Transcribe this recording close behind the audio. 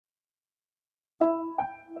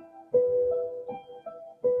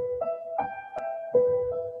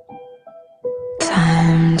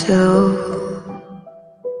time to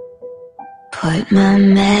put my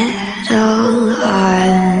medal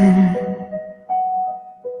on.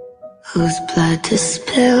 Whose blood to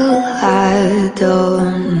spill, I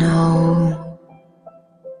don't know.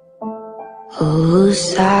 Whose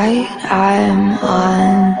side I'm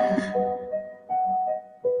on.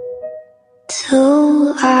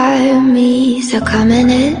 Two armies are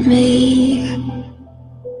coming at me.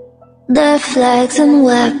 Their flags and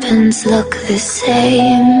weapons look the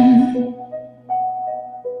same.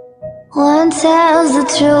 One tells the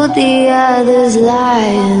truth, the other's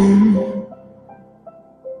lying.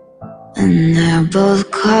 And they're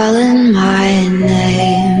both calling my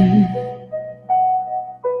name.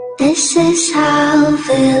 This is how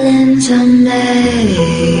villains are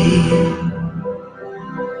made.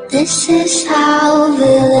 This is how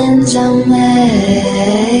villains are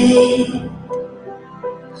made.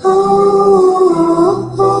 Ooh,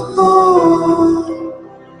 ooh, ooh.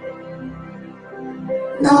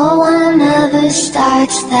 No one ever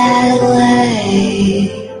starts that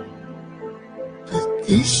way. But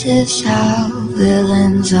this is how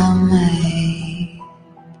villains are made.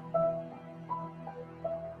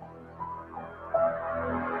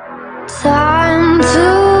 Time to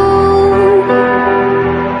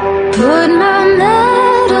put my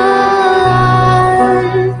medal on.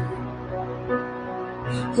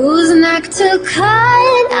 Whose neck to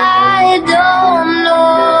cut, I don't know.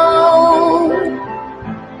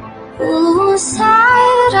 Whose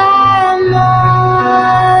side I'm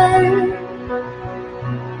on.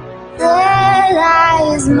 There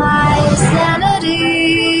lies my sanity.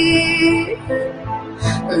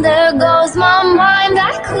 There goes my mind,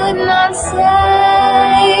 I could not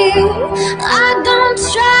say. I don't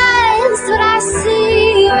trust what I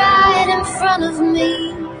see right in front of me.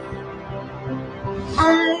 I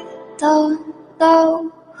don't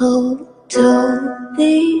know who to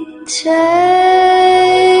betray.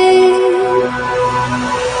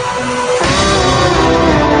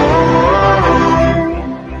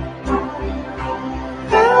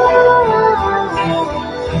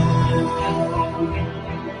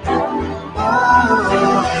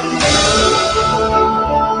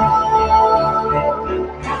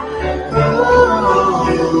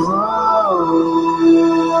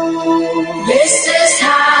 This is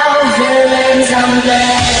how villains are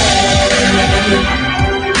made.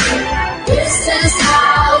 This is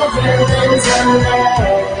how villains are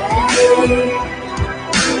made.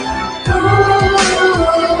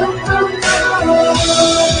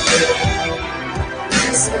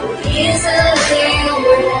 So easily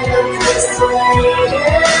we're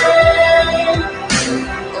persuaded.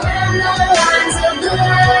 When the lines are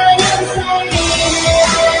blurred and faded,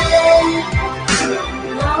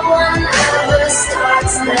 no one ever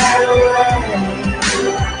starts that way.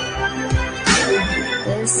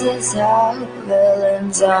 This is how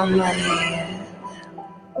villains are made.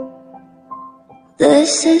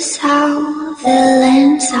 This is how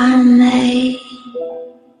villains are made.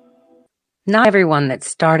 Not everyone that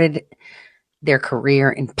started their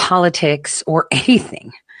career in politics or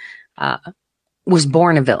anything was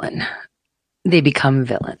born a villain. They become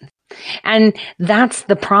villains. And that's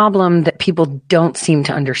the problem that people don't seem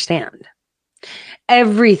to understand.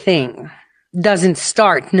 Everything doesn't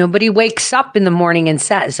start. Nobody wakes up in the morning and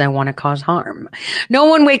says, I want to cause harm. No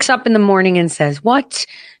one wakes up in the morning and says, what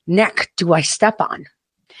neck do I step on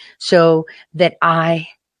so that I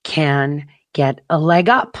can get a leg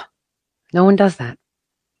up? No one does that.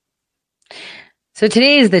 So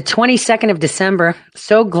today is the 22nd of December.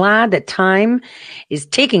 So glad that time is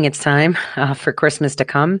taking its time for Christmas to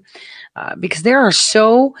come because there are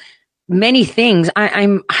so many things.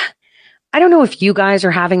 I don't know if you guys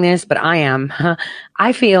are having this, but I am.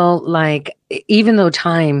 I feel like even though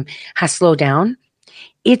time has slowed down,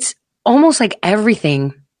 it's almost like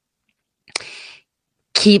everything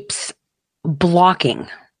keeps blocking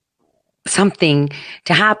something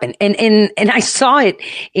to happen. And I saw it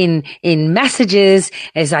in messages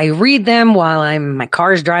as I read them while my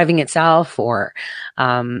car's driving itself, or,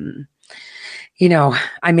 I'm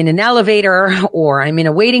in an elevator, or I'm in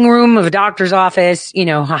a waiting room of a doctor's office,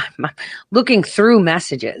 I'm looking through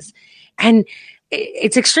messages, and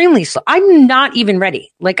it's extremely slow. I'm not even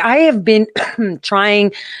ready. Like, I have been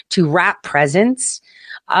trying to wrap presents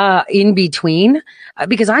in between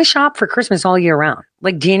because I shop for Christmas all year round.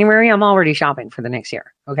 Like January, I'm already shopping for the next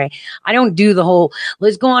year. Okay. I don't do the whole,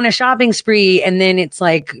 let's go on a shopping spree. And then it's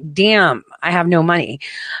like, damn, I have no money.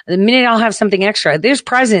 The minute I'll have something extra, there's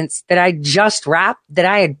presents that I just wrapped that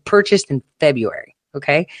I had purchased in February.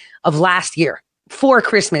 Okay. Of last year for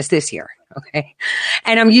Christmas this year. Okay.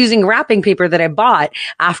 And I'm using wrapping paper that I bought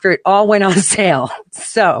after it all went on sale.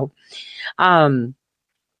 So, I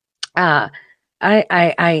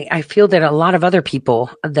feel that a lot of other people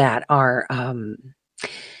that are,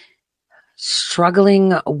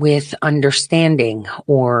 struggling with understanding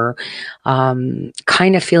or,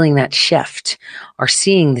 kind of feeling that shift are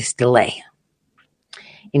seeing this delay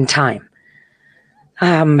in time.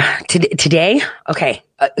 Today, okay,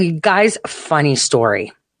 guys, funny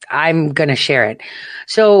story. I'm going to share it.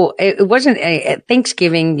 So it wasn't at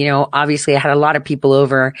Thanksgiving, obviously I had a lot of people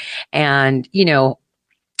over and,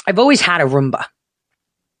 I've always had a Roomba.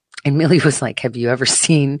 And Millie was like, have you ever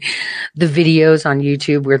seen the videos on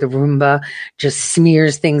YouTube where the Roomba just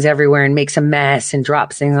smears things everywhere and makes a mess and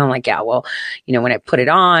drops things? I'm like, yeah, well, when I put it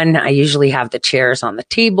on, I usually have the chairs on the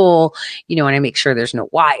table, and I make sure there's no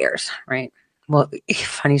wires, right? Well,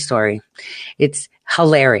 funny story. It's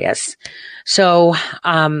hilarious. So,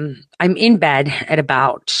 I'm in bed at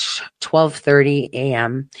about 12:30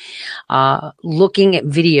 a.m., looking at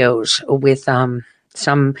videos with,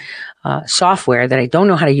 some software that I don't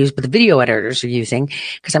know how to use, but the video editors are using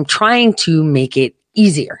because I'm trying to make it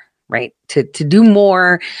easier, right? To do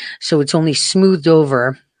more so it's only smoothed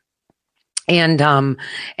over and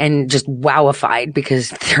just wowified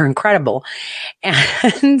because they're incredible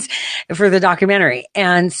and for the documentary.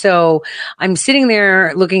 And so I'm sitting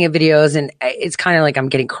there looking at videos and it's kind of like I'm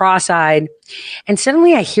getting cross-eyed and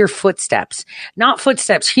suddenly I hear footsteps, not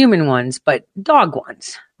footsteps, human ones, but dog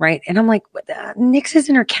ones. Right. And I'm like, Nyx is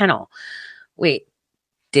in her kennel. Wait,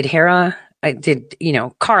 did Carlo,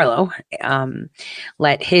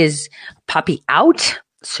 let his puppy out?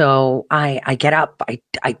 So I get up,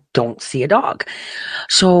 I don't see a dog.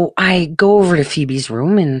 So I go over to Phoebe's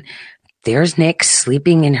room and there's Nyx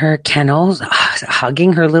sleeping in her kennel,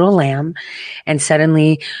 hugging her little lamb. And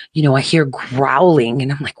suddenly, I hear growling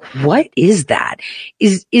and I'm like, what is that?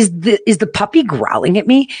 Is the puppy growling at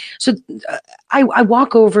me? So I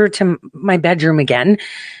walk over to my bedroom again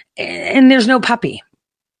and there's no puppy.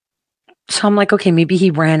 So I'm like, okay, maybe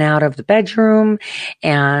he ran out of the bedroom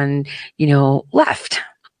and, left.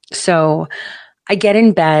 So I get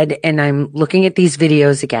in bed and I'm looking at these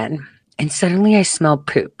videos again and suddenly I smell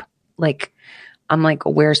poop. I'm like,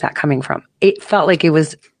 where's that coming from? It felt like it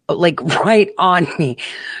was right on me.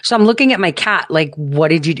 So I'm looking at my cat, what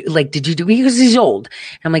did you do? Did you do, because he's old.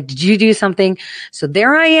 I'm like, did you do something? So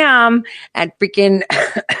there I am at freaking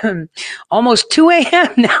almost 2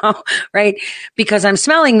 a.m. now, right? Because I'm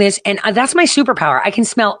smelling this and that's my superpower. I can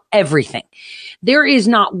smell everything. There is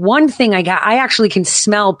not one thing I actually can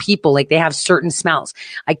smell people like they have certain smells.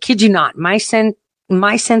 I kid you not. My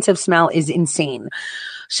sense of smell is insane.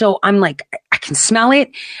 So I'm like, I can smell it.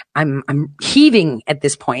 I'm heaving at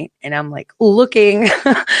this point and I'm like looking,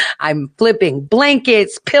 I'm flipping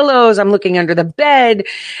blankets, pillows. I'm looking under the bed,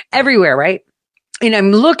 everywhere. Right. And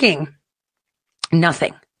I'm looking,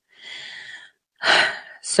 nothing.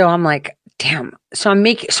 So I'm like, damn. So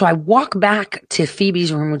I walk back to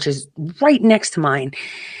Phoebe's room, which is right next to mine.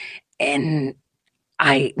 And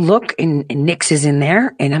I look and Nyx is in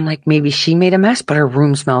there and I'm like, maybe she made a mess, but her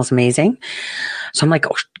room smells amazing. So I'm like,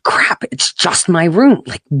 oh crap, it's just my room.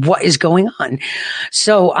 What is going on?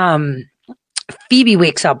 So, Phoebe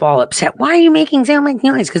wakes up all upset. Why are you making so much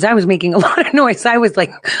noise? Because I was making a lot of noise. I was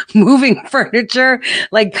moving furniture.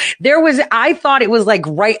 I thought it was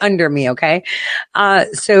right under me. Okay.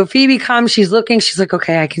 So Phoebe comes, she's looking, she's like,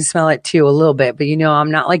 okay, I can smell it too a little bit, but I'm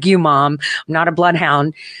not like you, Mom. I'm not a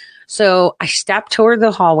bloodhound. So I step toward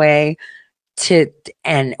the hallway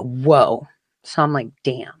and whoa. So I'm like,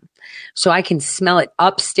 damn. So I can smell it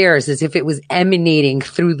upstairs as if it was emanating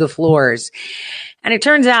through the floors. And it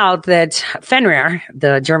turns out that Fenrir,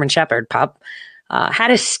 the German Shepherd pup,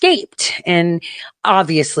 had escaped. And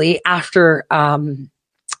obviously after,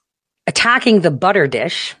 attacking the butter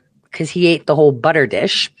dish, because he ate the whole butter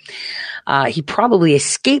dish, he probably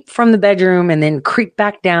escaped from the bedroom and then creeped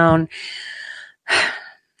back down.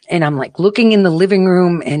 And I'm looking in the living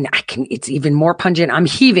room and it's even more pungent. I'm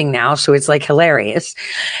heaving now. So it's hilarious.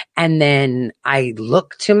 And then I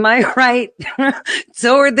look to my right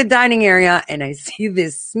toward the dining area and I see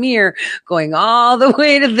this smear going all the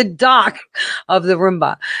way to the dock of the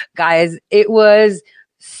Roomba. Guys, it was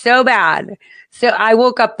so bad. So I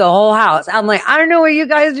woke up the whole house. I'm like, I don't know what you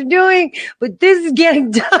guys are doing, but this is getting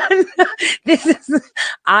done.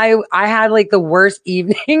 I had the worst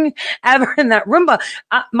evening ever in that Roomba.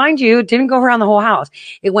 Mind you, it didn't go around the whole house.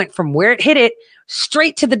 It went from where it hit it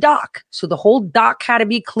straight to the dock. So the whole dock had to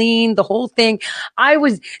be cleaned, the whole thing. I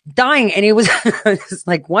was dying. And it was just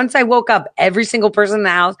like, once I woke up, every single person in the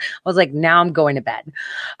house, I was like, now I'm going to bed.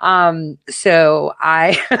 So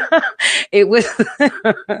it was,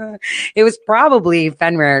 it was probably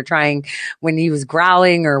Fenrir trying, when he was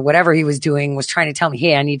growling or whatever he was doing, was trying to tell me,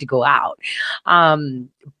 hey, I need to go out.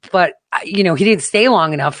 But he didn't stay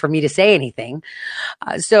long enough for me to say anything.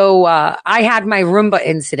 So I had my Roomba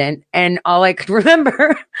incident, and all I could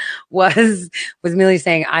remember was Millie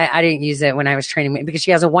saying, I didn't use it when I was training, because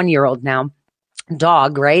she has a 1-year-old now.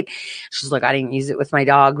 Dog, right? She's like, I didn't use it with my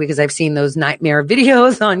dog because I've seen those nightmare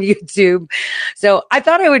videos on YouTube. So I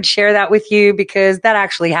thought I would share that with you because that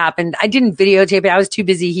actually happened. I didn't videotape it. I was too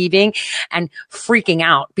busy heaving and freaking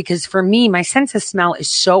out, because for me, my sense of smell is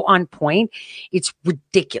so on point. It's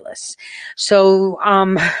ridiculous. So,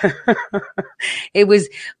 it was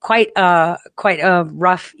quite a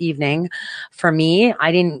rough evening for me.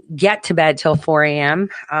 I didn't get to bed till 4 a.m.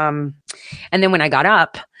 And then when I got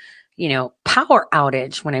up, power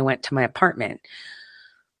outage when I went to my apartment.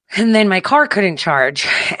 And then my car couldn't charge.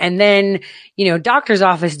 And then, doctor's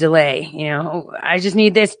office delay. I just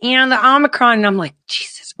need this and the Omicron. And I'm like,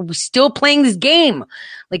 Jesus, are we still playing this game?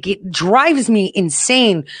 Like, it drives me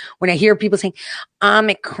insane when I hear people saying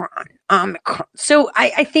Omicron. So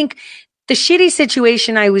I think the shitty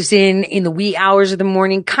situation I was in the wee hours of the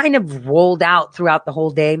morning kind of rolled out throughout the whole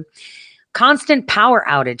day. Constant power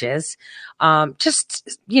outages.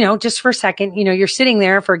 Just for a second, you're sitting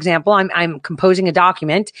there, for example, I'm composing a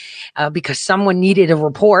document, because someone needed a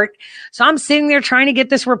report. So I'm sitting there trying to get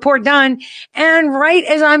this report done. And right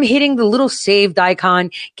as I'm hitting the little saved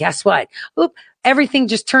icon, guess what? Oop, everything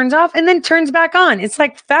just turns off and then turns back on. It's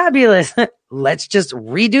like fabulous. Let's just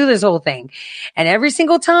redo this whole thing. And every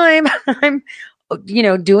single time I'm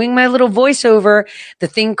doing my little voiceover, the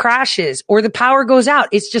thing crashes or the power goes out.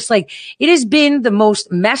 It's just like, it has been the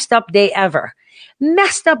most messed up day ever.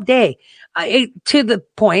 Messed up day. To the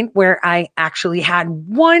point where I actually had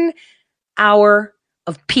 1 hour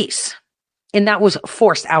of peace. And that was a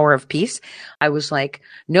forced hour of peace. I was like,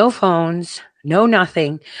 no phones, no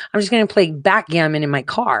nothing. I'm just going to play backgammon in my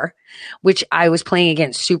car, which I was playing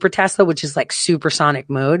against Super Tesla, which is like supersonic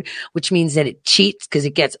mode, which means that it cheats because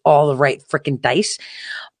it gets all the right freaking dice.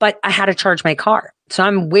 But I had to charge my car. So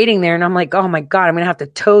I'm waiting there and I'm like, oh my God, I'm going to have to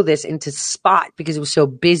tow this into spot because it was so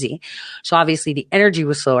busy. So obviously the energy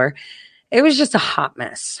was slower. It was just a hot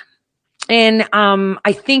mess. And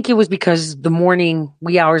I think it was because the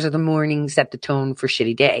wee hours of the morning set the tone for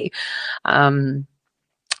shitty day.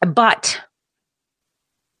 But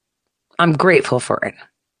I'm grateful for it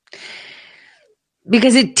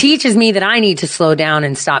because it teaches me that I need to slow down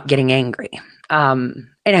and stop getting angry. And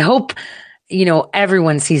I hope,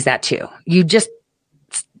 everyone sees that too. You just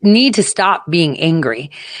need to stop being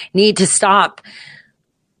angry, need to stop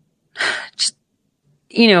just,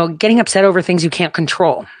 getting upset over things you can't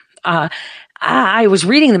control. I was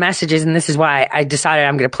reading the messages, and this is why I decided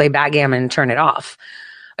I'm going to play backgammon and turn it off.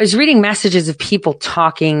 I was reading messages of people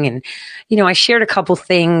talking, and, I shared a couple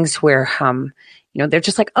things where, they're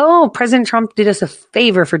just like, oh, President Trump did us a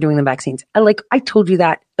favor for doing the vaccines. I told you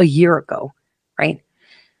that a year ago, right?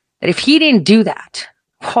 That if he didn't do that,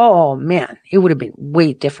 oh man, it would have been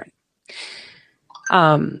way different.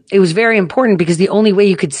 It was very important because the only way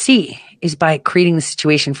you could see is by creating the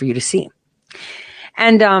situation for you to see.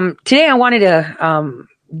 And today I wanted to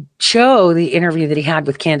show the interview that he had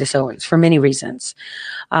with Candace Owens for many reasons.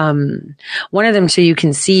 One of them, so you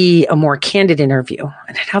can see a more candid interview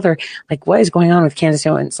and how they're like, what is going on with Candace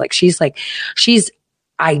Owens? She's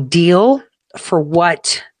ideal for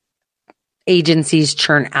what agencies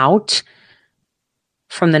churn out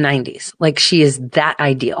from the 90s. She is that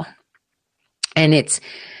ideal. And it's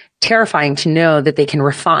terrifying to know that they can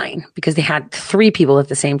refine because they had 3 people at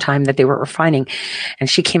the same time that they were refining, and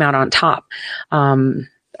she came out on top.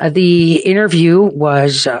 The interview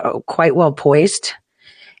was quite well poised,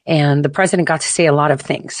 and the president got to say a lot of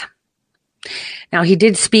things. Now, he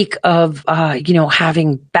did speak of,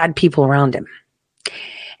 having bad people around him.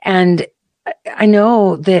 And I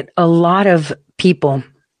know that a lot of people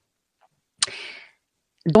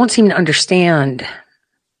don't seem to understand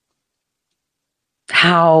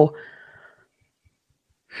how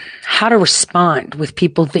to respond with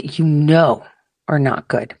people that are not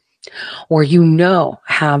good, or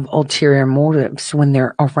have ulterior motives when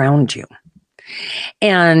they're around you.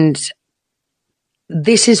 And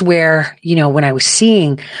this is where, when I was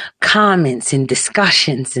seeing comments and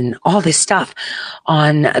discussions and all this stuff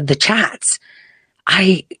on the chats,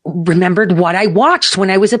 I remembered what I watched when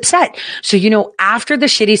I was upset. So, after the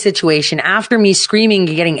shitty situation, after me screaming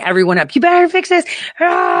and getting everyone up, you better fix this.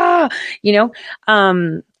 I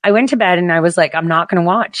went to bed and I was like, I'm not going to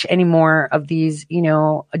watch any more of these,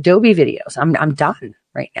 Adobe videos. I'm done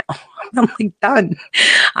right now. I'm like done.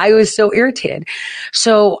 I was so irritated.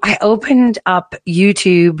 So I opened up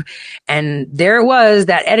YouTube and there it was,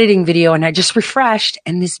 that editing video, and I just refreshed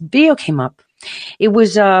and this video came up. It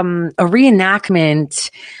was a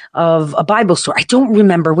reenactment of a Bible story. I don't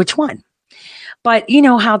remember which one. But you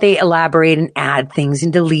know how they elaborate and add things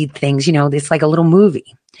and delete things, it's like a little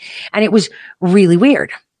movie. And it was really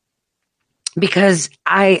weird because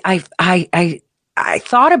I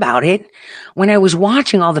thought about it when I was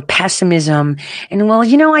watching all the pessimism and, well,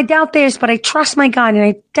 I doubt this, but I trust my God, and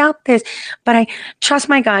I doubt this, but I trust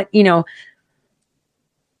my God,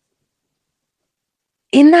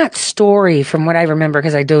 In that story, from what I remember,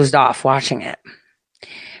 because I dozed off watching it,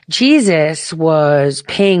 Jesus was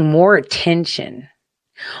paying more attention,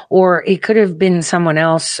 or it could have been someone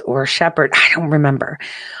else or a shepherd, I don't remember,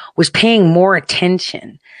 was paying more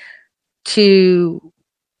attention to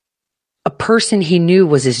a person he knew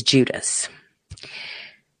was his Judas.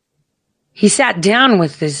 He sat down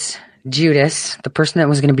with this Judas, the person that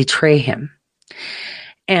was going to betray him,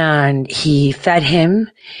 and he fed him,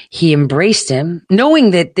 he embraced him,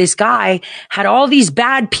 knowing that this guy had all these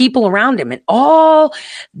bad people around him, and all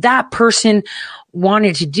that person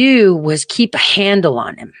wanted to do was keep a handle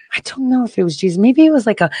on him. I don't know if it was Jesus. Maybe it was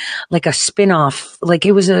like a spin-off, like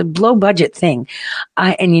it was a low budget thing.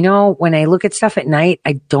 And when I look at stuff at night,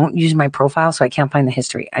 I don't use my profile, so I can't find the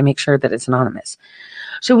history. I make sure that it's anonymous.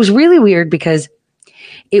 So it was really weird because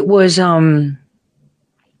it was a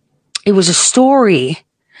story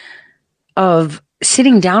of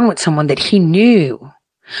sitting down with someone that he knew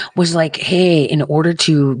was like, hey, in order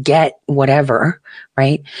to get whatever,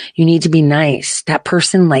 right, you need to be nice. That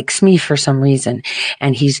person likes me for some reason,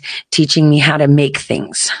 and he's teaching me how to make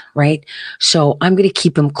things, right? So I'm going to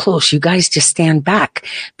keep him close. You guys just stand back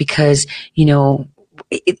because,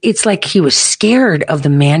 it's like he was scared of the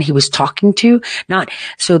man he was talking to.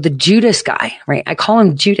 So the Judas guy, right? I call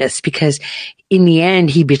him Judas because in the end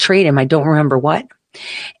he betrayed him. I don't remember what.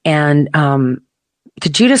 And, the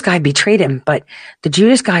Judas guy betrayed him, but the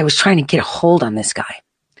Judas guy was trying to get a hold on this guy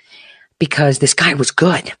because this guy was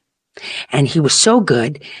good. And he was so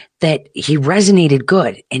good that he resonated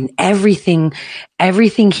good, and everything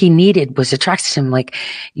he needed was attracted to him. Like,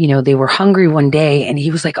 they were hungry one day and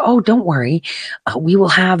he was like, oh, don't worry. We will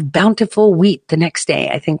have bountiful wheat the next day,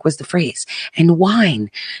 I think was the phrase, and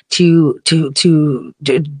wine to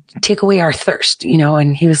take away our thirst,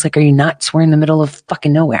 and he was like, are you nuts? We're in the middle of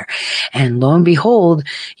fucking nowhere. And lo and behold,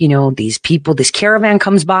 these people, this caravan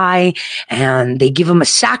comes by and they give him a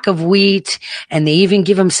sack of wheat, and they even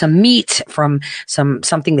give him some meat from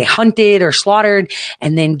something they hunted or slaughtered,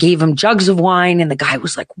 and then gave him jugs of wine. And the guy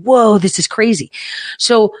was like, whoa, this is crazy.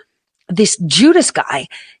 So this Judas guy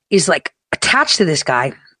is like attached to this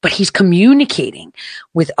guy, but he's communicating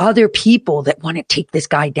with other people that want to take this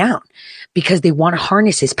guy down because they want to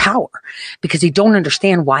harness his power, because they don't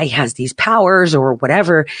understand why he has these powers or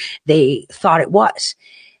whatever they thought it was.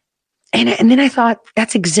 And then I thought,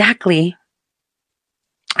 that's exactly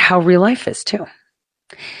how real life is too.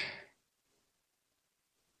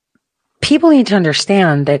 People need to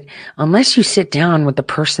understand that unless you sit down with the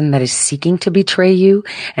person that is seeking to betray you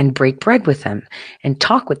and break bread with them and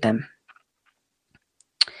talk with them,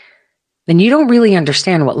 then you don't really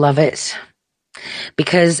understand what love is.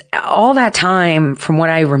 Because all that time, from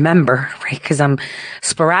what I remember, right, because I'm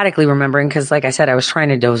sporadically remembering, because like I said, I was trying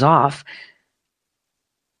to doze off,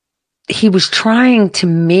 he was trying to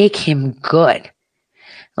make him good.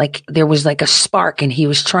 Like there was like a spark, and he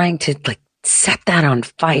was trying to like set that on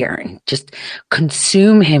fire and just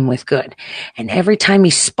consume him with good. And every time he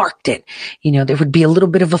sparked it, there would be a little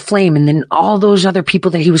bit of a flame, and then all those other people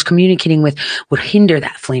that he was communicating with would hinder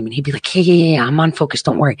that flame. And he'd be like, hey, yeah, I'm on focus.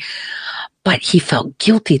 Don't worry. But he felt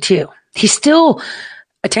guilty too. He still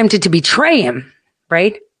attempted to betray him,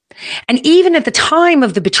 right? And even at the time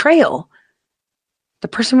of the betrayal, the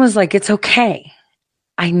person was like, it's okay.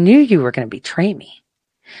 I knew you were going to betray me.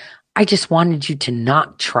 I just wanted you to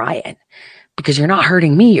not try it, because you're not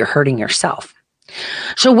hurting me, you're hurting yourself.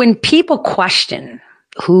 So when people question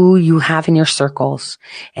who you have in your circles,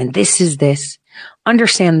 and this is this,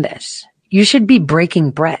 understand this. You should be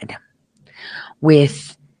breaking bread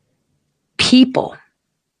with people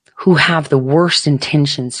who have the worst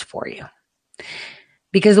intentions for you.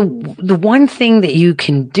 Because the one thing that you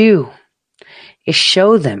can do is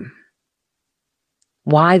show them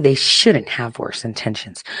why they shouldn't have worse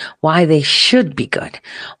intentions, why they should be good,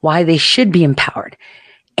 why they should be empowered.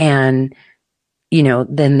 And,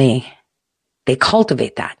 then they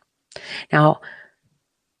cultivate that. Now,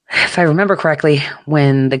 if I remember correctly,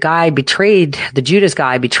 when the Judas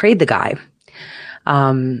guy betrayed the guy,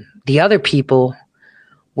 the other people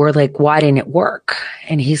were like, why didn't it work?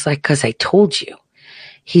 And he's like, 'cause I told you,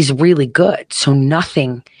 he's really good. So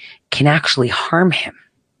nothing can actually harm him.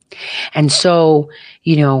 And so,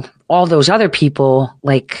 all those other people,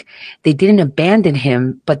 like, they didn't abandon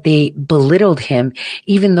him, but they belittled him,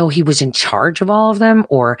 even though he was in charge of all of them,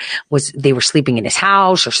 or they were sleeping in his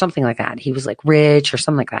house or something like that. He was like rich or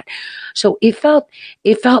something like that. So it felt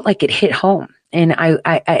like it hit home. And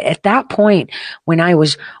I at that point, when I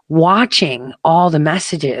was watching all the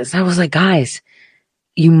messages, I was like, guys,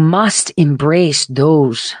 you must embrace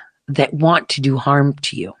those that want to do harm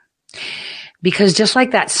to you. Because just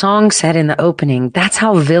like that song said in the opening, that's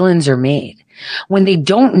how villains are made. When they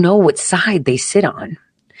don't know what side they sit on,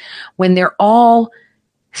 when they're all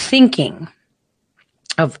thinking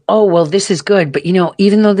of, oh, well, this is good, but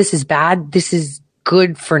even though this is bad, this is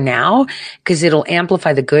good for now because it'll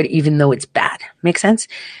amplify the good, even though it's bad. Make sense?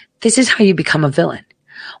 This is how you become a villain.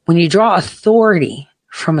 When you draw authority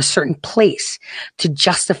from a certain place to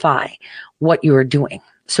justify what you are doing.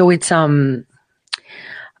 So it's,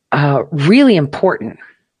 really important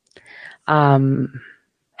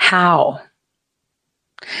how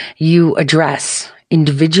you address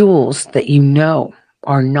individuals that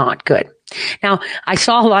are not good. Now, I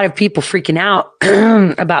saw a lot of people freaking out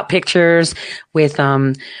about pictures with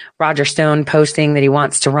Roger Stone posting that he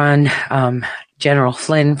wants to run General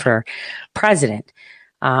Flynn for president.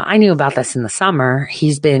 I knew about this in the summer.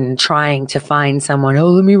 He's been trying to find someone,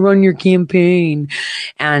 let me run your campaign.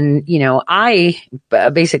 And, I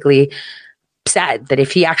basically said that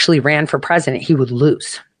if he actually ran for president, he would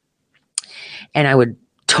lose. And I would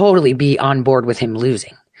totally be on board with him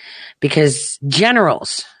losing because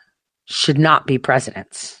generals should not be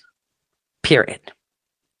presidents, period,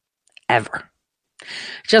 ever.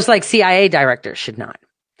 Just like CIA directors should not.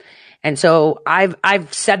 And so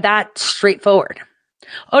I've said that straightforward.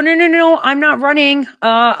 Oh, no, I'm not running,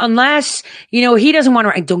 unless, he doesn't want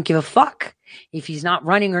to. I don't give a fuck if he's not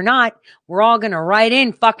running or not. We're all going to write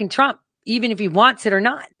in fucking Trump, even if he wants it or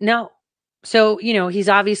not. No. So, he's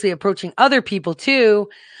obviously approaching other people too.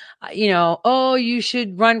 Oh, you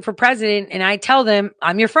should run for president. And I tell them,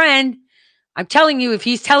 I'm your friend. I'm telling you, if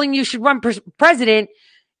he's telling you should run president,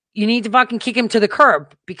 you need to fucking kick him to the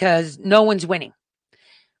curb because no one's winning.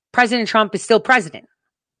 President Trump is still president.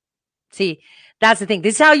 See, that's the thing.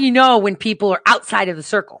 This is how you know when people are outside of the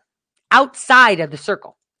circle, and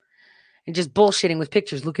just bullshitting with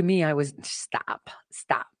pictures. Look at me. Stop.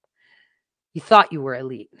 You thought you were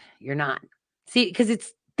elite. You're not. See, because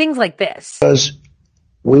it's things like this. Because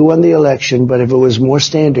we won the election, but if it was more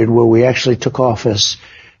standard where we actually took office,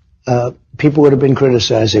 people would have been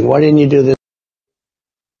criticizing. Why didn't you do this?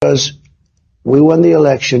 Because we won the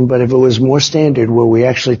election, but if it was more standard where we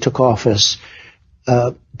actually took office,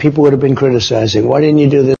 people would have been criticizing. Why didn't you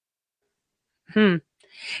do this?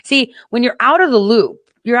 See, when you're out of the loop,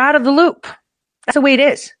 you're out of the loop. That's the way it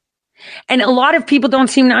is. And a lot of people don't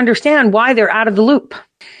seem to understand why they're out of the loop.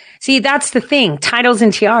 See, that's the thing. Titles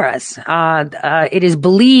and tiaras. It is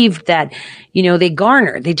believed that,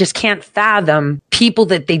 they just can't fathom people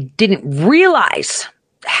that they didn't realize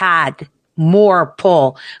had more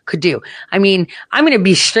pull could do. I mean, I'm going to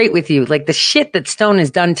be straight with you. Like the shit that Stone has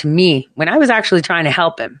done to me when I was actually trying to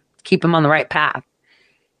help him, keep him on the right path,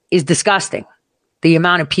 is disgusting. The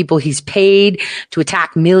amount of people he's paid to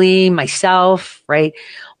attack Millie, myself, right?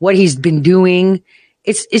 What he's been doing.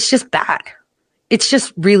 It's just bad. It's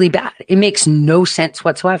just really bad. It makes no sense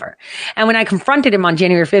whatsoever. And when I confronted him on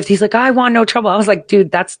January 5th, he's like, I want no trouble. I was like,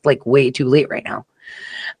 dude, that's like way too late right now.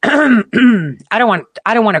 I don't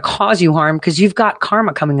want to cause you harm because you've got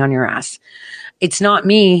karma coming on your ass. It's not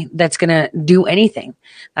me that's going to do anything.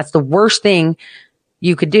 That's the worst thing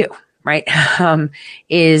you could do, right?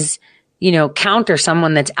 Is, counter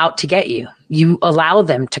someone that's out to get you. You allow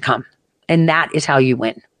them to come, and that is how you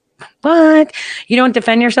win. What? You don't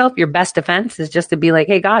defend yourself. Your best defense is just to be like,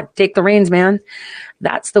 hey, God, take the reins, man.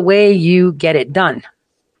 That's the way you get it done.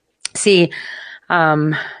 See,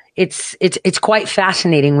 it's quite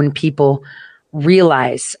fascinating when people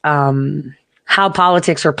realize how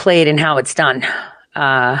politics are played and how it's done,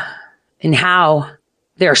 and how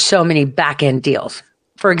there are so many back end deals.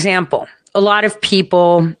 For example, a lot of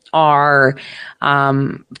people are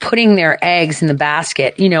putting their eggs in the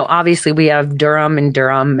basket. Obviously we have Durham,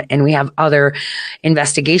 and we have other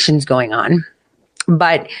investigations going on.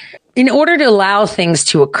 But in order to allow things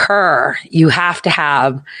to occur, you have to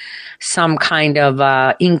have some kind of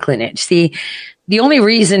inclinage. See, the only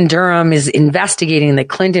reason Durham is investigating the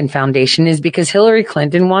Clinton Foundation is because Hillary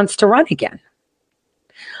Clinton wants to run again.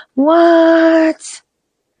 What?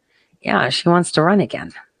 Yeah, she wants to run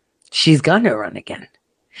again. She's going to run again.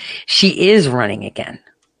 She is running again.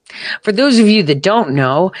 For those of you that don't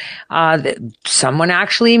know, someone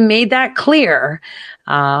actually made that clear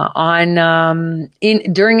during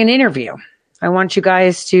an interview. I want you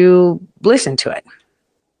guys to listen to it.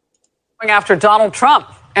 After Donald Trump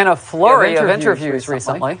and a flurry of interviews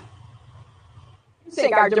recently. I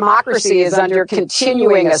think our democracy is under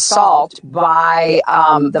continuing assault by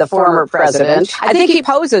the former president. I think he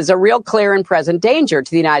poses a real clear and present danger to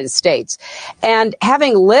the United States. And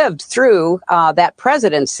having lived through that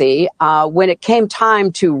presidency, when it came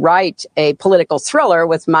time to write a political thriller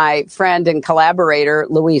with my friend and collaborator,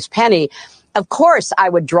 Louise Penny, of course I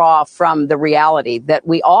would draw from the reality that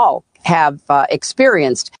we all have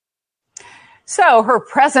experienced. So her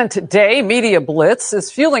present-day media blitz is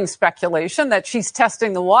fueling speculation that she's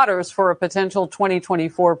testing the waters for a potential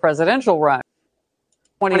 2024 presidential run.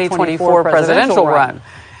 2024 presidential run.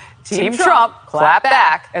 Team Trump clapped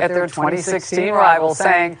back at their 2016 rival,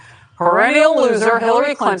 saying perennial loser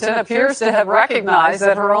Hillary Clinton appears to have recognized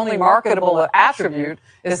that her only marketable attribute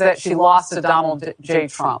is that she lost to Donald J.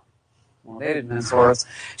 Trump. Well, they didn't miss words.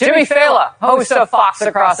 Jimmy Fallon, host of Fox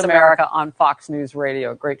Across America on Fox News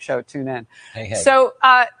Radio. Great show. Tune in. Hey. So,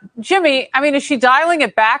 Jimmy, I mean, is she dialing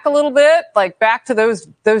it back a little bit, like back to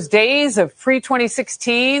those days of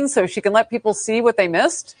pre-2016 so she can let people see what they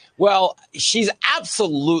missed? Well, she's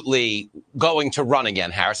absolutely going to run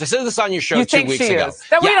again, Harris. I said this on your show 2 weeks ago. Is?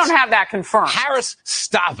 That yes. We don't have that confirmed. Harris,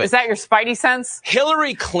 stop it. Is that your spidey sense?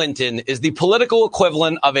 Hillary Clinton is the political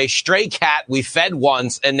equivalent of a stray cat we fed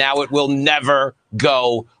once, and now it will never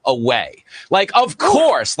go away. Like, of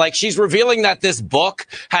course, like she's revealing that this book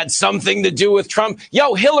had something to do with Trump.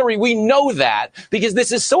 Yo, Hillary, we know that because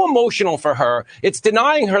this is so emotional for her. It's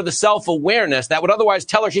denying her the self-awareness that would otherwise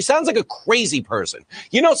tell her she sounds like a crazy person.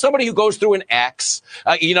 You know, somebody who goes through an ex,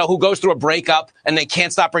 who goes through a breakup and they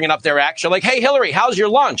can't stop bringing up their ex. You're like, hey, Hillary, how's your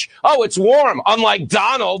lunch? Oh, it's warm. Unlike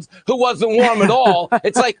Donald, who wasn't warm at all.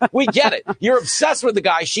 It's like, we get it. You're obsessed with the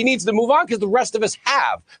guy. She needs to move on because the rest of us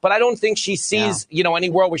have. But I don't think she sees, any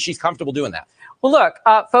world where she's comfortable doing that. Well, look,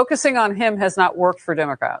 focusing on him has not worked for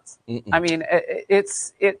Democrats. I mean,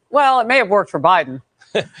 it may have worked for Biden.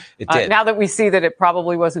 It did. Now that we see that it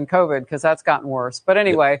probably wasn't COVID, because that's gotten worse. But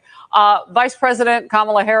anyway, Vice President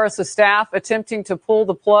Kamala Harris's staff attempting to pull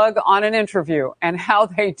the plug on an interview, and how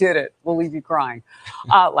they did it will leave you crying,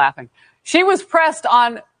 laughing. She was pressed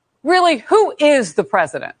on, really, who is the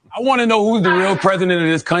president? I want to know who's the real president of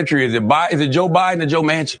this country. Is it Joe Biden or Joe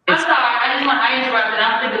Manchin? I'm sorry. I interrupted. I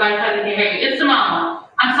don't think the vice president can hear you. It's Simone.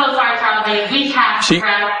 I'm so sorry, Charlie. We have to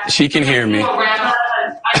wrap. She can hear me.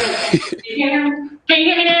 Can you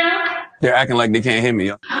hear me now? They're acting like they can't hear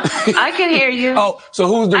me. I can hear you. Oh, so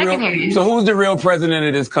who's the real president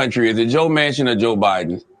of this country? Is it Joe Manchin or Joe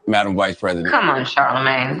Biden, Madam Vice President? Come on,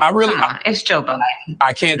 Charlamagne. It's Joe Biden.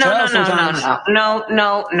 I can't tell sometimes.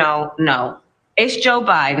 No. It's Joe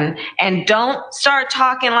Biden. And don't start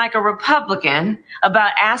talking like a Republican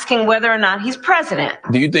about asking whether or not he's president.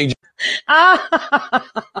 Do you think?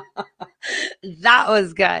 That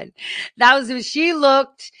was good. She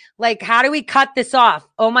looked like, how do we cut this off?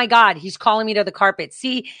 Oh my God, he's calling me to the carpet.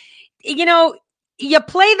 See, you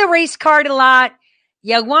play the race card a lot.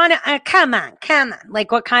 You want to, come on.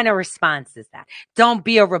 Like, what kind of response is that? Don't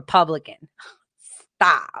be a Republican.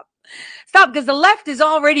 Stop, because the left is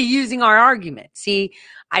already using our argument. See,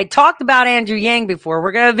 I talked about Andrew Yang before.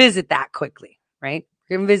 We're going to visit that quickly, right?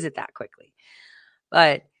 We're going to visit that quickly.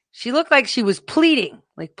 But she looked like she was pleading,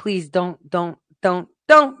 like, please don't. Joe Manchin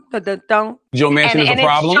is a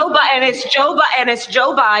problem. It's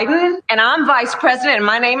Joe Biden, and I'm vice president, and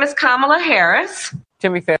my name is Kamala Harris.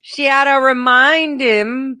 Jimmy Fallon. She had to remind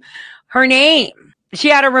him her name. She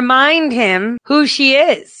had to remind him who she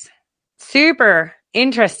is. Super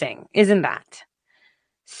interesting, isn't that?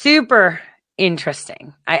 Super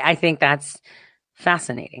interesting. I think that's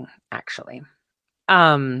fascinating, actually.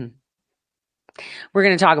 We're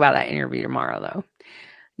going to talk about that interview tomorrow, though.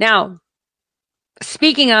 Now,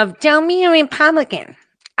 speaking of, don't be a Republican.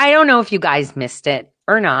 I don't know if you guys missed it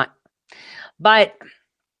or not, but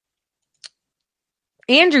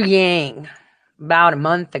Andrew Yang, about a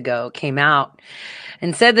month ago, came out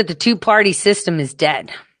and said that the two-party system is dead.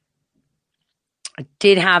 I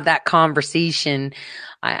did have that conversation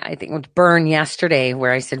I think with Byrne yesterday,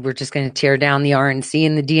 where I said we're just going to tear down the RNC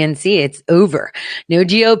and the DNC. It's over. No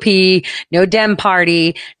GOP, no Dem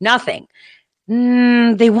party, nothing.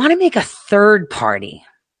 They want to make a third party.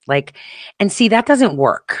 And see, that doesn't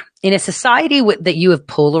work. In a society that you have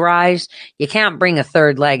polarized, you can't bring a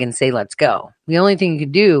third leg and say, let's go. The only thing you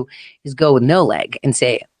can do is go with no leg and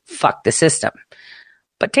say, fuck the system.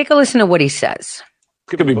 But take a listen to what he says.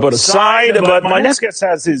 Could be put aside, but my next guest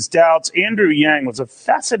has his doubts. Andrew Yang was a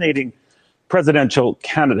fascinating presidential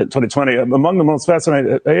candidate in 2020, among the most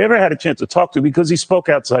fascinating I ever had a chance to talk to, because he spoke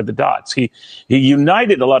outside the dots. He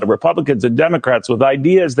united a lot of Republicans and Democrats with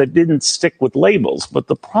ideas that didn't stick with labels. But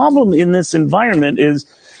the problem in this environment is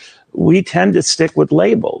we tend to stick with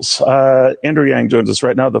labels. Andrew Yang joins us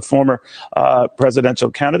right now, the former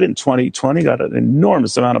presidential candidate in 2020, got an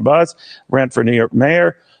enormous amount of buzz, ran for New York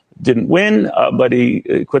mayor. Didn't win, but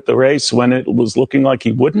he quit the race when it was looking like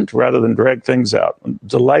he wouldn't, rather than drag things out. I'm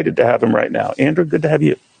delighted to have him right now. Andrew, good to have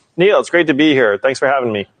you. Neil, it's great to be here. Thanks for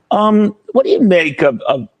having me. What do you make of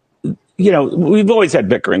we've always had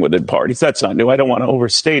bickering within parties. That's not new. I don't want to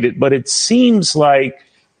overstate it, but it seems like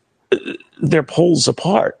they're poles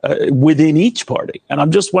apart within each party. And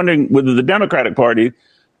I'm just wondering whether the Democratic Party,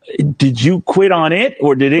 did you quit on it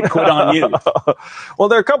or did it quit on you? Well,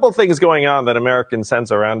 there are a couple of things going on that Americans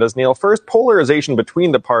sense around us, Neil. First, polarization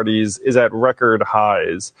between the parties is at record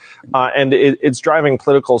highs, and it's driving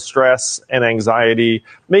political stress and anxiety,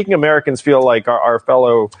 making Americans feel like our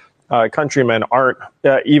fellow countrymen aren't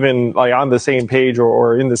even on the same page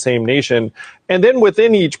or in the same nation. And then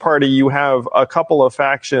within each party, you have a couple of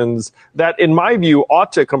factions that, in my view,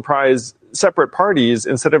 ought to comprise separate parties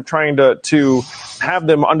instead of trying to have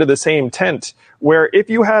them under the same tent. Where if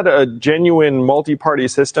you had a genuine multi-party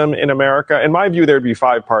system in America, in my view, there'd be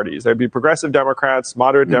 5 parties. There'd be progressive Democrats,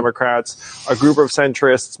 moderate Democrats, a group of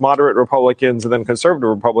centrists, moderate Republicans, and then conservative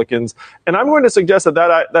Republicans. And I'm going to suggest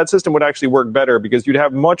that system would actually work better because you'd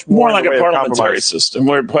have much more like a parliamentary system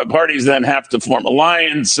where parties then have to form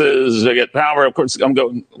alliances to get power. Of course, I'm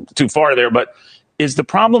going too far there, but is the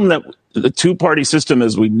problem that the two-party system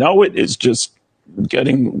as we know it is just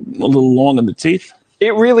getting a little long in the teeth?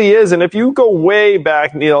 It really is. And if you go way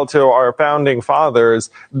back, Neil, to our founding fathers,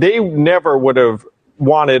 they never would have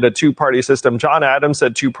wanted a two-party system. John Adams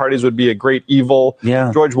said two parties would be a great evil.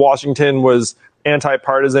 Yeah. George Washington was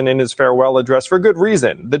anti-partisan in his farewell address for good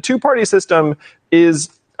reason. The two-party system is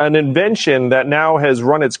an invention that now has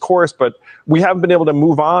run its course, but we haven't been able to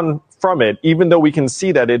move on from it, even though we can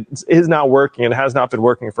see that it is now working and has not been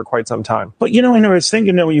working for quite some time. But, and I was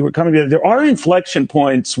thinking, when you were coming together, there are inflection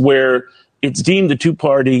points where it's deemed the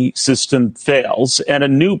two-party system fails and a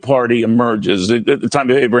new party emerges. At the time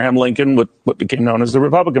of Abraham Lincoln, what became known as the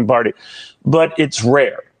Republican Party. But it's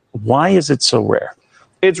rare. Why is it so rare?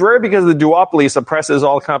 It's rare because the duopoly suppresses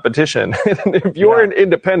all competition. If you're an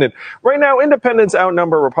independent, right now, independents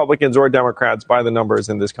outnumber Republicans or Democrats by the numbers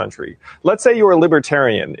in this country. Let's say you're a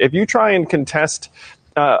libertarian. If you try and contest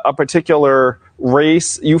a particular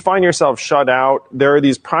race, you find yourself shut out. There are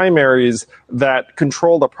these primaries that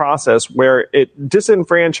control the process where it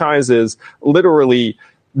disenfranchises literally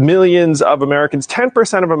millions of Americans.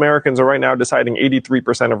 10% of Americans are right now deciding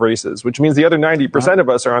 83% of races, which means the other 90% of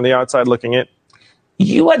us are on the outside looking in.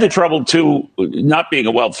 You had the trouble, too, not being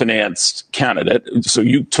a well-financed candidate. So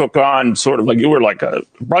you took on you were like a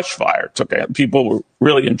brush fire. People were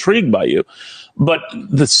really intrigued by you. But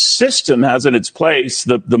the system has in its place,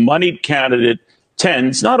 the moneyed candidate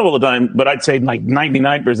tends, not all the time, but I'd say like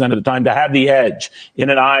 99% of the time, to have the edge in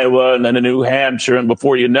an Iowa and then a New Hampshire. And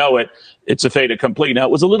before you know it, it's a fait accompli. Now,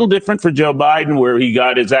 it was a little different for Joe Biden, where he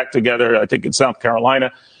got his act together, I think, in South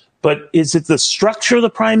Carolina. But is it the structure of the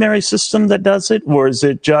primary system that does it, or is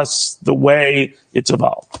it just the way it's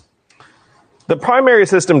evolved? The primary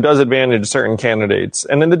system does advantage certain candidates.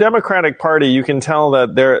 And in the Democratic Party, you can tell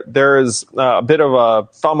that there is a bit of a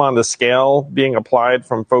thumb on the scale being applied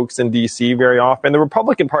from folks in D.C. very often. The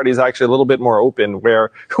Republican Party is actually a little bit more open,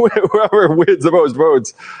 where whoever wins the most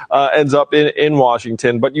votes ends up in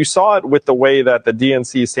Washington. But you saw it with the way that the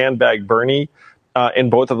DNC sandbagged Bernie in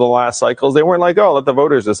both of the last cycles. They weren't like, oh, let the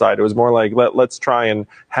voters decide. It was more like, let's try and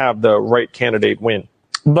have the right candidate win.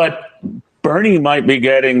 But Bernie might be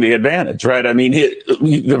getting the advantage, right? I mean,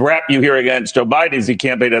 the rap you hear against Joe Biden is he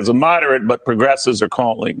campaigned as a moderate, but progressives are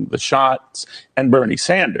calling the shots. and Bernie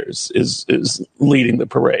Sanders is leading the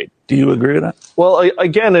parade. Do you agree with that? Well,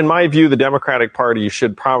 again, in my view, the Democratic Party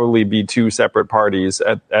should probably be two separate parties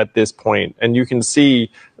at this point. And you can see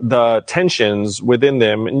the tensions within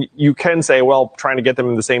them. And you can say, well, trying to get them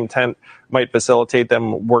in the same tent might facilitate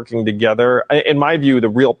them working together. In my view, the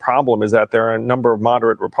real problem is that there are a number of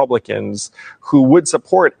moderate Republicans who would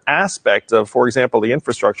support aspects of, for example, the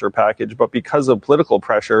infrastructure package, but because of political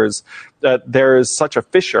pressures, that there is such a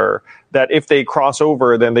fissure that if they cross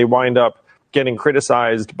over, then they wind up getting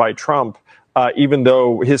criticized by Trump, even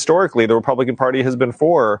though historically the Republican Party has been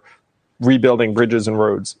for rebuilding bridges and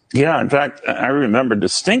roads. Yeah, in fact, I remember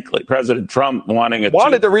distinctly President Trump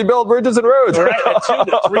wanted to rebuild bridges and roads. Right, $2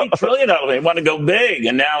 to $3 trillion of it. He wanted to go big,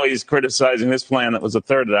 and now he's criticizing this plan that was a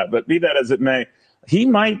third of that. But be that as it may, he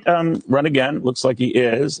might run again. Looks like he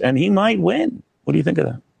is, and he might win. What do you think of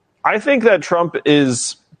that? I think that Trump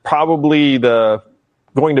is probably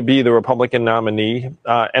going to be the Republican nominee,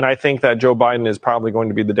 and I think that Joe Biden is probably going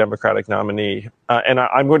to be the Democratic nominee. And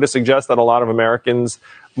I'm going to suggest that a lot of Americans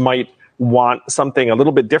might want something a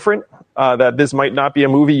little bit different, that this might not be a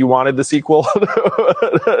movie you wanted the sequel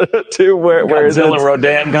to where is Godzilla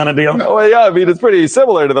Rodan kind of deal. Well, yeah, I mean, it's pretty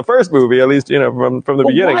similar to the first movie, at least, from the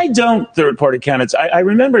beginning. Why don't third-party candidates? I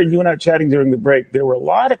remember you and I were chatting during the break. There were a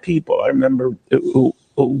lot of people, I remember, who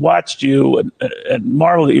watched you and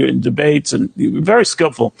marveled at you in debates, and you were very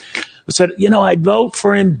skillful, who said, I'd vote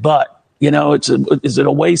for him, but, is it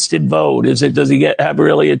a wasted vote? Does he have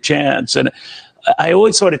really a chance? And I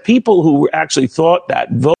always thought if people who actually thought that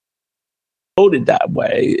voted that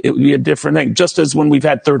way, it would be a different thing. Just as when we've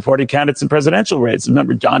had third-party candidates in presidential races.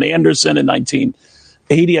 Remember John Anderson in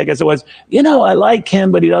 1980, I guess it was. I like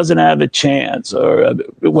him, but he doesn't have a chance. Or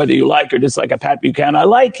whether you like or dislike a Pat Buchanan, I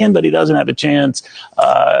like him, but he doesn't have a chance.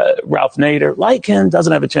 Ralph Nader, like him,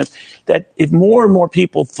 doesn't have a chance. That if more and more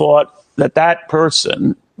people thought that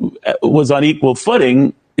person was on equal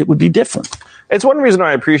footing, it would be different. It's one reason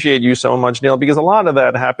I appreciate you so much, Neil, because a lot of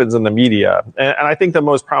that happens in the media. And I think the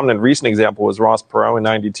most prominent recent example was Ross Perot in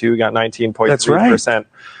 92, got 19.3%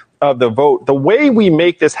 of the vote. The way we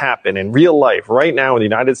make this happen in real life right now in the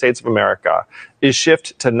United States of America is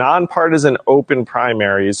shift to nonpartisan open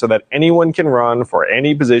primaries so that anyone can run for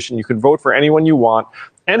any position. You can vote for anyone you want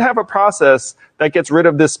and have a process that gets rid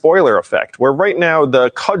of this spoiler effect, where right now the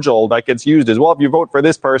cudgel that gets used is, well, if you vote for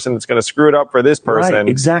this person, it's going to screw it up for this person. Right,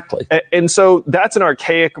 exactly. And so that's an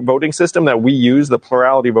archaic voting system that we use, the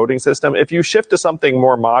plurality voting system. If you shift to something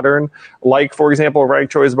more modern, like, for example,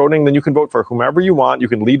 ranked choice voting, then you can vote for whomever you want. You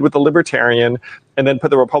can lead with the libertarian and then put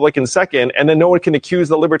the Republican second, and then no one can accuse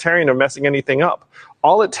the libertarian of messing anything up.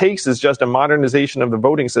 All it takes is just a modernization of the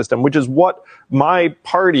voting system, which is what my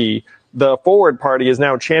party, the Forward Party, is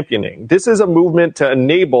now championing. This is a movement to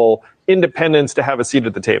enable independents to have a seat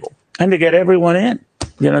at the table. And to get everyone in,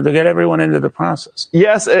 to get everyone into the process.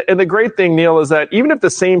 Yes, and the great thing, Neil, is that even if the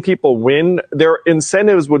same people win, their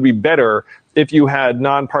incentives would be better if you had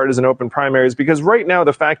nonpartisan open primaries, because right now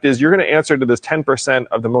the fact is you're going to answer to this 10%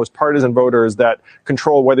 of the most partisan voters that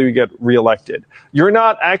control whether you get reelected. You're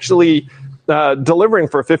not actually delivering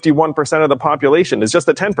for 51% of the population. It's just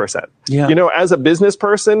the 10%. Yeah. As a business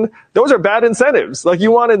person, those are bad incentives. Like,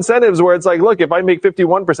 you want incentives where it's like, look, if I make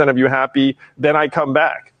 51% of you happy, then I come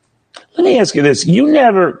back. Let me ask you this. You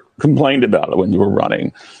never complained about it when you were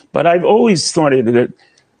running, but I've always thought that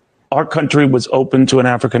our country was open to an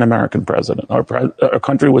African-American president. Our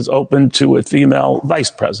country was open to a female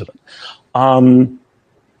vice president.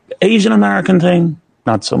 Asian American thing,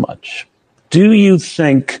 not so much. Do you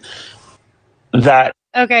think that...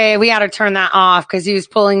 Okay, we got to turn that off because he was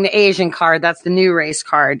pulling the Asian card. That's the new race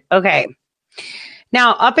card. Okay.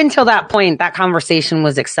 Now, up until that point, that conversation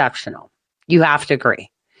was exceptional. You have to agree.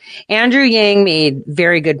 Andrew Yang made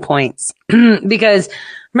very good points because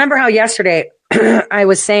remember how yesterday I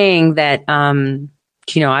was saying that,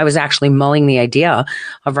 I was actually mulling the idea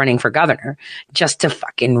of running for governor just to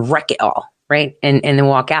fucking wreck it all, right? And then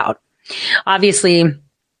walk out. Obviously,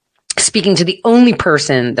 speaking to the only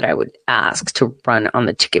person that I would ask to run on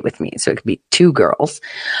the ticket with me, so it could be two girls,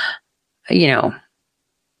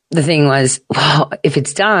 the thing was, well, if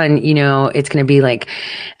it's done, it's going to be like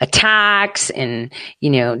attacks and,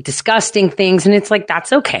 disgusting things. And it's like,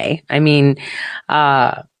 that's okay. I mean,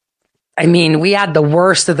 we had the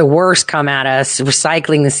worst of the worst come at us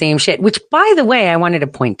recycling the same shit, which, by the way, I wanted to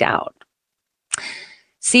point out.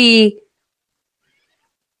 See,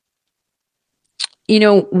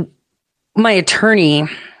 my attorney,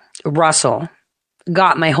 Russell,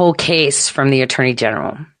 got my whole case from the Attorney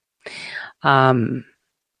General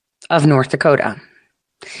of North Dakota.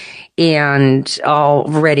 And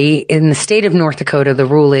already in the state of North Dakota, the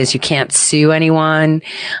rule is you can't sue anyone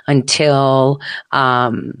until,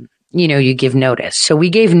 you give notice. So we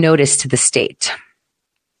gave notice to the state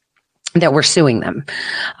that we're suing them,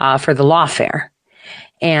 for the lawfare.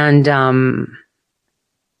 And,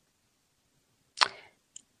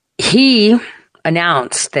 he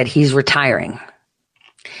announced that he's retiring.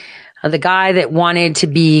 The guy that wanted to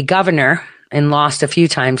be governor and lost a few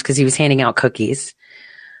times because he was handing out cookies,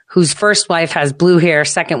 whose first wife has blue hair,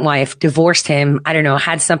 second wife divorced him. I don't know,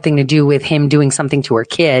 had something to do with him doing something to her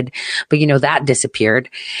kid, but that disappeared.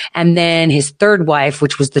 And then his third wife,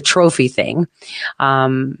 which was the trophy thing.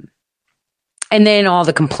 And then all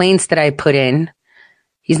the complaints that I put in,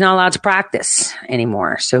 he's not allowed to practice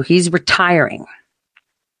anymore. So he's retiring.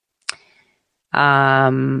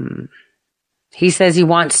 He says he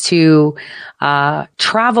wants to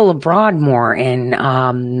travel abroad more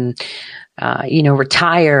and,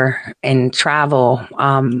 retire and travel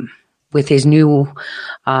with his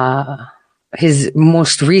his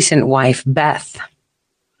most recent wife, Beth.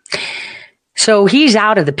 So he's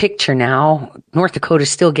out of the picture now. North Dakota's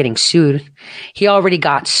still getting sued. He already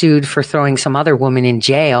got sued for throwing some other woman in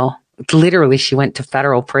jail. Literally, she went to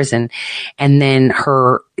federal prison and then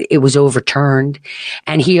it was overturned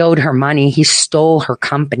and he owed her money. He stole her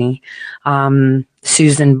company.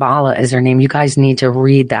 Susan Bala is her name. You guys need to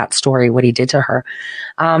read that story, what he did to her.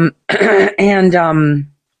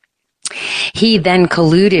 He then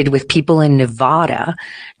colluded with people in Nevada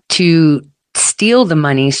to steal the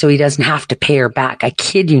money so he doesn't have to pay her back. I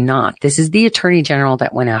kid you not. This is the attorney general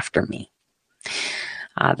that went after me.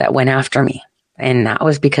 And that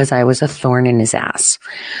was because I was a thorn in his ass.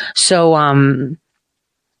 So,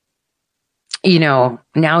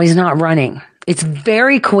 now he's not running. It's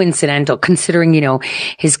very coincidental considering,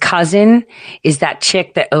 his cousin is that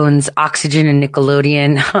chick that owns Oxygen and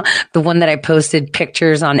Nickelodeon, the one that I posted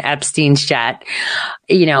pictures on Epstein's jet.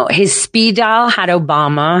 His speed dial had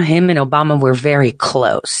Obama. Him and Obama were very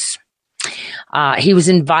close. He was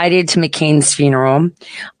invited to McCain's funeral.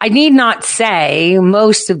 I need not say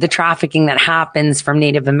most of the trafficking that happens from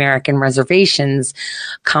Native American reservations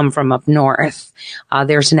come from up north.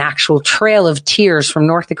 There's an actual trail of tears from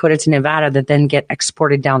North Dakota to Nevada that then get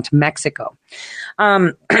exported down to Mexico.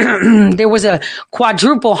 There was a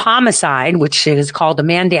quadruple homicide, which is called the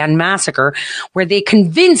Mandan Massacre, where they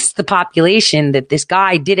convinced the population that this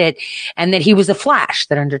guy did it and that he was a flash,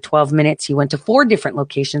 that under 12 minutes he went to 4 different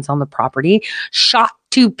locations on the property, shot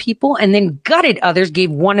 2 people, and then gutted others,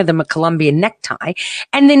 gave one of them a Colombian necktie,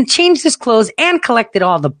 and then changed his clothes and collected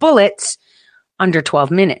all the bullets under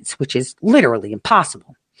 12 minutes, which is literally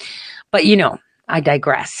impossible. But I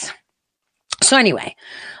digress. So anyway,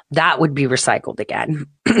 that would be recycled again.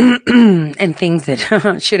 And things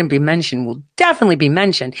that shouldn't be mentioned will definitely be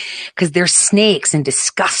mentioned because they're snakes and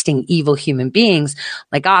disgusting, evil human beings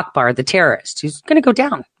like Akbar, the terrorist, who's going to go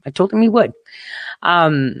down. I told him he would.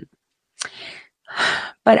 But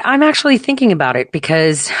I'm actually thinking about it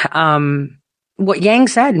because what Yang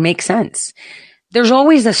said makes sense. There's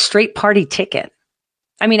always a straight party ticket.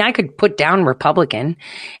 I mean, I could put down Republican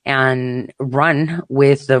and run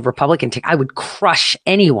with the Republican ticket. I would crush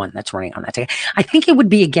anyone that's running on that ticket. I think it would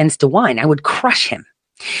be against DeWine. I would crush him.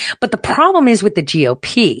 But the problem is with the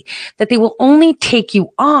GOP that they will only take you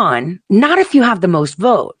on, not if you have the most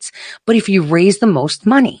votes, but if you raise the most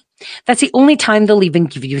money. That's the only time they'll even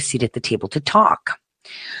give you a seat at the table to talk.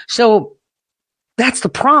 So that's the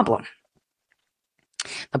problem.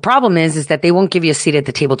 The problem is that they won't give you a seat at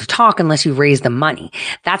the table to talk unless you raise the money.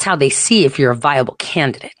 That's how they see if you're a viable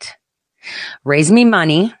candidate. Raise me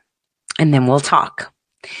money and then we'll talk.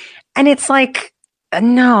 And it's like,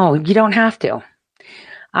 no, you don't have to.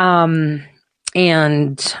 And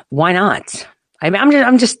why not?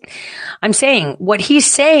 I'm saying what he's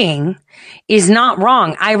saying is not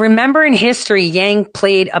wrong. I remember in history, Yang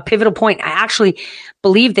played a pivotal point. I actually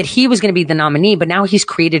believed that he was going to be the nominee, but now he's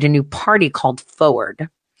created a new party called Forward.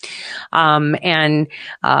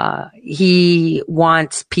 He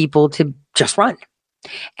wants people to just run.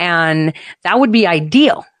 And that would be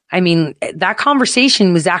ideal. I mean, that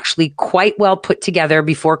conversation was actually quite well put together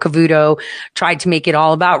before Cavuto tried to make it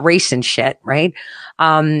all about race and shit, right?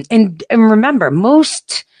 And remember,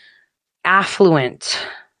 most affluent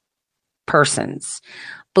persons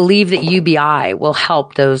believe that UBI will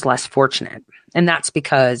help those less fortunate. And that's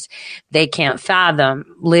because they can't fathom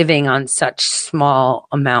living on such small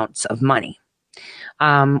amounts of money,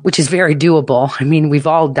 which is very doable. I mean, we've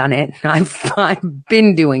all done it. I've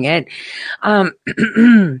been doing it.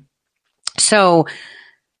 So,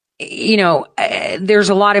 there's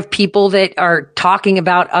a lot of people that are talking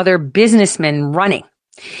about other businessmen running.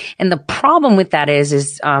 And the problem with that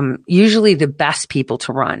is usually the best people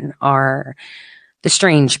to run are the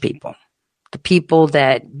strange people, the people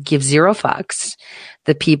that give zero fucks,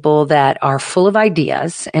 the people that are full of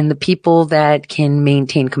ideas, and the people that can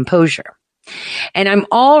maintain composure. And I'm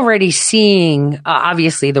already seeing,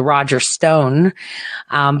 obviously, the Roger Stone,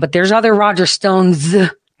 but there's other Roger Stones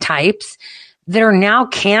types that are now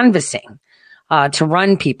canvassing to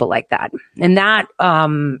run people like that. And that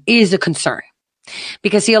is a concern.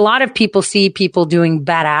 Because, see, a lot of people see people doing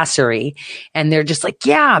badassery and they're just like,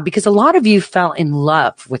 yeah, because a lot of you fell in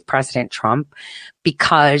love with President Trump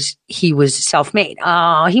because he was self-made.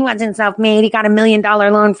 Oh, he wasn't self-made. He got $1 million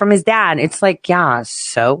loan from his dad. It's like, yeah,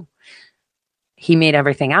 so he made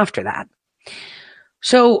everything after that.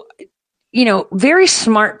 So, you know, very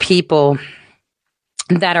smart people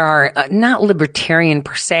that are not libertarian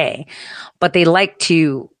per se, but they like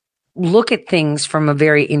to look at things from a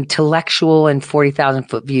very intellectual and 40,000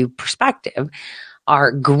 foot view perspective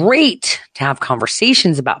are great to have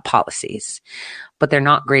conversations about policies, but they're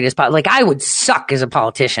not great as like I would suck as a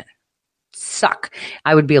politician. Suck.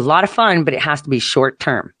 I would be a lot of fun, but it has to be short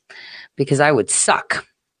term because I would suck.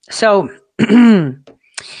 So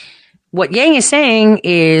what Yang is saying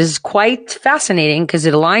is quite fascinating because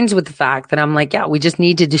it aligns with the fact that I'm like, yeah, we just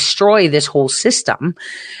need to destroy this whole system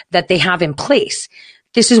that they have in place.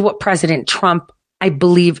 This is what President Trump, I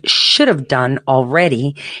believe, should have done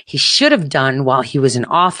already. He should have done while he was in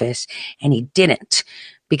office, and he didn't,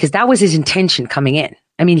 because that was his intention coming in.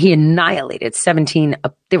 I mean, he annihilated 17,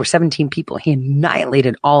 there were 17 people. He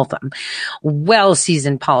annihilated all of them.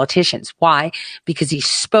 Well-seasoned politicians. Why? Because he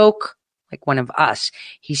spoke like one of us.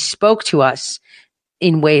 He spoke to us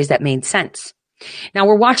in ways that made sense. Now,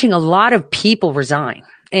 we're watching a lot of people resign,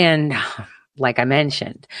 and like I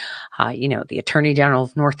mentioned, you know, the Attorney General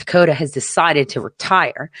of North Dakota has decided to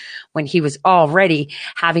retire when he was already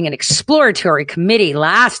having an exploratory committee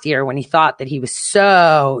last year when he thought that he was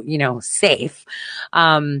so, you know, safe,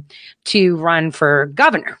 to run for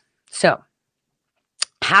governor. So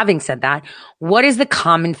having said that, what is the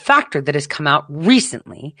common factor that has come out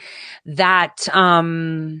recently that,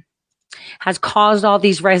 has caused all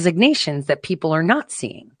these resignations that people are not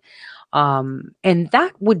seeing? And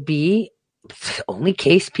that would be the only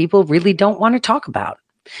case people really don't want to talk about.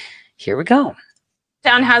 Here we go.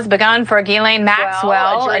 Down has begun for Ghislaine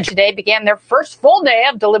Maxwell, and today began their first full day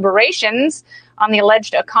of deliberations on the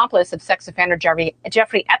alleged accomplice of sex offender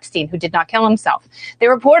Jeffrey Epstein, who did not kill himself. They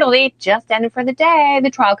reportedly just ended for the day. The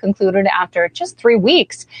trial concluded after just 3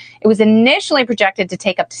 weeks. It was initially projected to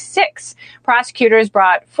take up to 6. Prosecutors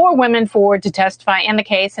brought 4 women forward to testify in the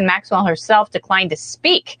case, and Maxwell herself declined to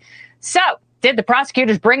speak. So, did the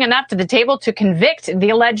prosecutors bring enough to the table to convict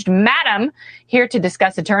the alleged madam? Here to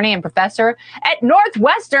discuss, attorney and professor at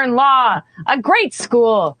Northwestern Law, a great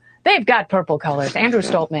school. They've got purple colors. Andrew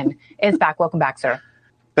Stoltman is back. Welcome back, sir.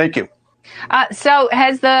 Thank you. So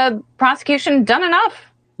has the prosecution done enough?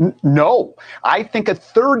 No, I think a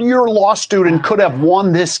third-year law student could have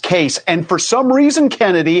won this case. And for some reason,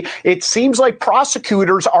 Kennedy, it seems like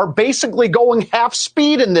prosecutors are basically going half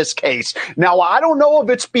speed in this case. Now, I don't know if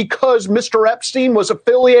it's because Mr. Epstein was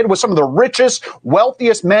affiliated with some of the richest,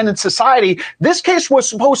 wealthiest men in society. This case was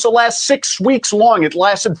supposed to last 6 weeks long. It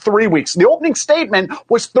lasted 3 weeks. The opening statement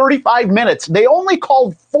was 35 minutes. They only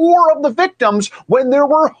called 4 of the victims when there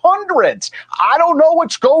were hundreds. I don't know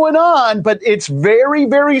what's going on, but it's very,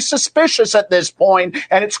 very suspicious at this point,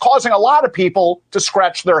 and it's causing a lot of people to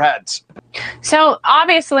scratch their heads. So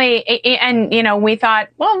obviously, and, you know, we thought,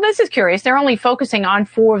 well, this is curious. They're only focusing on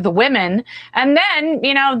 4 of the women. And then,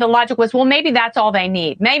 you know, the logic was, well, maybe that's all they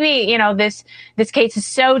need. Maybe, you know, this case is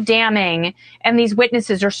so damning and these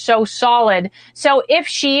witnesses are so solid. So if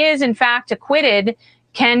she is in fact acquitted,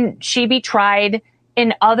 can she be tried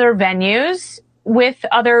in other venues with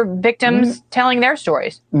other victims telling their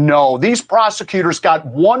stories? No, these prosecutors got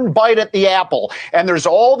one bite at the apple, and there's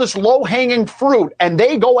all this low-hanging fruit, and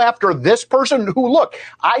they go after this person who, look,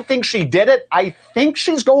 I think she did it. I think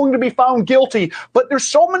she's going to be found guilty, but there's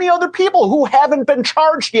so many other people who haven't been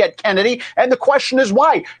charged yet, Kennedy, and the question is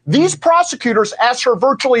why? These prosecutors asked her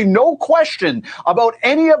virtually no question about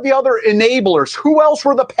any of the other enablers. Who else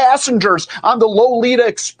were the passengers on the Lolita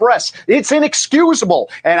Express? It's inexcusable,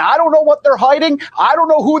 and I don't know what they're hiding, resigning. I don't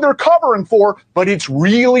know who they're covering for, but it's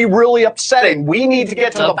really, really upsetting. We need to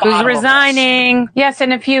get to the bottom who's resigning. Yes,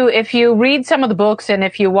 and if you read some of the books and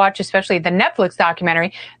if you watch especially the Netflix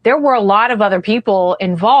documentary, there were a lot of other people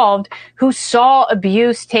involved who saw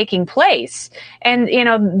abuse taking place. And, you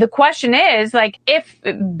know, the question is, like, if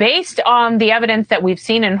based on the evidence that we've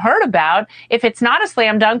seen and heard about, if it's not a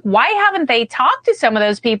slam dunk, why haven't they talked to some of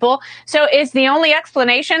those people? So is the only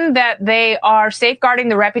explanation that they are safeguarding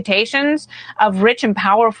the reputations of rich and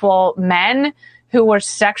powerful men who were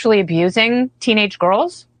sexually abusing teenage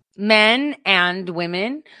girls? Men and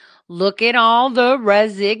women, look at all the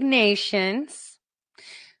resignations.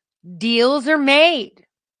 Deals are made.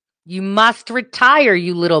 You must retire,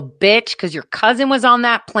 you little bitch, because your cousin was on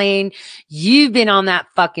that plane. You've been on that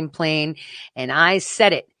fucking plane. And I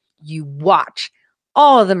said it. You watch.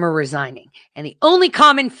 All of them are resigning. And the only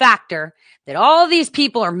common factor that all these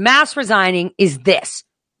people are mass resigning is this.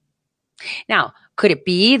 Now, could it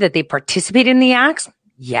be that they participated in the acts?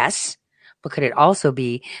 Yes. But could it also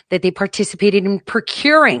be that they participated in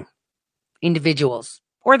procuring individuals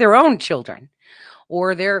or their own children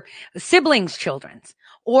or their siblings' children's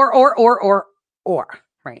or,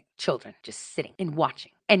 right? Children just sitting and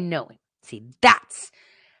watching and knowing. See, that's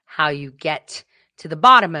how you get to the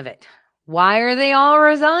bottom of it. Why are they all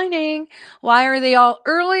resigning? Why are they all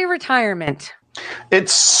early retirement?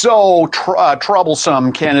 It's so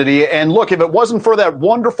troublesome, Kennedy. And look, if it wasn't for that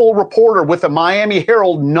wonderful reporter with the Miami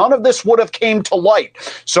Herald, none of this would have came to light.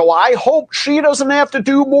 So I hope she doesn't have to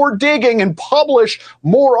do more digging and publish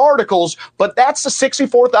more articles. But that's the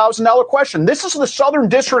 $64,000 question. This is the Southern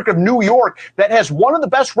District of New York that has one of the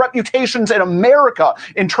best reputations in America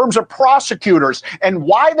in terms of prosecutors. And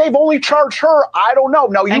why they've only charged her, I don't know.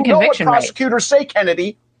 Now, you know what prosecutors say,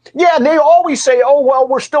 Kennedy. Yeah, and they always say, oh, well,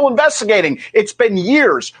 we're still investigating. It's been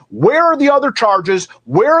years. Where are the other charges?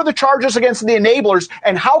 Where are the charges against the enablers?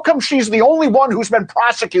 And how come she's the only one who's been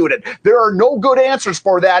prosecuted? There are no good answers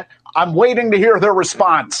for that. I'm waiting to hear their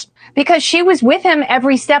response. Because she was with him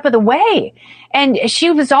every step of the way. And she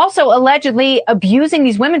was also allegedly abusing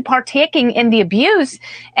these women, partaking in the abuse.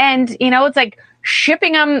 And, you know, it's like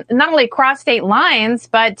shipping them not only across state lines,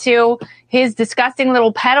 but to his disgusting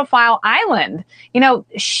little pedophile island. You know,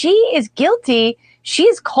 she is guilty.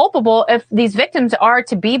 She's culpable if these victims are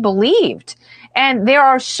to be believed. And there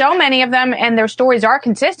are so many of them, and their stories are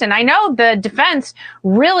consistent. I know the defense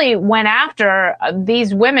really went after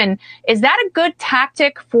these women. Is that a good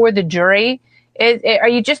tactic for the jury? Are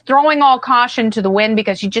you just throwing all caution to the wind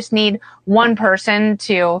because you just need one person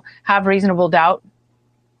to have reasonable doubt?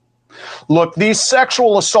 Look, these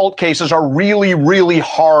sexual assault cases are really, really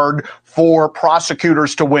hard for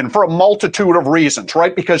prosecutors to win for a multitude of reasons,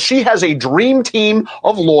 right? Because she has a dream team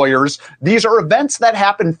of lawyers. These are events that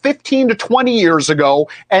happened 15 to 20 years ago,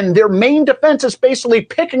 and their main defense is basically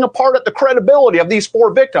picking apart at the credibility of these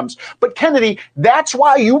four victims. But Kennedy, that's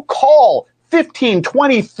why you call 15,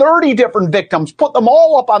 20, 30 different victims, put them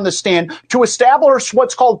all up on the stand to establish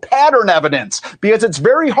what's called pattern evidence, because it's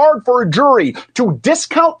very hard for a jury to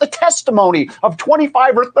discount the testimony of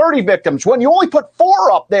 25 or 30 victims. When you only put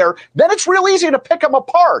four up there, then it's real easy to pick them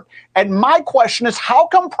apart. And my question is, how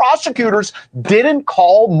come prosecutors didn't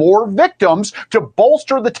call more victims to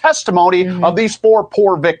bolster the testimony of these four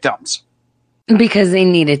poor victims? Because they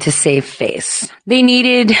needed to save face. They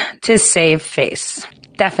needed to save face.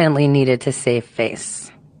 Definitely needed to save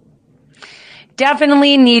face.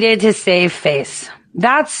 Definitely needed to save face.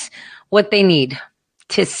 That's what they need,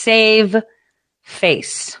 to save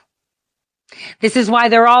face. This is why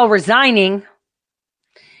they're all resigning.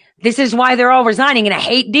 This is why they're all resigning. And I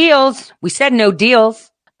hate deals. We said no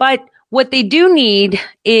deals. But what they do need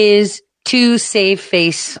is to save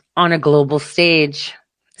face on a global stage.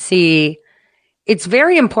 See, it's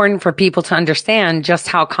very important for people to understand just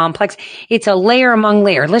how complex. It's a layer among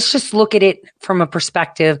layer. Let's just look at it from a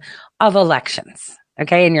perspective of elections,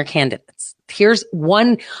 okay, and your candidates. Here's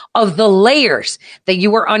one of the layers that you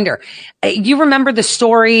were under. You remember the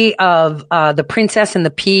story of the princess and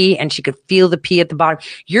the pea, and she could feel the pea at the bottom.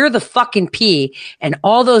 You're the fucking pea, and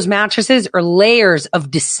all those mattresses are layers of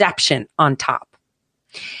deception on top.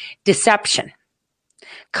 Deception.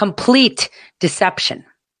 Complete deception.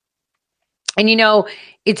 And you know,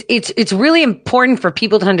 it's really important for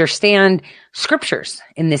people to understand scriptures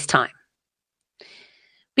in this time.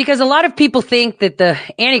 Because a lot of people think that the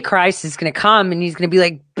Antichrist is going to come and he's going to be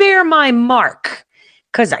like, bear my mark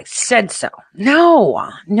because I said so.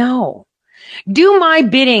 No. Do my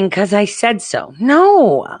bidding because I said so.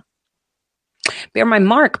 No. Bear my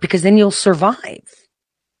mark because then you'll survive.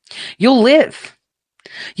 You'll live.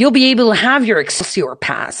 You'll be able to have your Excelsior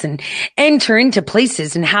pass and enter into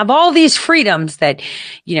places and have all these freedoms that,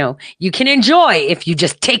 you can enjoy if you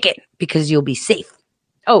just take it because you'll be safe.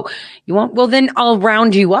 Oh, you won't? Well, then I'll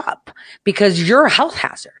round you up because you're a health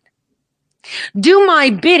hazard. Do my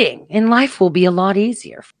bidding and life will be a lot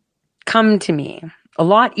easier. Come to me. A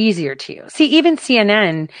lot easier to you. See, even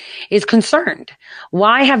CNN is concerned.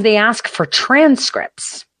 Why have they asked for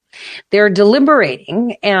transcripts? They're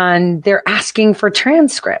deliberating and they're asking for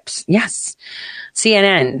transcripts. Yes.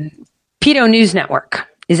 CNN, Pedo News Network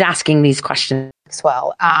is asking these questions.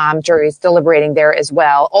 Well, jury's deliberating there as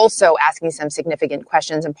well, also asking some significant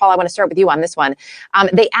questions. And Paul, I want to start with you on this one.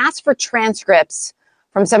 They asked for transcripts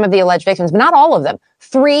from some of the alleged victims, but not all of them.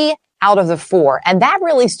 3 out of the 4. And that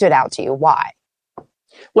really stood out to you. Why?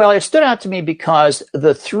 Well, it stood out to me because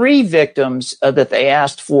the 3 victims that they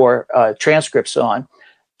asked for transcripts on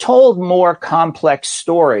told more complex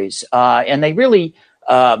stories. And they really,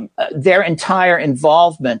 their entire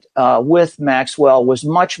involvement with Maxwell was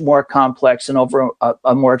much more complex and over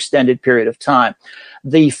a more extended period of time.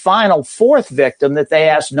 The final 4th victim that they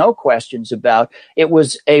asked no questions about, it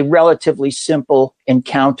was a relatively simple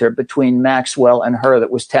encounter between Maxwell and her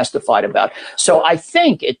that was testified about. So I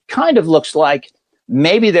think it kind of looks like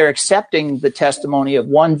maybe they're accepting the testimony of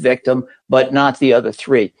one victim, but not the other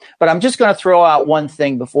 3. But I'm just going to throw out one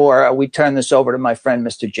thing before we turn this over to my friend,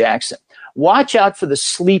 Mr. Jackson. Watch out for the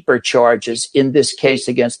sleeper charges in this case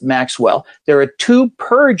against Maxwell. There are 2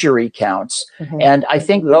 perjury counts, and I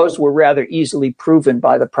think those were rather easily proven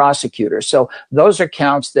by the prosecutor. So those are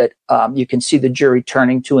counts that you can see the jury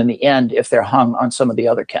turning to in the end if they're hung on some of the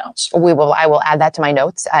other counts. I will add that to my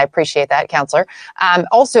notes. I appreciate that, Counselor.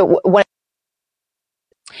 Also, when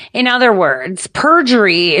in other words,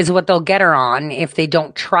 perjury is what they'll get her on if they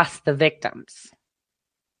don't trust the victims.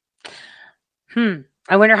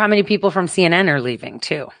 I wonder how many people from CNN are leaving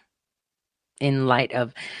too, in light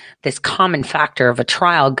of this common factor of a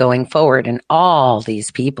trial going forward and all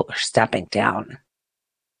these people are stepping down.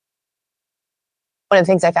 One of the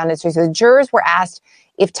things I found interesting, the jurors were asked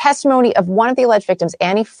if testimony of one of the alleged victims,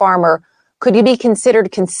 Annie Farmer, could be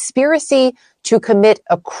considered conspiracy to commit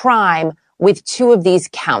a crime with 2 of these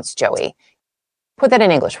counts, Joey. Put that in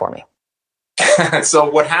English for me. So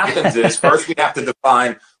what happens is, first we have to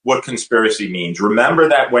define what conspiracy means. Remember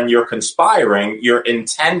that when you're conspiring, you're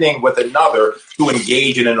intending with another to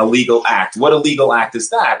engage in an illegal act. What illegal act is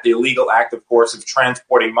that? The illegal act, of course, of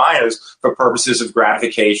transporting minors for purposes of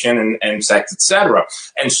gratification and sex, etc.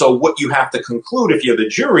 And so what you have to conclude if you're the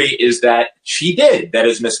jury is that she did, that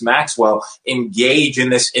is Miss Maxwell, engage in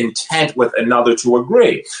this intent with another to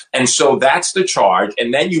agree. And so that's the charge.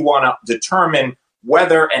 And then you want to determine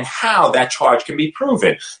whether and how that charge can be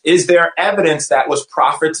proven. Is there evidence that was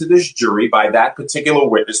proffered to this jury by that particular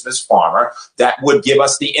witness, Ms. Farmer, that would give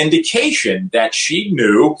us the indication that she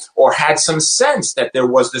knew or had some sense that there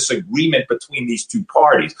was this agreement between these 2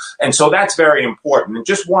 parties? And so that's very important. And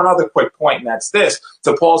just one other quick point, and that's this,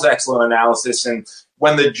 to Paul's excellent analysis. And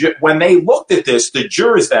when they looked at this, the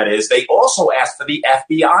jurors, that is, they also asked for the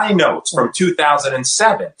FBI notes from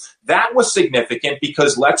 2007. That was significant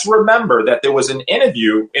because let's remember that there was an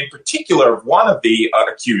interview in particular of one of the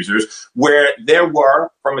accusers where there were,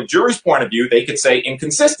 from a jury's point of view, they could say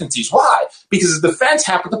inconsistencies. Why? Because the defense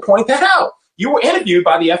happened to point that out. You were interviewed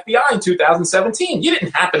by the FBI in 2017. You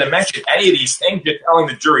didn't happen to mention any of these things you're telling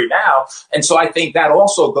the jury now. And so I think that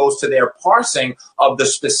also goes to their parsing of the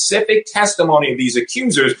specific testimony of these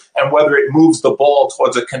accusers and whether it moves the ball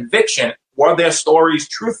towards a conviction. Were their stories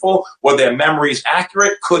truthful? Were their memories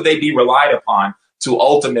accurate? Could they be relied upon to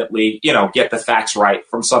ultimately, get the facts right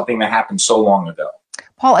from something that happened so long ago?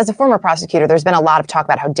 Paul, as a former prosecutor, there's been a lot of talk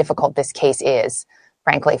about how difficult this case is,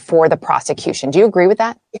 frankly, for the prosecution. Do you agree with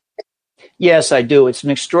that? Yes, I do. It's an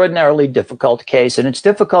extraordinarily difficult case, and it's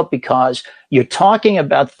difficult because you're talking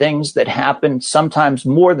about things that happened sometimes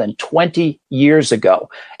more than 20 years ago,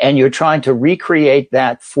 and you're trying to recreate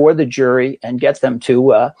that for the jury and get them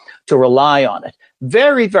to rely on it.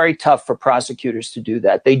 Very, very tough for prosecutors to do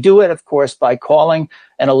that. They do it, of course, by calling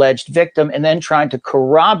an alleged victim and then trying to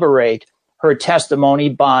corroborate her testimony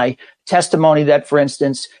by testimony that, for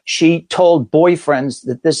instance, she told boyfriends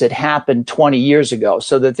that this had happened 20 years ago,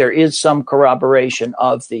 so that there is some corroboration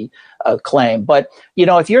of the claim. But,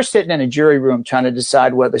 if you're sitting in a jury room trying to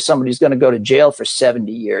decide whether somebody's going to go to jail for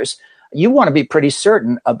 70 years, you want to be pretty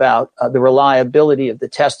certain about the reliability of the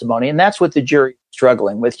testimony. And that's what the jury is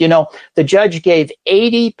struggling with. The judge gave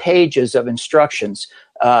 80 pages of instructions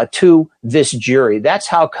to this jury. That's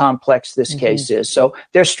how complex this case is. So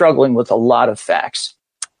they're struggling with a lot of facts.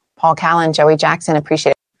 Paul Callan, Joey Jackson,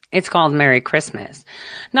 appreciate it. It's called Merry Christmas.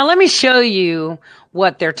 Now let me show you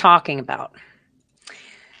what they're talking about.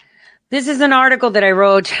 This is an article that I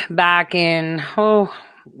wrote back in,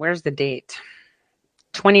 where's the date?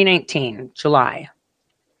 2019, July.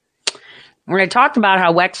 When I talked about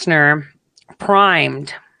how Wexner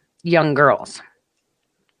primed young girls.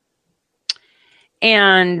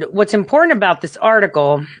 And what's important about this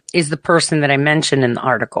article is the person that I mentioned in the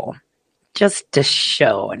article, just to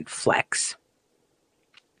show and flex.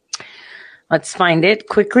 Let's find it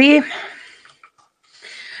quickly.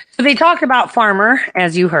 So they talk about Farmer,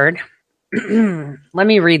 as you heard. Let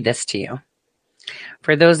me read this to you.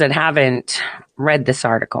 For those that haven't read this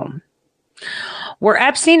article. Were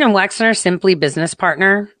Epstein and Wexner simply business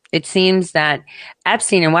partner? It seems that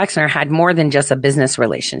Epstein and Wexner had more than just a business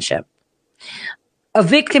relationship. A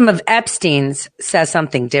victim of Epstein's says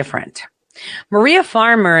something different. Maria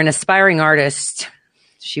Farmer, an aspiring artist,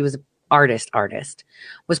 she was an artist,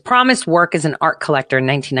 was promised work as an art collector in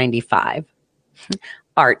 1995.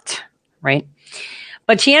 Art, right?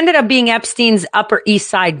 But she ended up being Epstein's Upper East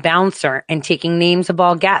Side bouncer and taking names of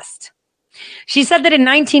all guests. She said that in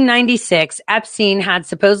 1996, Epstein had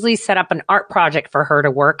supposedly set up an art project for her to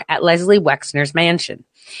work at Leslie Wexner's mansion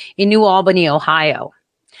in New Albany, Ohio.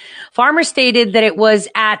 Farmer stated that it was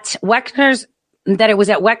at Wexner's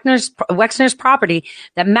property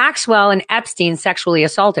that Maxwell and Epstein sexually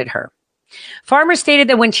assaulted her. Farmer stated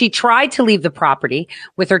that when she tried to leave the property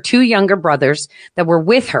with her two younger brothers that were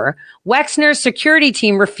with her, Wexner's security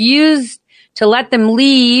team refused to let them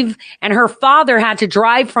leave, and her father had to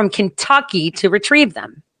drive from Kentucky to retrieve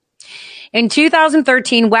them. In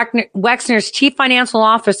 2013, Wexner's chief financial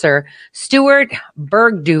officer, Stuart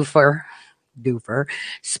Bergdorfer,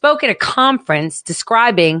 spoke at a conference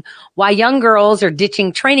describing why young girls are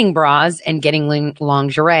ditching training bras and getting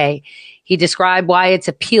lingerie. He described why it's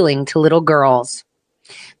appealing to little girls.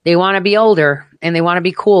 They want to be older and they want to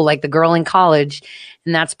be cool like the girl in college.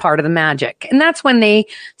 And that's part of the magic. And that's when they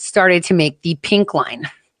started to make the pink line.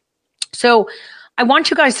 So I want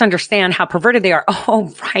you guys to understand how perverted they are.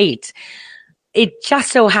 Oh, right. It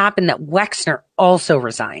just so happened that Wexner also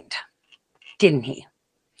resigned, didn't he?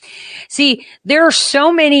 See, there are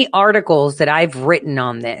so many articles that I've written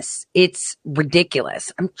on this. It's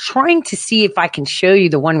ridiculous. I'm trying to see if I can show you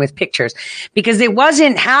the one with pictures because it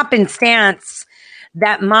wasn't happenstance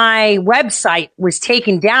that my website was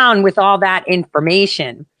taken down with all that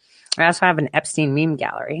information. I also have an Epstein meme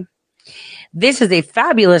gallery. This is a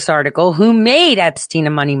fabulous article. Who made Epstein a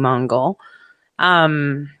money mongol?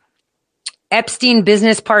 Epstein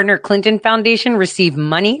business partner Clinton Foundation received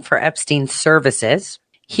money for Epstein's services.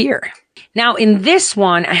 Here. Now, in this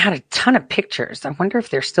one, I had a ton of pictures. I wonder if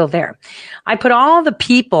they're still there. I put all the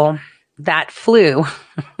people that flew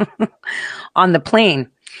on the plane.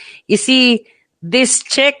 You see, this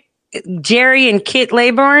chick, Jerry and Kit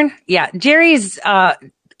Laybourne. Yeah, Jerry's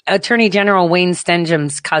Attorney General Wayne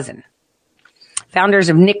Stenjum's cousin. Founders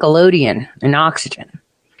of Nickelodeon and Oxygen.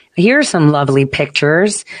 Here are some lovely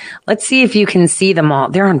pictures. Let's see if you can see them all.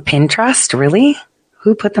 They're on Pinterest, really?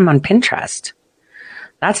 Who put them on Pinterest?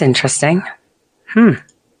 That's interesting. They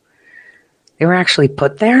were actually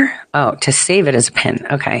put there? Oh, to save it as a pin.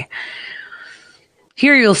 Okay.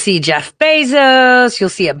 Here you'll see Jeff Bezos. You'll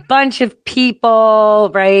see a bunch of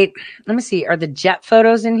people, right? Let me see. Are the jet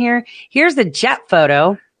photos in here? Here's the jet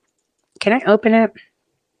photo. Can I open it?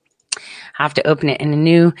 I have to open it in a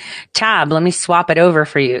new tab. Let me swap it over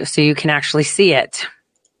for you so you can actually see it.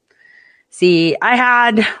 See, I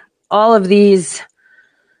had all of these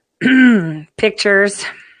pictures.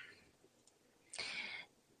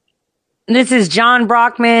 This is John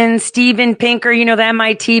Brockman, Steven Pinker, you know, the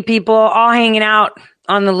MIT people all hanging out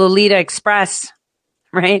on the Lolita Express,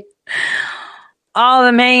 right? All of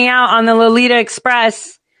them hanging out on the Lolita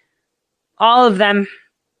Express. All of them.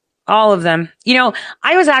 You know,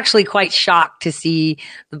 I was actually quite shocked to see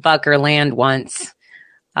the Bucker land once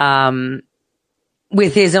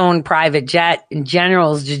with his own private jet and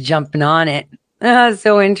generals just jumping on it.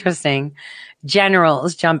 So interesting.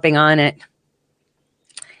 Generals jumping on it.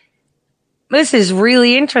 This is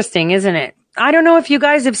really interesting, isn't it? I don't know if you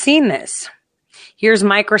guys have seen this. Here's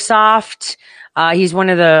Microsoft. He's one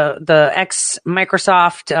of the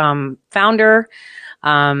ex-Microsoft founder.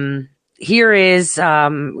 Here is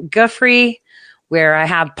Guthrie, where I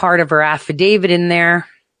have part of her affidavit in there.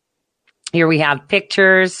 Here we have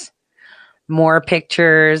pictures, more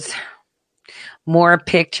pictures. More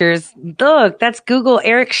pictures. Look, that's Google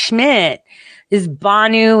Eric Schmidt. This is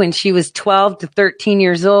Banu, and she was 12 to 13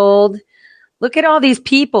 years old. Look at all these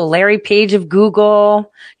people. Larry Page of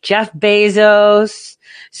Google, Jeff Bezos,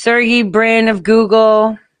 Sergey Brin of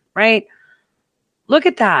Google, right? Look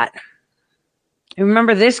at that. You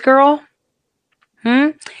remember this girl?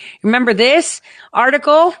 Remember this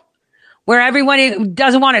article where everyone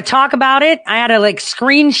doesn't want to talk about it? I had to like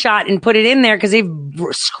screenshot and put it in there because they've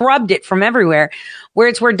scrubbed it from everywhere, where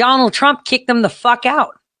it's where Donald Trump kicked them the fuck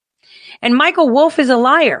out. And Michael Wolff is a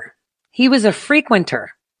liar. He was a frequenter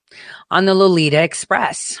on the Lolita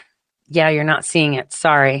Express. Yeah, you're not seeing it.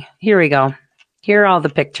 Sorry. Here we go. Here are all the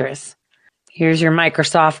pictures. Here's your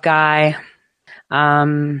Microsoft guy.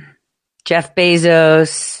 Jeff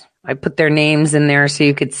Bezos. I put their names in there so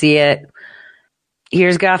you could see it.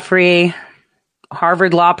 Here's Guthrie.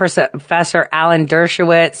 Harvard law professor Alan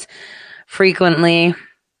Dershowitz. Frequently.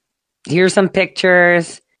 Here's some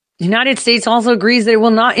pictures. The United States also agrees that it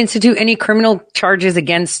will not institute any criminal charges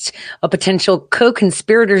against a potential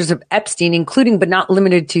co-conspirators of Epstein, including but not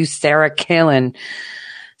limited to Sarah Palin.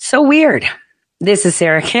 So weird. This is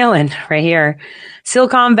Sarah Palin right here.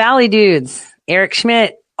 Silicon Valley dudes. Eric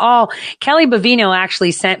Schmidt. Kelly Bovino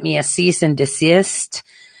actually sent me a cease and desist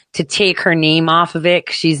to take her name off of it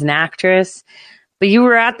because she's an actress. But you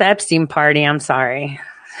were at the Epstein party. I'm sorry.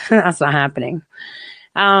 That's not happening.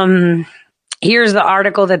 Here's the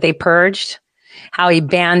article that they purged, how he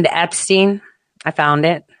banned Epstein. I found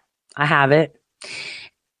it. I have it.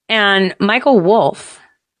 And Michael Wolff,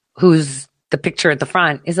 who's the picture at the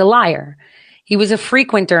front, is a liar. He was a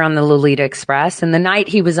frequenter on the Lolita Express, and the night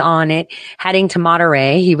he was on it, heading to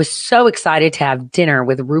Monterey, he was so excited to have dinner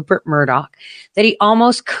with Rupert Murdoch that he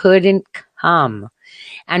almost couldn't come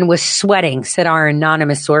and was sweating, said our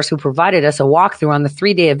anonymous source who provided us a walkthrough on the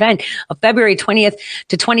 3-day event of February 20th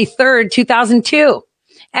to 23rd, 2002.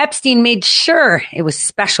 Epstein made sure it was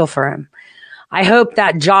special for him. I hope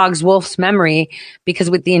that jogs Wolff's memory because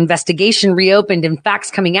with the investigation reopened and facts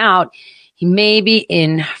coming out, he may be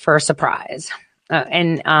in for a surprise.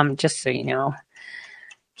 Just so you know,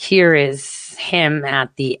 here is him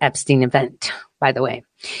at the Epstein event, by the way.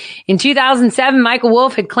 In 2007, Michael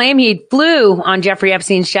Wolff had claimed he flew on Jeffrey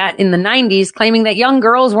Epstein's jet in the 90s, claiming that young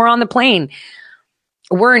girls weren't on the plane.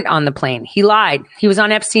 He lied. He was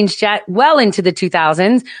on Epstein's jet well into the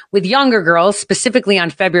 2000s with younger girls, specifically on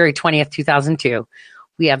February 20th, 2002.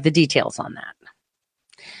 We have the details on that.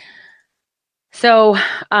 So,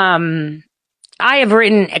 I have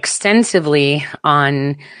written extensively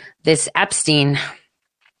on this Epstein,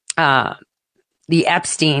 the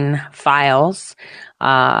Epstein files.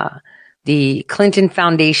 The Clinton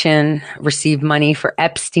Foundation received money for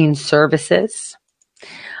Epstein services.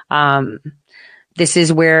 This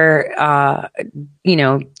is where,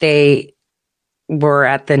 they were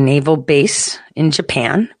at the naval base in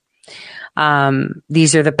Japan.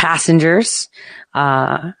 These are the passengers,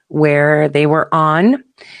 where they were on.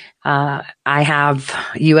 I have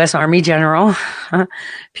U.S. Army General,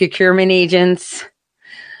 procurement agents,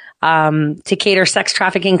 to cater sex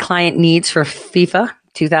trafficking client needs for FIFA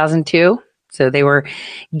 2002. So they were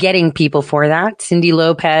getting people for that. Cindy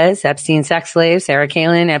Lopez, Epstein sex slave. Sarah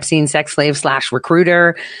Palin, Epstein sex slave /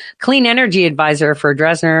 recruiter. Clean energy advisor for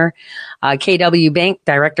Dresner. KW Bank,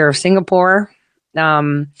 director of Singapore.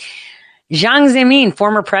 Jiang Zemin,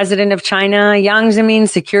 former president of China. Yang Zemin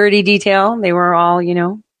security detail. They were all,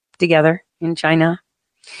 together in China.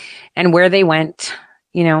 And where they went,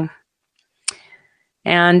 And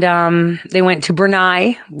they went to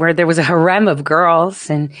Brunei, where there was a harem of girls.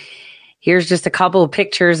 And here's just a couple of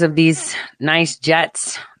pictures of these nice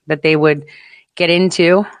jets that they would get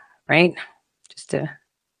into, right? Just to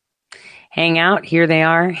hang out. Here they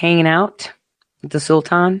are hanging out with the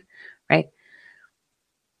Sultan, right?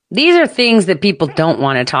 These are things that people don't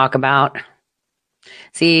want to talk about.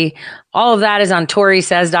 See, all of that is on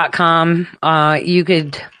ToriSays.com. You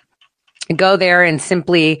could go there and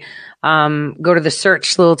simply go to the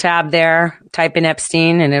search little tab there, type in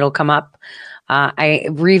Epstein, and it'll come up. I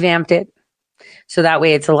revamped it so that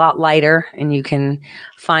way it's a lot lighter and you can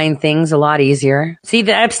find things a lot easier. See,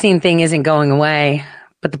 the Epstein thing isn't going away,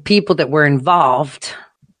 but the people that were involved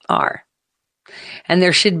are. And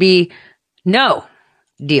there should be no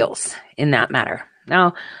deals in that matter.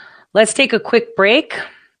 Now, let's take a quick break.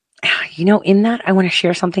 In that, I want to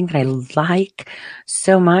share something that I like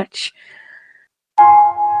so much.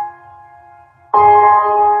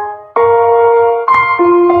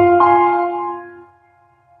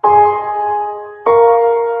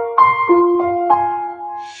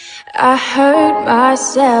 I hurt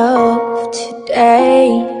myself today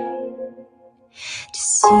to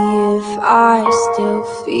see if I still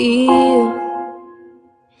feel.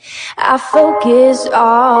 I focus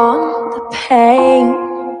on the pain,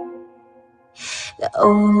 the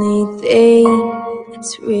only thing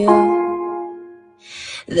that's real.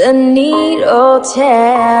 The needle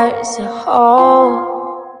tears a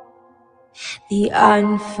hole The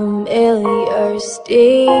unfamiliar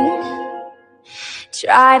sting,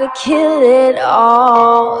 try to kill it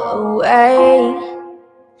all away,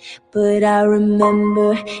 but I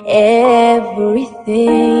remember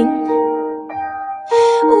everything.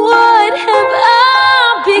 What have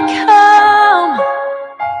I become?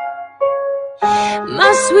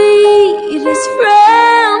 My sweetest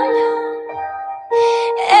friend.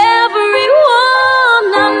 Everyone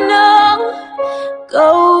I know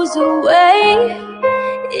goes away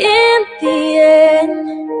in the end.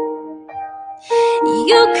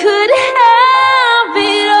 You could have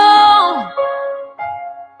it all,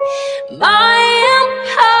 my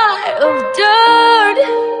empire of dirt.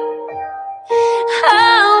 I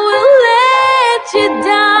will let you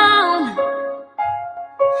down,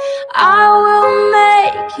 I will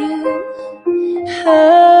make you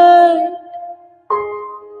hurt.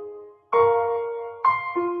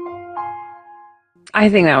 I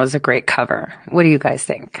think that was a great cover. What do you guys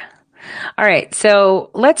think? All right, so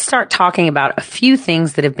let's start talking about a few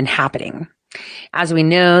things that have been happening. As we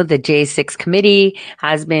know, the J6 committee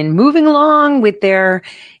has been moving along with their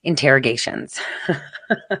interrogations.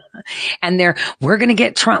 And we're going to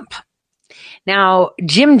get Trump. Now,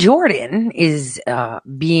 Jim Jordan is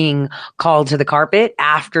being called to the carpet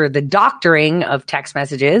after the doctoring of text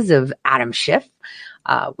messages of Adam Schiff,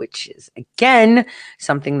 which is, again,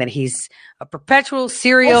 something that he's a perpetual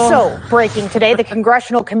serial. Also breaking today, the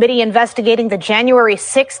Congressional Committee investigating the January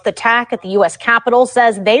 6th attack at the U.S. Capitol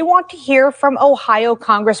says they want to hear from Ohio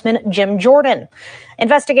Congressman Jim Jordan.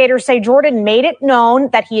 Investigators say Jordan made it known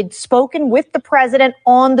that he had spoken with the president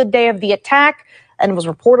on the day of the attack and was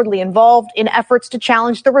reportedly involved in efforts to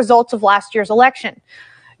challenge the results of last year's election.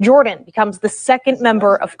 Jordan becomes the second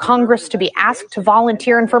member of Congress to be asked to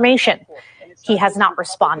volunteer information. He has not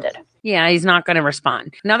responded. Yeah, he's not going to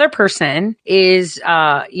respond. Another person is,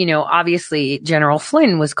 obviously General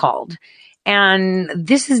Flynn was called. And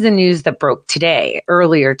this is the news that broke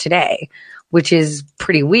earlier today, which is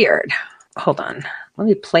pretty weird. Hold on. Let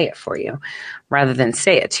me play it for you rather than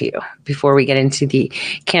say it to you before we get into the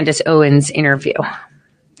Candace Owens interview.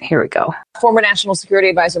 Here we go. Former National Security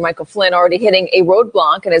Advisor Michael Flynn already hitting a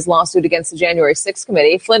roadblock in his lawsuit against the January 6th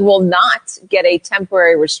committee. Flynn will not get a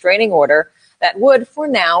temporary restraining order that would, for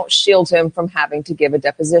now, shield him from having to give a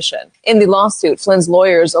deposition. In the lawsuit, Flynn's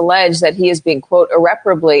lawyers allege that he is being, quote,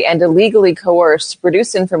 irreparably and illegally coerced to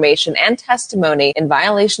produce information and testimony in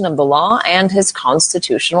violation of the law and his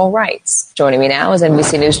constitutional rights. Joining me now is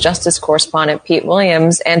NBC News Justice correspondent Pete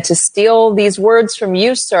Williams. And to steal these words from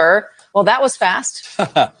you, sir, well, that was fast.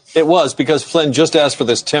 It was, because Flynn just asked for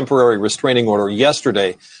this temporary restraining order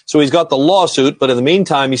yesterday. So he's got the lawsuit, but in the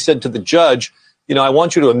meantime, he said to the judge, I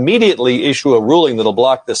want you to immediately issue a ruling that'll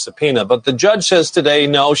block this subpoena. But the judge says today,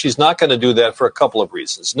 no, she's not going to do that for a couple of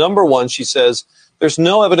reasons. Number one, she says there's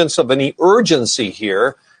no evidence of any urgency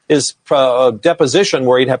here. His deposition,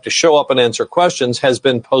 where he'd have to show up and answer questions, has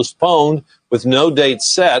been postponed with no date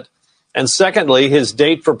set. And secondly, his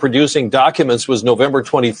date for producing documents was November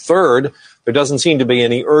 23rd. There doesn't seem to be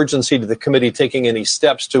any urgency to the committee taking any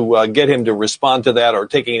steps to get him to respond to that or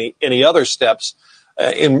taking any other steps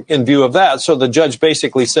in view of that. So the judge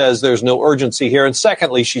basically says there's no urgency here. And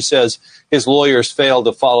secondly, she says his lawyers failed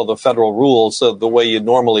to follow the federal rules of the way you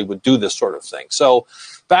normally would do this sort of thing. So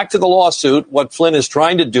back to the lawsuit, what Flynn is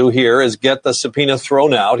trying to do here is get the subpoena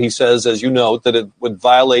thrown out. He says, as you note, that it would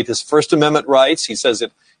violate his First Amendment rights. He says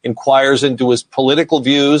it inquires into his political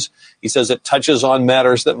views. He says it touches on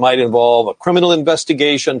matters that might involve a criminal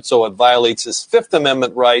investigation, so it violates his Fifth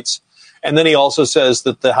Amendment rights. And then he also says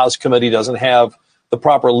that the House committee doesn't have the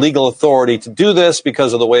proper legal authority to do this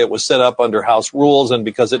because of the way it was set up under House rules and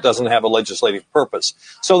because it doesn't have a legislative purpose.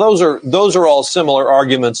 So those are all similar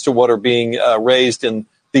arguments to what are being raised in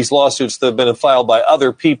these lawsuits that have been filed by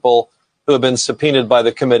other people who have been subpoenaed by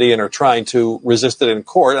the committee and are trying to resist it in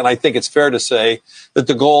court. And I think it's fair to say that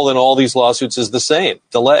the goal in all these lawsuits is the same: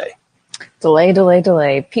 delay. Delay, delay,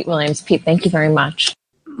 delay. Pete Williams. Pete, thank you very much.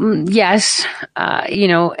 Yes.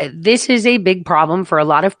 This is a big problem for a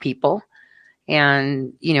lot of people.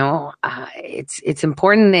 And, it's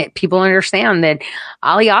important that people understand that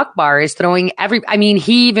Ali Akbar is throwing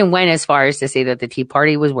he even went as far as to say that the Tea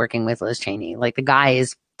Party was working with Liz Cheney. Like, the guy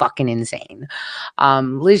is fucking insane.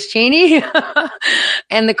 Liz Cheney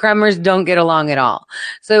and the Kremers don't get along at all.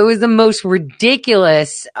 So it was the most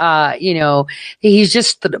ridiculous, he's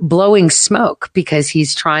just blowing smoke because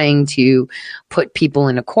he's trying to put people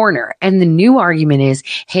in a corner. And the new argument is,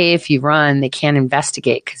 hey, if you run, they can't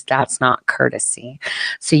investigate because that's not courtesy.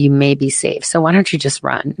 So you may be safe. So why don't you just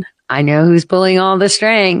run? I know who's pulling all the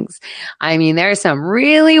strings. I mean, there's some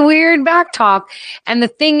really weird back talk. And the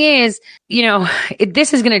thing is,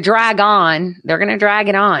 this is going to drag on. They're going to drag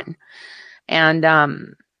it on.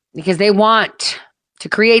 And because they want to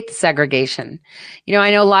create the segregation. I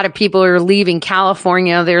know a lot of people are leaving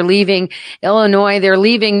California. They're leaving Illinois. They're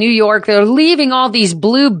leaving New York. They're leaving all these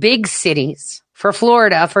blue big cities for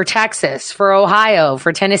Florida, for Texas, for Ohio,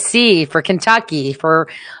 for Tennessee, for Kentucky, for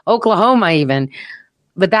Oklahoma even.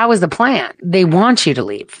 But that was the plan. They want you to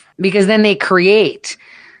leave because then they create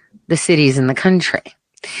the cities in the country.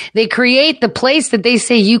 They create the place that they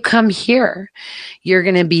say, you come here. You're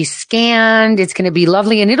going to be scanned. It's going to be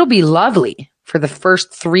lovely. And it'll be lovely for the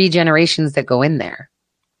first 3 generations that go in there.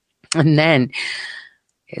 And then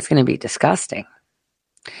it's going to be disgusting.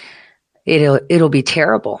 It'll be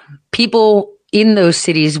terrible. People in those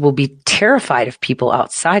cities will be terrified of people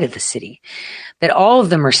outside of the city, that all of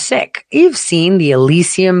them are sick. You've seen the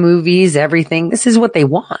Elysium movies, everything. This is what they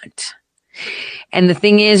want. And the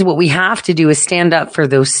thing is, what we have to do is stand up for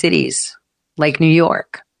those cities like New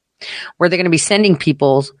York, where they're going to be sending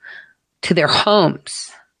people to their homes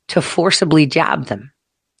to forcibly jab them.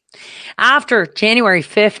 After January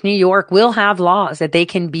 5th, New York will have laws that they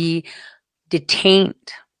can be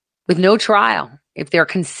detained with no trial if they're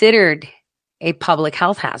considered a public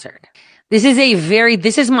health hazard. This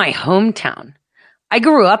is my hometown. I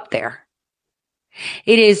grew up there.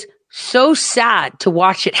 It is so sad to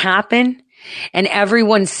watch it happen and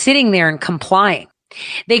everyone sitting there and complying.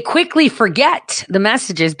 They quickly forget the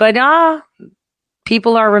messages, but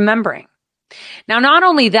people are remembering. Now, not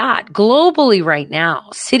only that, globally right now,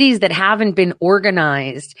 cities that haven't been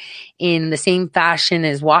organized in the same fashion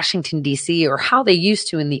as Washington, D.C., or how they used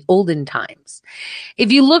to in the olden times.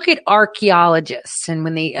 If you look at archaeologists and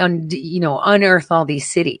when they, unearth all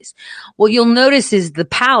these cities, what you'll notice is the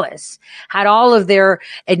palace had all of their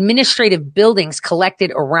administrative buildings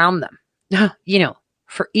collected around them,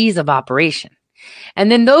 for ease of operation.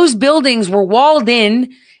 And then those buildings were walled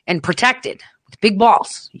in and protected with big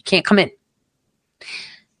walls. You can't come in.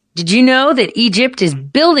 Did you know that Egypt is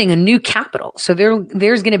building a new capital? So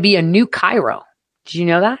there's going to be a new Cairo. Did you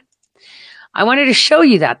know that? I wanted to show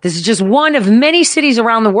you that. This is just one of many cities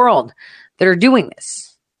around the world that are doing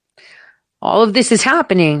this. All of this is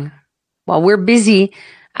happening while we're busy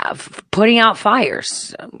putting out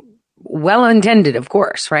fires. Well intended, of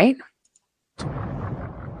course, right?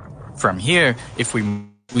 From here, if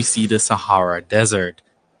we see the Sahara Desert,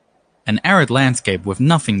 an arid landscape with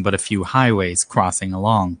nothing but a few highways crossing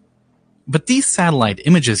along. But these satellite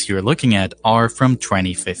images you're looking at are from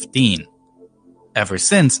 2015. Ever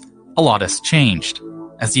since, a lot has changed,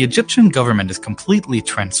 as the Egyptian government is completely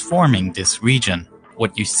transforming this region.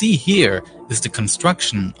 What you see here is the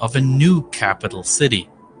construction of a new capital city,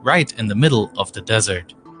 right in the middle of the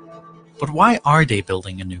desert. But why are they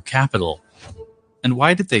building a new capital? And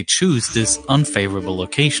why did they choose this unfavorable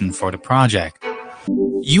location for the project?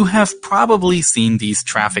 You have probably seen these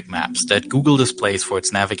traffic maps that Google displays for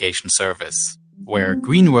its navigation service, where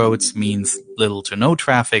green roads means little to no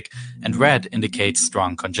traffic and red indicates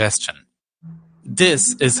strong congestion.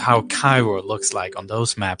 This is how Cairo looks like on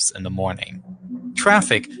those maps in the morning.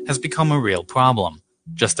 Traffic has become a real problem,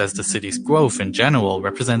 just as the city's growth in general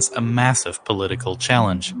represents a massive political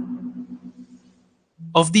challenge.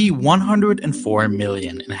 Of the 104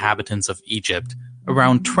 million inhabitants of Egypt,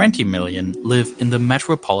 around 20 million live in the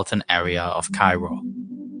metropolitan area of Cairo.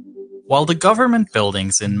 While the government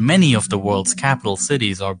buildings in many of the world's capital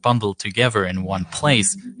cities are bundled together in one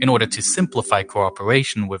place in order to simplify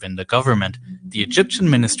cooperation within the government, the Egyptian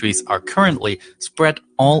ministries are currently spread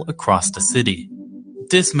all across the city.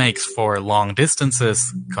 This makes for long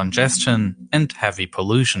distances, congestion, and heavy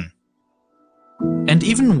pollution. And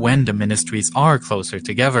even when the ministries are closer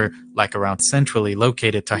together, like around centrally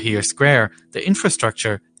located Tahrir Square, the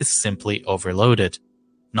infrastructure is simply overloaded.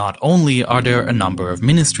 Not only are there a number of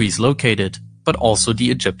ministries located, but also the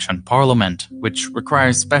Egyptian parliament, which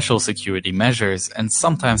requires special security measures and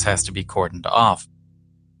sometimes has to be cordoned off.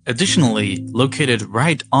 Additionally, located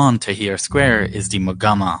right on Tahrir Square is the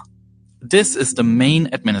Mogama. This is the main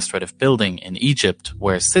administrative building in Egypt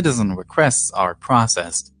where citizen requests are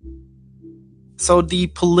processed. So the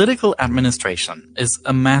political administration is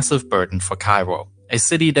a massive burden for Cairo, a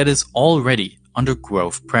city that is already under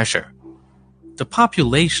growth pressure. The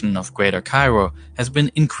population of Greater Cairo has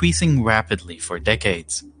been increasing rapidly for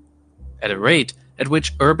decades, at a rate at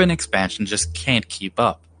which urban expansion just can't keep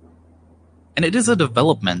up. And it is a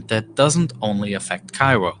development that doesn't only affect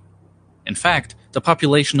Cairo. In fact, the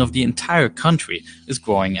population of the entire country is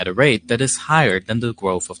growing at a rate that is higher than the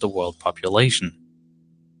growth of the world population.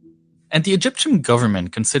 and the Egyptian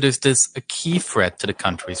government considers this a key threat to the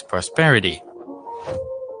country's prosperity.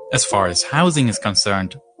 As far as housing is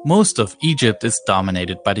concerned, most of Egypt is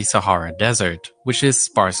dominated by the Sahara Desert, which is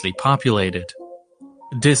sparsely populated.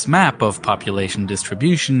 This map of population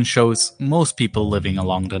distribution shows most people living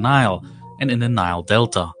along the Nile and in the Nile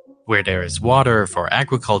Delta, where there is water for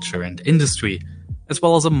agriculture and industry, as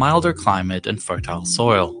well as a milder climate and fertile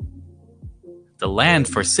soil. The land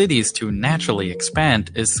for cities to naturally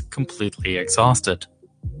expand is completely exhausted.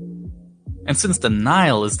 And since the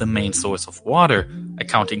Nile is the main source of water,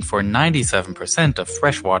 accounting for 97% of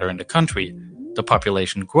fresh water in the country, the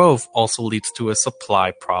population growth also leads to a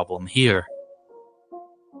supply problem here.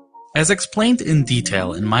 As explained in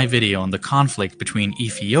detail in my video on the conflict between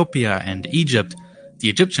Ethiopia and Egypt, the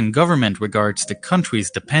Egyptian government regards the country's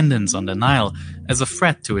dependence on the Nile as a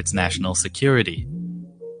threat to its national security.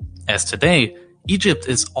 As today, Egypt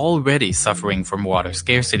is already suffering from water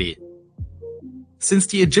scarcity. Since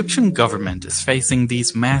the Egyptian government is facing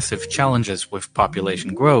these massive challenges with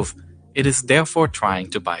population growth, it is therefore trying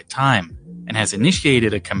to buy time, and has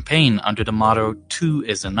initiated a campaign under the motto "Two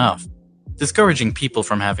is enough," discouraging people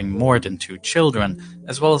from having more than 2 children,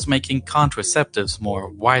 as well as making contraceptives more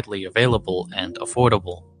widely available and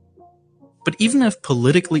affordable. But even if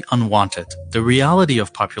politically unwanted, the reality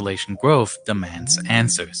of population growth demands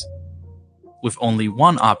answers. With only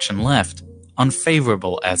one option left,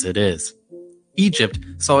 unfavorable as it is, Egypt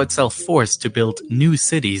saw itself forced to build new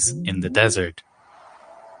cities in the desert.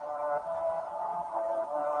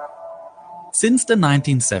 Since the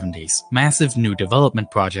 1970s, massive new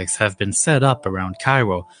development projects have been set up around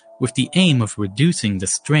Cairo with the aim of reducing the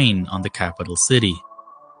strain on the capital city.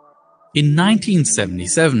 In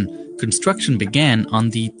 1977, construction began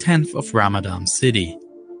on the 10th of Ramadan city.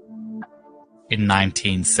 In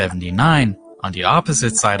 1979, on the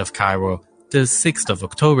opposite side of Cairo, the 6th of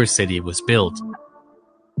October city was built.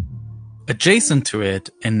 Adjacent to it,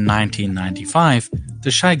 in 1995,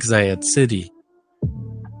 the Sheikh Zayed city.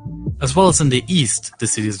 As well as in the east, the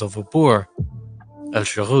cities of Abur,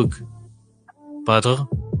 El-Sharuk, Badr,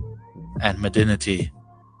 and Medinati.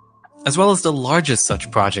 As well as the largest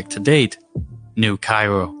such project to date, New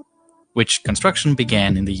Cairo, which construction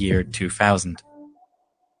began in the year 2000.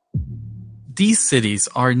 These cities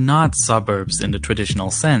are not suburbs in the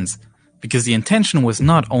traditional sense, because the intention was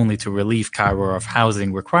not only to relieve Cairo of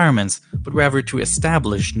housing requirements, but rather to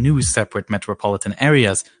establish new separate metropolitan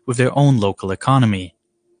areas with their own local economy.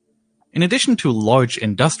 In addition to large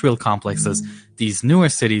industrial complexes, these newer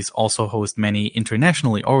cities also host many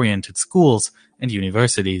internationally oriented schools and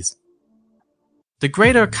universities. The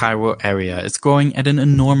Greater Cairo area is growing at an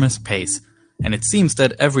enormous pace, and it seems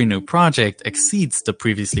that every new project exceeds the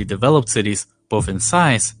previously developed cities both in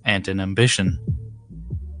size and in ambition.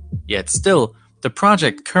 Yet still, the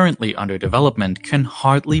project currently under development can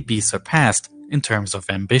hardly be surpassed in terms of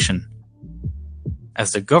ambition,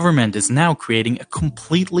 as the government is now creating a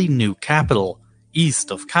completely new capital, east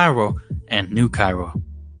of Cairo and New Cairo.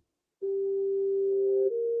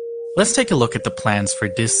 Let's take a look at the plans for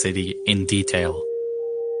this city in detail.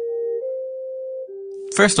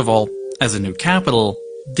 First of all, as a new capital,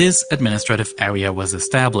 this administrative area was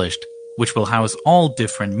established, which will house all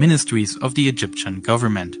different ministries of the Egyptian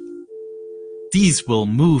government. These will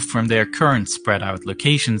move from their current spread-out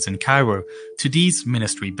locations in Cairo to these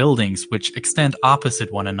ministry buildings, which extend opposite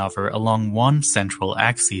one another along one central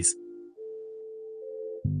axis.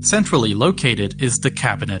 Centrally located is the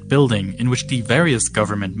Cabinet Building, in which the various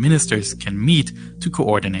government ministers can meet to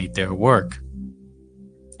coordinate their work.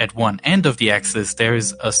 At one end of the axis there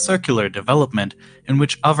is a circular development in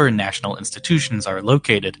which other national institutions are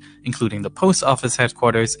located, including the Post Office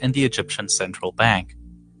headquarters and the Egyptian Central Bank.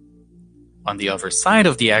 On the other side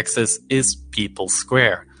of the axis is People's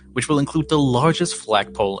Square, which will include the largest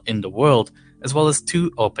flagpole in the world, as well as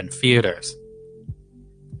 2 open theaters.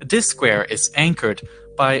 This square is anchored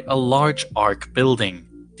by a large arc building,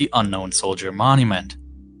 the Unknown Soldier Monument,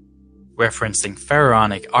 referencing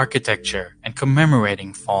pharaonic architecture and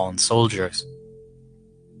commemorating fallen soldiers.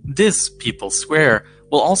 This People's Square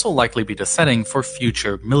will also likely be the setting for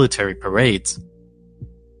future military parades.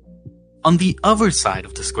 On the other side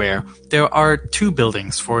of the square, there are 2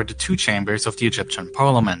 buildings for the 2 chambers of the Egyptian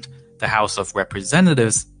Parliament, the House of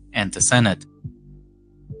Representatives and the Senate.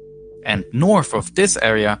 And north of this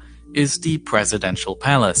area is the Presidential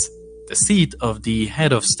Palace, the seat of the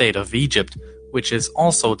head of state of Egypt, which is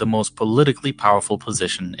also the most politically powerful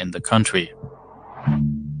position in the country.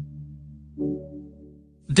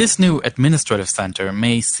 This new administrative center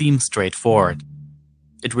may seem straightforward.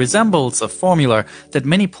 It resembles a formula that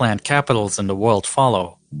many planned capitals in the world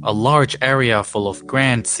follow, A large area full of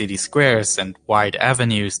grand city squares and wide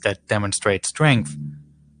avenues that demonstrate strength.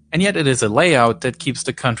 And yet it is a layout that keeps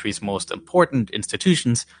the country's most important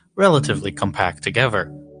institutions relatively compact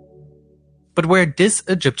together. But where this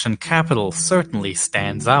Egyptian capital certainly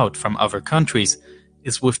stands out from other countries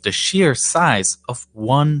is with the sheer size of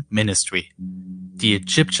one ministry, the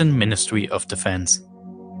Egyptian Ministry of Defense.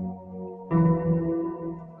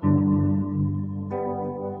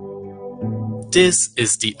 This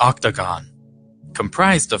is the Octagon.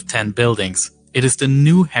 Comprised of 10 buildings, it is the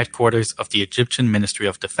new headquarters of the Egyptian Ministry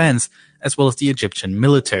of Defense as well as the Egyptian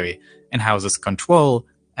military, and houses control,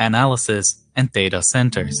 analysis, and data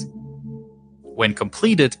centers. When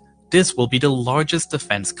completed, this will be the largest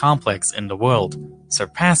defense complex in the world,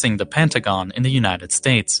 surpassing the Pentagon in the United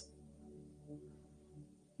States.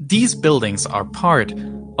 These buildings are part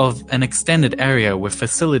of an extended area with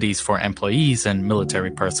facilities for employees and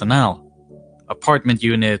military personnel. Apartment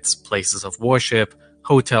units, places of worship,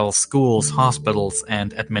 hotels, schools, hospitals,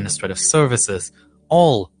 and administrative services,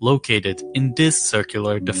 all located in this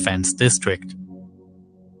circular defense district.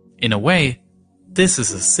 In a way, this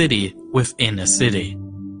is a city within a city.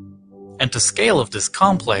 And the scale of this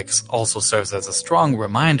complex also serves as a strong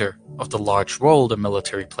reminder of the large role the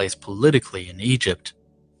military plays politically in Egypt.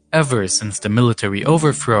 Ever since the military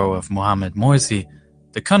overthrow of Mohamed Morsi,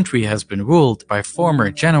 the country has been ruled by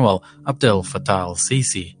former General Abdel Fattah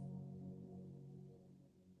al-Sisi.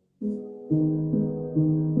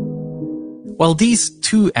 While these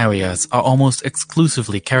two areas are almost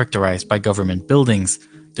exclusively characterized by government buildings,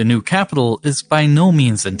 the new capital is by no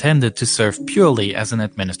means intended to serve purely as an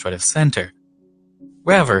administrative center.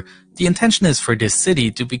 Rather, the intention is for this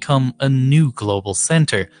city to become a new global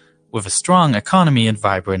center with a strong economy and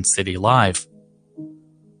vibrant city life.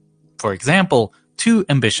 For example, 2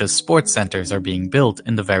 ambitious sports centers are being built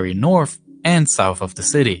in the very north and south of the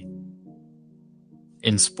city.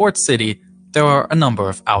 In Sports City, there are a number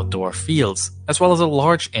of outdoor fields, as well as a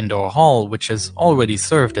large indoor hall which has already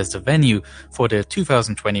served as the venue for the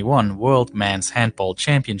 2021 World Men's Handball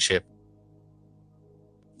Championship.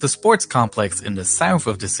 The sports complex in the south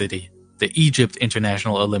of the city, the Egypt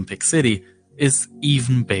International Olympic City, is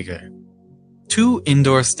even bigger. 2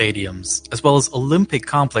 indoor stadiums, as well as Olympic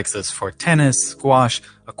complexes for tennis, squash,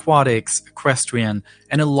 aquatics, equestrian,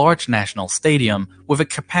 and a large national stadium with a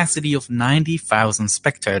capacity of 90,000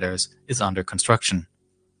 spectators is under construction.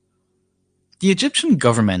 The Egyptian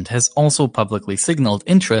government has also publicly signaled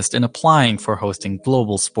interest in applying for hosting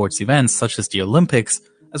global sports events such as the Olympics,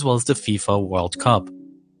 as well as the FIFA World Cup.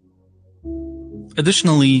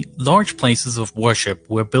 Additionally, large places of worship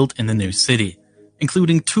were built in the new city,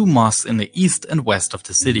 including 2 mosques in the east and west of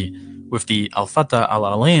the city, with the Al-Fatah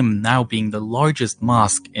Al-Alim now being the largest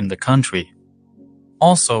mosque in the country.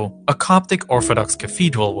 Also, a Coptic Orthodox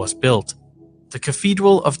cathedral was built, the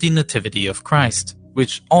Cathedral of the Nativity of Christ,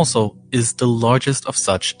 which also is the largest of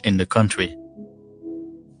such in the country.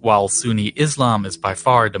 While Sunni Islam is by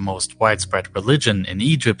far the most widespread religion in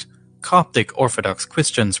Egypt, Coptic Orthodox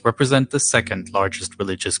Christians represent the second largest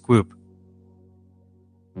religious group.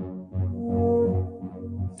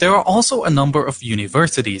 There are also a number of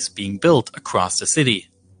universities being built across the city,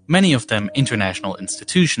 many of them international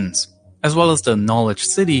institutions, as well as the Knowledge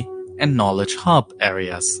City and Knowledge Hub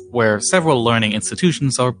areas, where several learning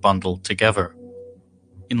institutions are bundled together.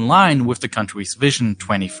 In line with the country's Vision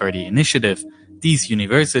 2030 initiative, these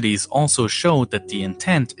universities also show that the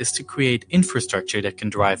intent is to create infrastructure that can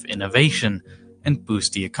drive innovation and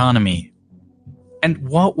boost the economy. And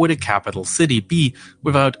what would a capital city be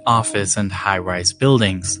without office and high-rise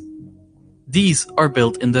buildings? These are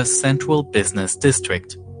built in the Central Business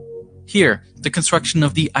District. Here, the construction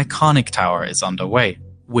of the iconic tower is underway,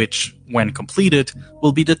 which, when completed,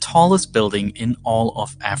 will be the tallest building in all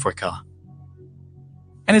of Africa.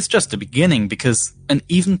 And it's just the beginning, because an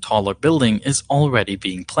even taller building is already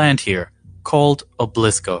being planned here, called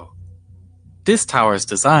Obelisko. This tower's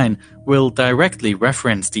design will directly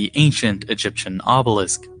reference the ancient Egyptian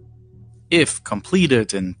obelisk. If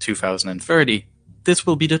completed in 2030, this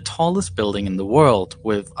will be the tallest building in the world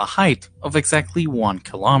with a height of exactly 1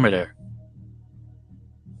 kilometer.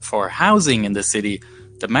 For housing in the city,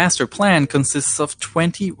 the master plan consists of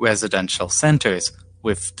 20 residential centers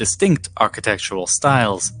with distinct architectural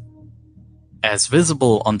styles. As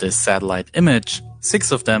visible on this satellite image,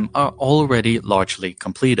 6 of them are already largely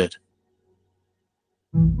completed.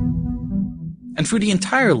 And through the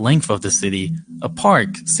entire length of the city, a park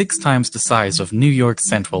 6 times the size of New York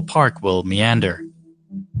Central Park will meander.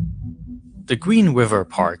 The Green River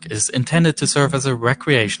Park is intended to serve as a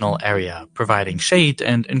recreational area, providing shade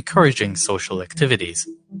and encouraging social activities.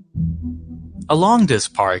 Along this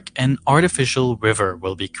park, an artificial river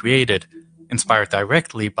will be created, inspired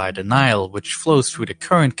directly by the Nile, which flows through the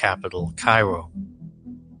current capital, Cairo.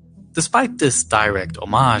 Despite this direct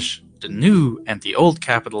homage, the new and the old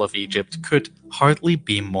capital of Egypt could hardly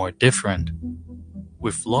be more different.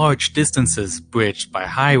 With large distances bridged by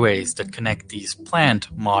highways that connect these planned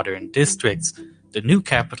modern districts, the new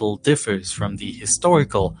capital differs from the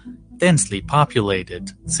historical, densely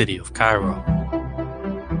populated city of Cairo.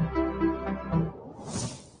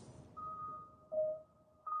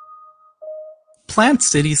 Planned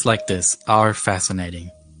cities like this are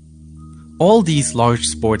fascinating. All these large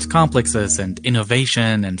sports complexes and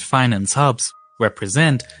innovation and finance hubs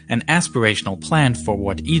represent an aspirational plan for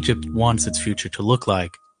what Egypt wants its future to look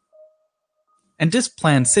like. And this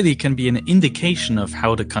planned city can be an indication of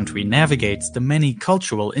how the country navigates the many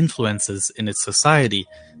cultural influences in its society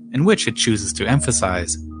and which it chooses to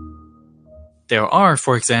emphasize. There are,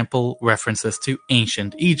 for example, references to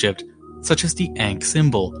ancient Egypt, such as the Ankh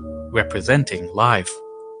symbol, representing life,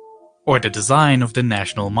 or the design of the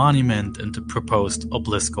national monument and the proposed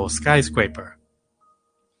obelisk skyscraper.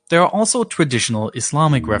 There are also traditional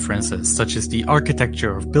Islamic references, such as the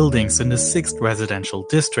architecture of buildings in the 6th residential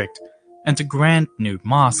district and the grand new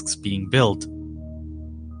mosques being built.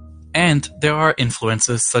 And there are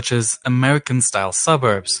influences such as American-style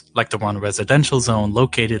suburbs, like the one residential zone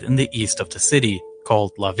located in the east of the city,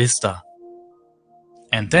 called La Vista.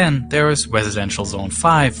 And then there is Residential Zone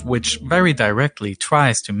 5, which very directly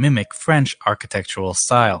tries to mimic French architectural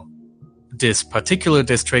style. This particular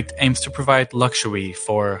district aims to provide luxury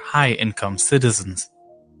for high-income citizens.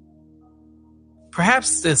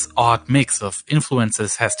 Perhaps this odd mix of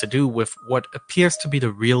influences has to do with what appears to be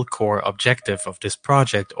the real core objective of this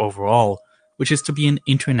project overall, which is to be an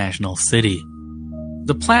international city.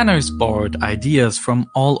 The planners borrowed ideas from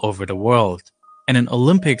all over the world, and an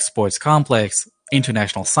Olympic sports complex,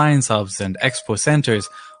 international science hubs and expo centers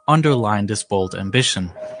underline this bold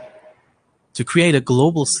ambition. To create a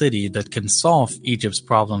global city that can solve Egypt's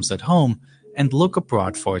problems at home and look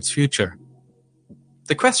abroad for its future.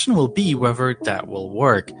 The question will be whether that will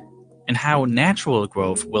work, and how natural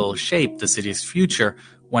growth will shape the city's future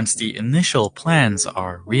once the initial plans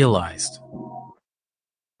are realized.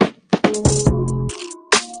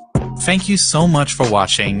 Thank you so much for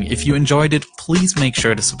watching. If you enjoyed it, please make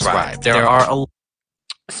sure to subscribe.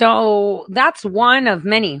 So that's one of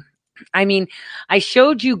many. I mean, I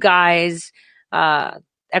showed you guys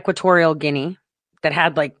Equatorial Guinea that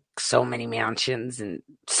had like so many mansions and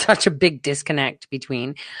such a big disconnect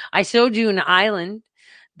between. I showed you an island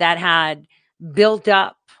that had built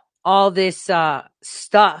up all this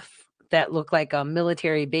stuff that looked like a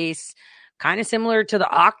military base, kind of similar to the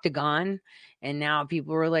Octagon. And now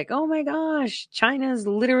people were like, oh my gosh, China's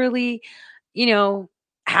literally,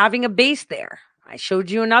 having a base there. I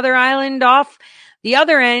showed you another island off the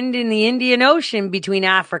other end in the Indian Ocean between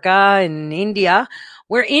Africa and India,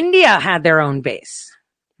 where India had their own base.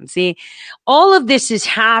 And see, all of this is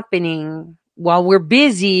happening while we're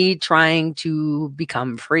busy trying to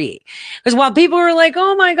become free. Because while people are like,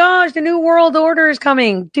 oh my gosh, the new world order is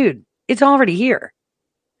coming. Dude, it's already here.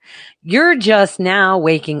 You're just now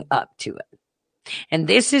waking up to it. And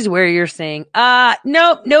this is where you're saying,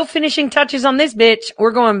 nope, no finishing touches on this bitch.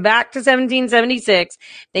 We're going back to 1776.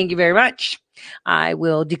 Thank you very much. I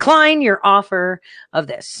will decline your offer of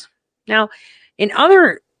this. Now, in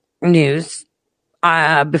other news,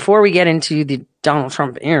 before we get into the Donald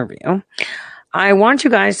Trump interview, I want you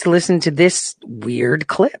guys to listen to this weird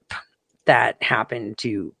clip that happened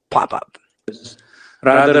to pop up.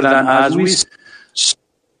 Rather than as we...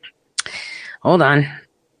 Hold on.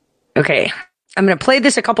 Okay. I'm going to play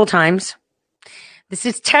this a couple times. This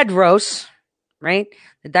is Tedros, right?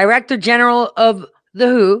 The Director General of the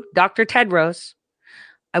WHO, Dr. Tedros.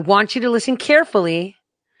 I want you to listen carefully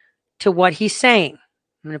to what he's saying.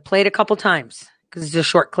 I'm going to play it a couple times because it's a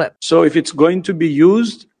short clip. So if it's going to be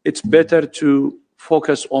used, it's better to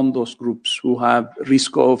focus on those groups who have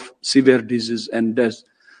risk of severe disease and death,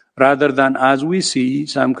 rather than, as we see,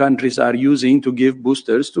 some countries are using to give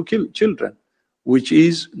boosters to kill children, which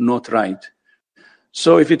is not right.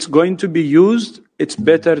 So if it's going to be used, it's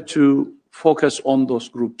better to focus on those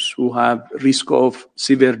groups who have risk of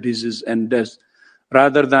severe disease and death,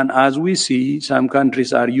 rather than, as we see, some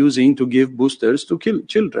countries are using to give boosters to kill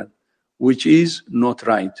children, which is not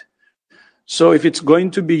right. So if it's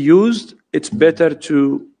going to be used, it's better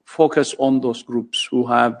to focus on those groups who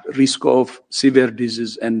have risk of severe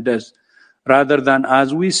disease and death, rather than,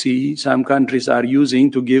 as we see, some countries are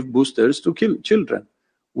using to give boosters to kill children,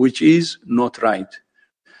 which is not right.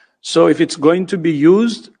 So if it's going to be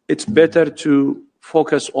used, it's better to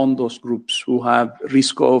focus on those groups who have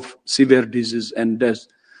risk of severe disease and death,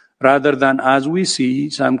 rather than, as we see,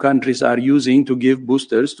 some countries are using to give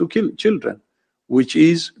boosters to kill children, which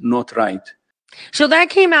is not right. So that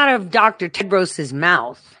came out of Dr. Tedros's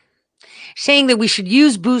mouth, saying that we should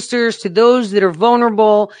use boosters to those that are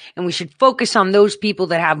vulnerable and we should focus on those people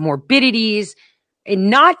that have morbidities and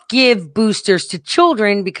not give boosters to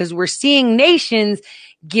children, because we're seeing nations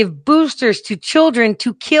give boosters to children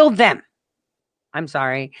to kill them. I'm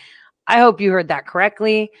sorry. I hope you heard that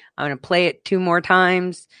correctly. I'm going to play it 2 more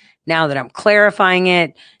times now that I'm clarifying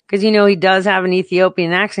it, because, you know, he does have an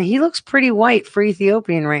Ethiopian accent. He looks pretty white for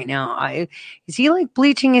Ethiopian right now. Is he like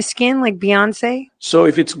bleaching his skin like Beyonce? So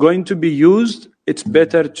if it's going to be used, it's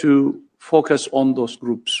better to focus on those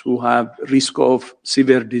groups who have risk of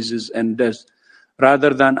severe disease and death,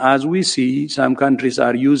 rather than, as we see, some countries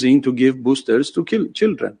are using to give boosters to kill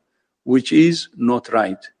children, which is not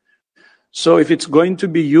right. So if it's going to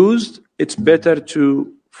be used, it's better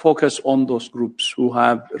to focus on those groups who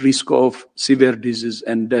have risk of severe disease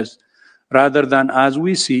and death, rather than, as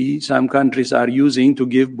we see, some countries are using to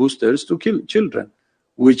give boosters to kill children,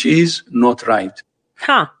 which is not right.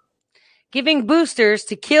 Giving boosters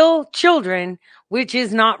to kill children, which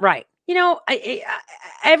is not right. You know,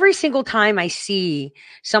 every single time I see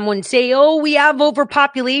someone say, oh, we have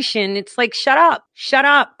overpopulation, it's like, shut up, shut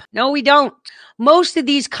up. No, we don't. Most of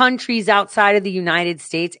these countries outside of the United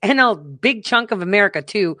States, and a big chunk of America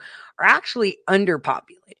too, are actually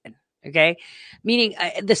underpopulated. Okay. Meaning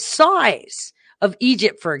the size of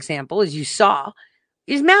Egypt, for example, as you saw,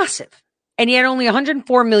 is massive. And yet only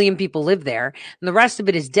 104 million people live there. And the rest of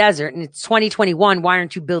it is desert. And it's 2021. Why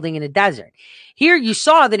aren't you building in a desert? Here you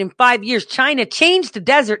saw that in 5 years, China changed the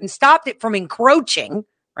desert and stopped it from encroaching,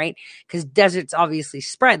 right? Because deserts obviously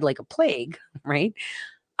spread like a plague, right?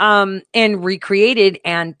 And recreated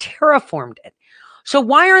and terraformed it. So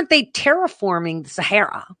why aren't they terraforming the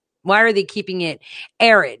Sahara? Why are they keeping it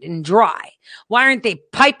arid and dry? Why aren't they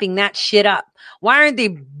piping that shit up? Why aren't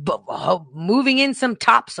they moving in some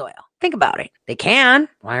topsoil? Think about it. They can.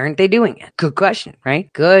 Why aren't they doing it? Good question,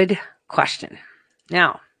 right? Good question.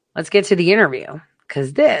 Now, let's get to the interview,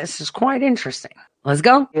 because this is quite interesting. Let's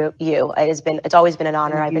go. It's always been an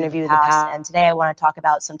honor. I've interviewed in the past, and today I want to talk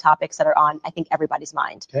about some topics that are on, I think, everybody's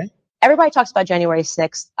mind. Okay. Everybody talks about January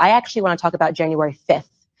 6th. I actually want to talk about January 5th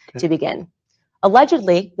to begin.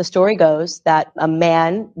 Allegedly, the story goes that a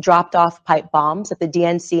man dropped off pipe bombs at the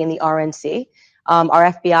DNC and the RNC.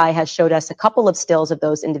 Our FBI has showed us a couple of stills of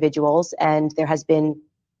those individuals, and there has been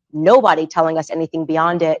nobody telling us anything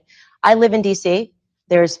beyond it. I live in D.C.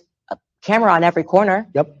 There's a camera on every corner.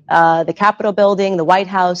 Yep. The Capitol building, the White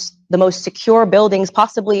House, the most secure buildings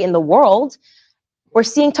possibly in the world. We're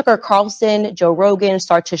seeing Tucker Carlson, Joe Rogan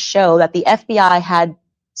start to show that the FBI had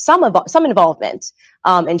some involvement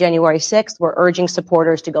in January 6th. We're urging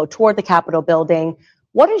supporters to go toward the Capitol building.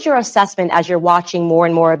 What is your assessment as you're watching more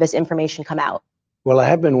and more of this information come out? Well, I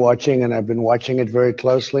have been watching, and I've been watching it very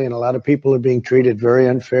closely, and a lot of people are being treated very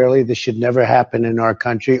unfairly. This should never happen in our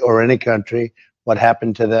country or any country, what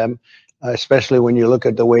happened to them, especially when you look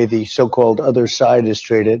at the way the so-called other side is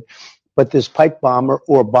treated. But this pipe bomber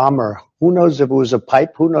or bomber, who knows if it was a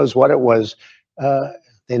pipe, who knows what it was,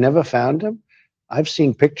 they never found him. I've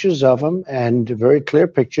seen pictures of him, and very clear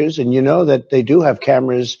pictures, and you know that they do have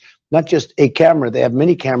cameras, not just a camera, they have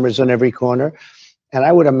many cameras on every corner. And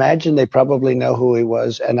I would imagine they probably know who he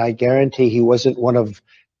was. And I guarantee he wasn't one of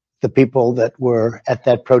the people that were at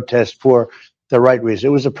that protest for the right reason.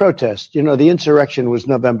 It was a protest. You know, the insurrection was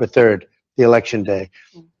November 3rd, the election day.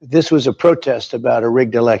 This was a protest about a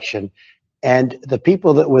rigged election. And the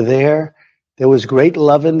people that were there was great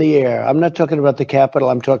love in the air. I'm not talking about the Capitol.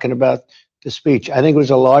 I'm talking about the speech. I think it was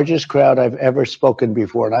the largest crowd I've ever spoken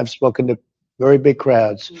before. And I've spoken to very big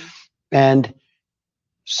crowds. And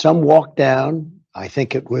some walked down. I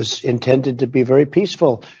think it was intended to be very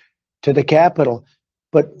peaceful, to the Capitol.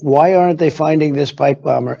 But why aren't they finding this pipe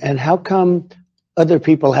bomber? And how come other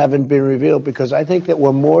people haven't been revealed? Because I think that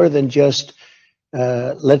we're more than just,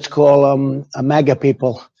 let's call them MAGA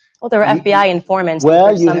people. Well, there were FBI informants.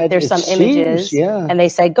 Well, there's some images, and they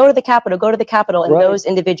say, go to the Capitol, and right. Those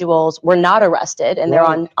individuals were not arrested, and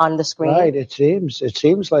right. They're on the screen. Right, it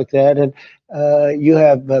seems like that. And you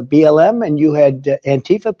have BLM, and you had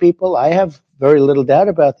Antifa people. I have very little doubt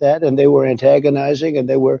about that, and they were antagonizing, and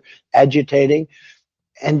they were agitating,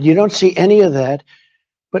 and you don't see any of that.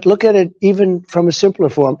 But look at it even from a simpler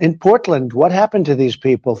form. In Portland, what happened to these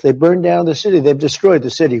people? They burned down the city. They've destroyed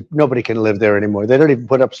the city. Nobody can live there anymore. They don't even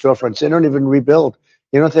put up storefronts. They don't even rebuild.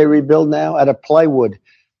 You know what they rebuild now? Out of plywood.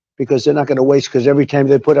 because they're not going to waste, because every time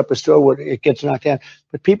they put up a store, it gets knocked down.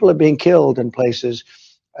 But people are being killed in places.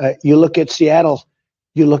 You look at Seattle,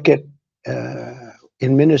 you look at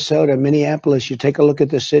in Minnesota, Minneapolis, you take a look at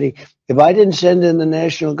the city. If I didn't send in the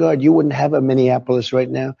National Guard, you wouldn't have a Minneapolis right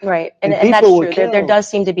now. Right. And people that's were true. killed. There does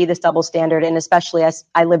seem to be this double standard. And especially as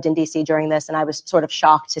I lived in D.C. during this, and I was sort of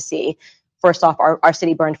shocked to see, first off, our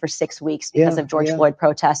city burned for 6 weeks because of George Floyd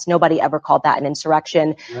protests. Nobody ever called that an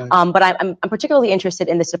insurrection. Right. But I'm particularly interested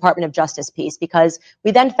in this Department of Justice piece, because we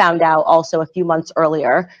then found out also a few months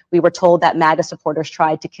earlier, we were told that MAGA supporters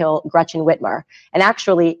tried to kill Gretchen Whitmer. And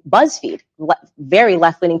actually, BuzzFeed, very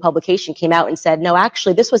left-leaning publication, came out and said, no,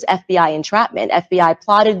 actually, this was FBI entrapment. FBI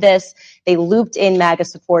plotted this. They looped in MAGA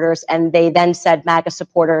supporters, and they then said MAGA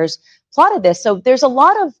supporters plotted this. So there's a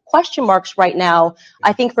lot of question marks right now,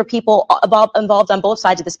 I think, for people involved on both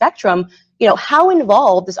sides of the spectrum. You know, how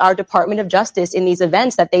involved is our Department of Justice in these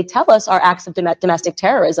events that they tell us are acts of domestic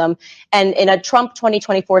terrorism? And in a Trump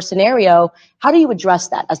 2024 scenario, how do you address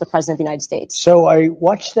that as the president of the United States? So I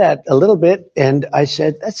watched that a little bit, and I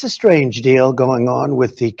said, that's a strange deal going on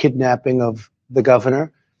with the kidnapping of the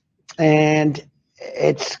governor. And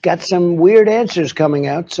it's got some weird answers coming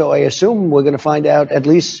out. So I assume we're going to find out at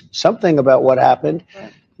least something about what happened.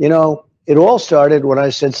 Right. You know, it all started when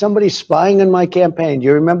I said, somebody's spying on my campaign. Do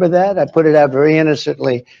you remember that? I put it out very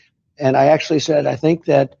innocently. And I actually said, I think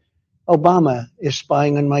that Obama is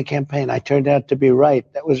spying on my campaign. I turned out to be right.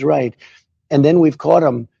 That was right. And then we've caught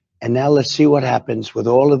him. And now let's see what happens with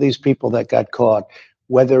all of these people that got caught,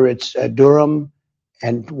 whether it's Durham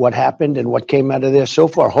and what happened and what came out of there so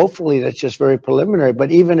far. Hopefully that's just very preliminary.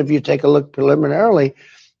 But even if you take a look preliminarily,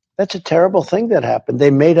 that's a terrible thing that happened. They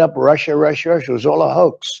made up Russia. It was all a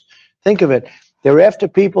hoax. Think of it. They're after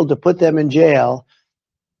people to put them in jail,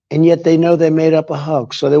 and yet they know they made up a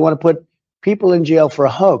hoax. So they want to put people in jail for a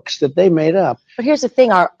hoax that they made up. But here's the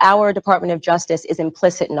thing, our Department of Justice is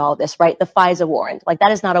implicit in all this, right? The FISA warrant, like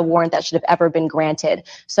that is not a warrant that should have ever been granted.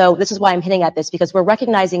 So this is why I'm hitting at this, because we're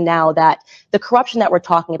recognizing now that the corruption that we're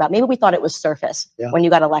talking about, maybe we thought it was surface when you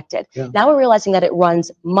got elected. Yeah. Now we're realizing that it runs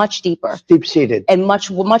much deeper. Deep-seated. And much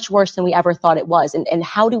worse than we ever thought it was. And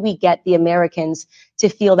how do we get the Americans to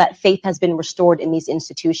feel that faith has been restored in these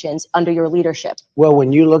institutions under your leadership? Well,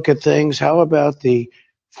 when you look at things, how about the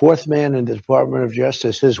fourth man in the Department of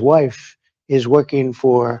Justice? His wife is working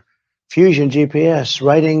for Fusion GPS,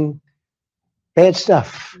 writing bad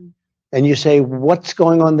stuff. And you say, what's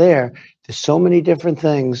going on there? There's so many different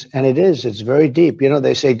things. And it's very deep. You know,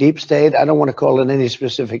 they say deep state. I don't want to call it any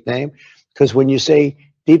specific name, because when you say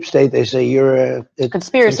deep state, they say you're a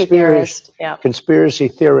conspiracy theorist. Yeah. Conspiracy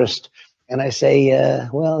theorist. And I say,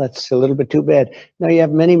 well, that's a little bit too bad. No, you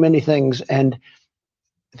have many, many things. And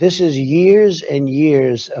this is years and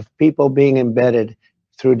years of people being embedded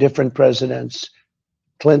through different presidents,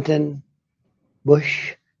 Clinton,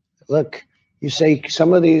 Bush. Look, you say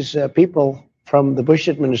some of these people from the Bush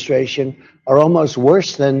administration are almost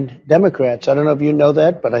worse than Democrats. I don't know if you know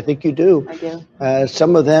that, but I think you do. I do.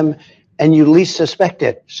 Some of them, and you least suspect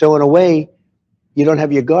it. So in a way, you don't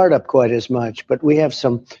have your guard up quite as much. But we have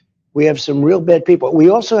some real bad people. We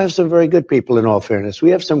also have some very good people, in all fairness.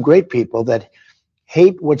 We have some great people that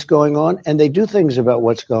hate what's going on, and they do things about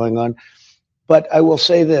what's going on. But I will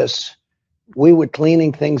say this, we were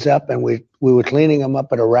cleaning things up, and we were cleaning them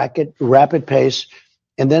up at a rapid pace.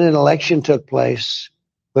 And then an election took place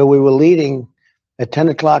where we were leading at 10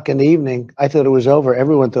 o'clock in the evening. I thought it was over.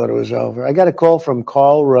 Everyone thought it was over. I got a call from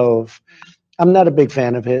Karl Rove. I'm not a big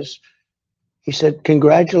fan of his. He said,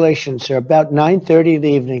 congratulations, sir. About 9:30 in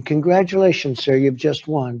the evening. Congratulations, sir. You've just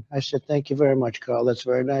won. I said, thank you very much, Karl. That's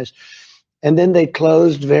very nice. And then they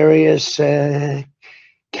closed various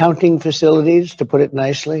counting facilities, to put it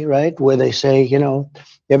nicely, right? Where they say, you know,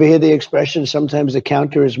 you ever hear the expression, sometimes the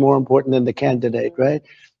counter is more important than the candidate, right?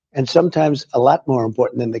 And sometimes a lot more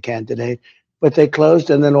important than the candidate. But they closed,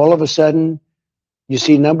 and then all of a sudden, you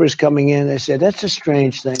see numbers coming in. They said, that's a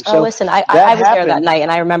strange thing. So listen, I was there that night, and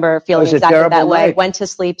I remember feeling exactly that way. Night. Went to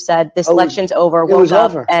sleep, said, this election's over, woke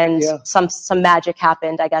up, over. And some magic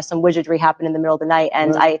happened. I guess some wizardry happened in the middle of the night.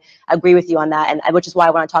 And I agree with you on that, and which is why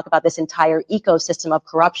I want to talk about this entire ecosystem of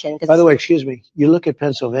corruption. By the way, excuse me, you look at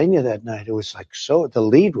Pennsylvania that night, it was like the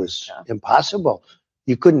lead was impossible.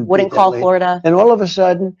 You wouldn't call Florida. And all of a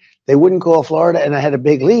sudden, they wouldn't call Florida, and I had a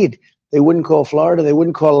big lead. They wouldn't call Florida. They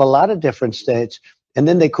wouldn't call a lot of different states. And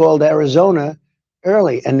then they called Arizona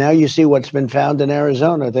early. And now you see what's been found in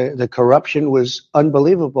Arizona. The corruption was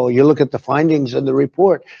unbelievable. You look at the findings in the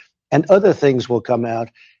report, and other things will come out.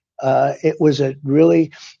 It was a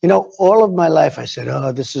really, all of my life I said,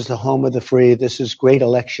 oh, this is the home of the free. This is great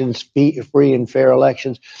elections, free and fair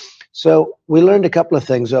elections. So we learned a couple of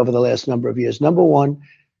things over the last number of years. Number one,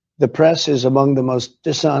 the press is among the most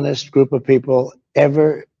dishonest group of people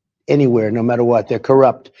ever, anywhere, no matter what. They're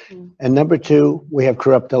corrupt. And number two, we have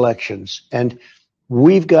corrupt elections. And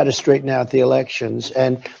we've got to straighten out the elections.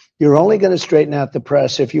 And you're only going to straighten out the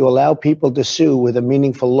press if you allow people to sue with a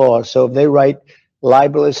meaningful law. So if they write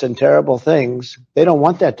libelous and terrible things, they don't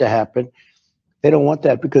want that to happen. They don't want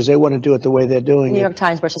that because they want to do it the way they're doing it. New York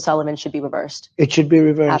Times versus Sullivan should be reversed. It should be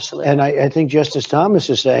reversed. Absolutely. And I think Justice Thomas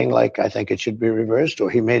is saying, like, I think it should be reversed, or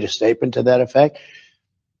he made a statement to that effect.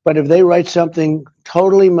 But if they write something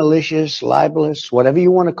totally malicious, libelous, whatever you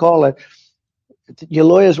want to call it, your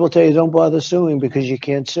lawyers will tell you don't bother suing because you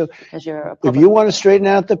can't sue. Because you're a If you want to straighten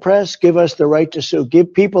out the press, give us the right to sue.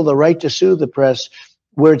 Give people the right to sue the press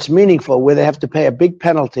where it's meaningful, where they have to pay a big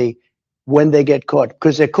penalty when they get caught,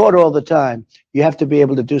 because they're caught all the time. You have to be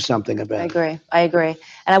able to do something about it. I agree.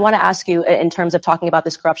 And I want to ask you, in terms of talking about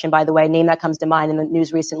this corruption, by the way, a name that comes to mind in the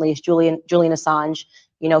news recently is Julian Assange.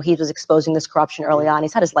 You know, he was exposing this corruption early on.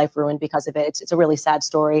 He's had his life ruined because of it. It's a really sad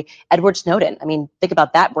story. Edward Snowden. I mean, think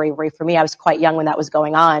about that bravery. For me, I was quite young when that was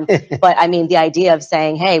going on. But I mean, the idea of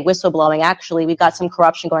saying, hey, whistleblowing, actually, we've got some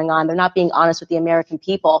corruption going on. They're not being honest with the American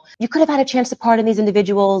people. You could have had a chance to pardon these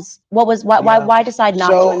individuals. Why decide not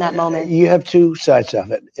to in that moment? You have two sides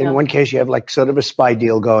of it. In one case, you have like sort of a spy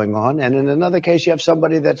deal going on. And in another case, you have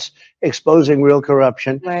somebody that's exposing real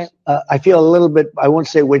corruption. Right. I feel a little bit, I won't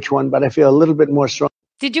say which one, but I feel a little bit more strong.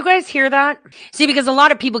 Did you guys hear that? See, because a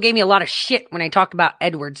lot of people gave me a lot of shit when I talked about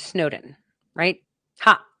Edward Snowden, right?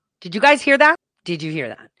 Did you guys hear that? Did you hear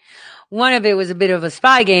that? One of it was a bit of a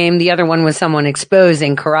spy game. The other one was someone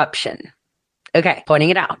exposing corruption. Okay,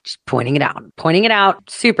 pointing it out, just pointing it out,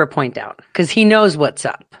 super point out, because he knows what's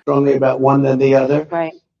up. Strongly about one than the other.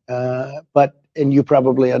 Right. And you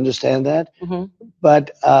probably understand that. Mm-hmm.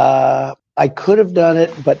 But I could have done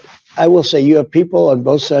it, but I will say you have people on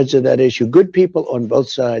both sides of that issue, good people on both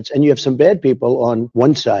sides, and you have some bad people on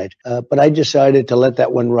one side. But I decided to let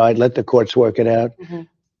that one ride, let the courts work it out. Mm-hmm.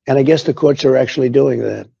 And I guess the courts are actually doing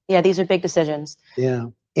that. Yeah, these are big decisions. Yeah.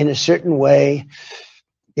 In a certain way,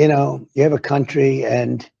 you know, you have a country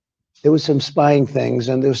and there was some spying things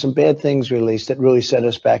and there were some bad things released that really set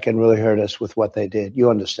us back and really hurt us with what they did. You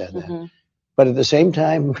understand that. Mm-hmm. But at the same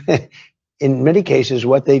time, in many cases,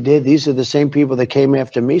 what they did, these are the same people that came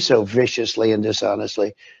after me so viciously and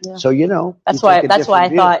dishonestly. Yeah. So, you know. That's why I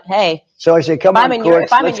thought, hey. So I say, come on, courts,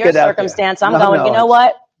 if I'm in your circumstance, I'm going, you know it's-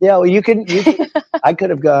 what? Yeah, well, you can I could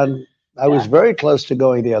have gone, I was very close to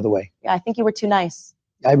going the other way. Yeah, I think you were too nice.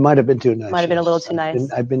 I might have been too nice. Might have been a little too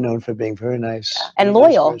nice. I've been known for being very nice. And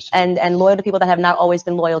loyal, and loyal to people that have not always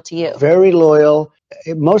been loyal to you. Very loyal.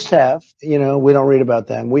 Most have, you know, we don't read about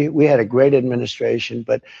them. We had a great administration,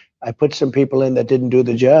 but I put some people in that didn't do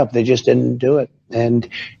the job. They just didn't do it. And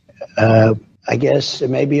I guess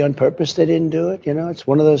maybe on purpose they didn't do it. You know, it's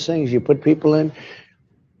one of those things. You put people in.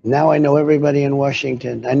 Now I know everybody in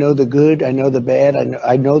Washington. I know the good. I know the bad.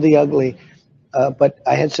 I know the ugly. But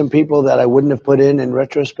I had some people that I wouldn't have put in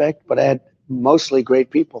retrospect, but I had mostly great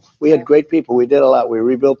people. We had great people. We did a lot. We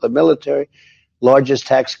rebuilt the military, largest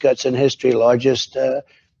tax cuts in history, largest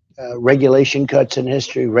regulation cuts in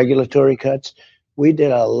history, regulatory cuts. We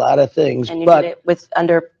did a lot of things. And you did it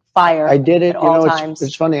under fire. I did it. At all times.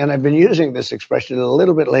 It's funny, and I've been using this expression a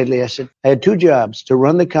little bit lately. I said I had two jobs: to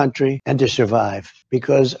run the country and to survive,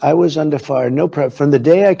 because I was under fire. From the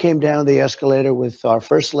day I came down the escalator with our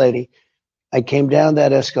first lady, I came down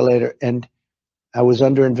that escalator and I was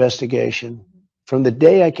under investigation. From the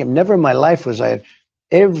day I came, never in my life was I had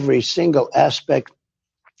every single aspect,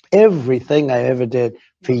 everything I ever did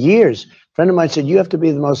for years. A friend of mine said, you have to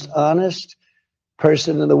be the most honest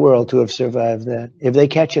person in the world to have survived that. If they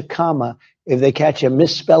catch a comma, if they catch a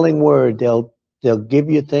misspelling word, they'll give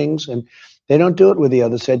you things, and they don't do it with the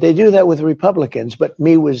other side. They do that with Republicans, but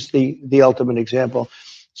me was the ultimate example.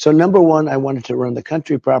 So number one, I wanted to run the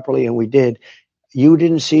country properly, and we did. You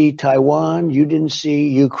didn't see Taiwan. You didn't see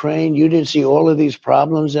Ukraine. You didn't see all of these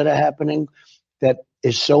problems that are happening that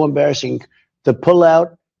is so embarrassing. The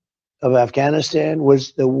pullout of Afghanistan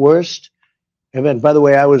was the worst event. By the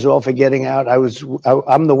way, I was all for getting out.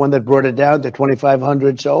 I'm the one that brought it down to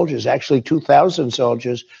 2,500 soldiers, actually 2,000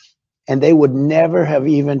 soldiers. And they would never have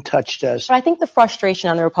even touched us. But I think the frustration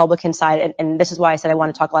on the Republican side, and this is why I said I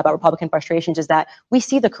want to talk a lot about Republican frustrations, is that we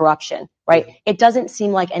see the corruption, right? right? It doesn't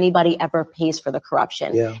seem like anybody ever pays for the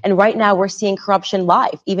corruption. Yeah. And right now we're seeing corruption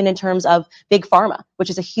live, even in terms of big pharma, which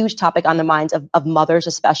is a huge topic on the minds of mothers,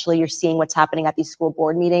 especially. You're seeing what's happening at these school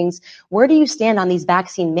board meetings. Where do you stand on these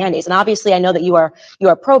vaccine mandates? And obviously, I know that you are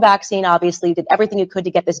pro-vaccine. Obviously, you did everything you could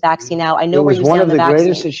to get this vaccine out. I know where you stand on the vaccine. It was one of the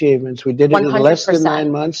greatest achievements. We did it in less than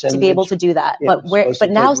 9 months. To be able to do that. Yeah, but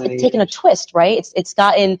now it's taken a twist, right? It's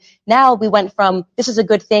gotten, now we went from this is a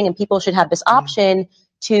good thing and people should have this option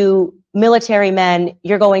to military men,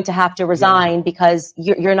 you're going to have to resign because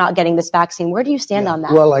you're not getting this vaccine. Where do you stand on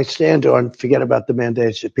that? Well, I stand on, forget about the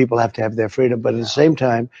mandates, that people have to have their freedom. But at the same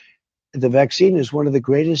time, the vaccine is one of the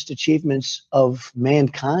greatest achievements of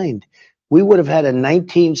mankind. We would have had in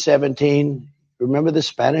 1917, remember the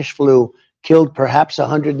Spanish flu, killed perhaps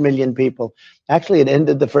 100 million people. Actually, it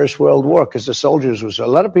ended the First World War because the soldiers a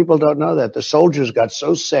lot of people don't know that. The soldiers got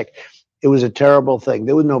so sick. It was a terrible thing.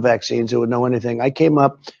 There were no vaccines. There was no anything. I came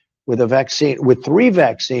up with a vaccine, with 3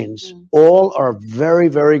 vaccines. All are very,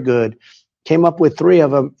 very good. Came up with 3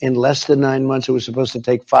 of them in less than 9 months. It was supposed to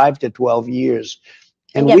take 5 to 12 years.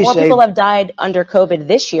 And yet more people have died under COVID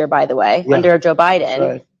this year, by the way, under Joe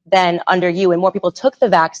Biden than under you. And more people took the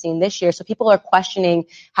vaccine this year. So people are questioning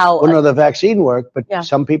how. Well, no, the vaccine worked, but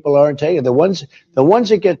some people aren't taking it. The ones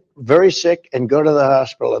that get very sick and go to the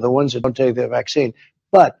hospital are the ones that don't take the vaccine.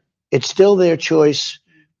 But it's still their choice.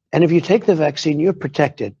 And if you take the vaccine, you're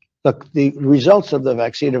protected. Look, the results of the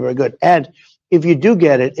vaccine are very good. And if you do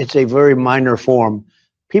get it, it's a very minor form.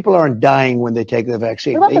 People aren't dying when they take the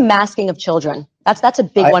vaccine. What about the masking of children? That's a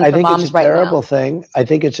big one for moms right now. I think it's a terrible thing. I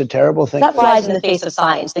think it's a terrible thing. That flies in the face of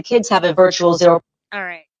science. The kids have a virtual zero. All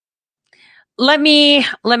right. Let me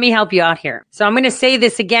help you out here. So I'm going to say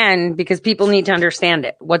this again because people need to understand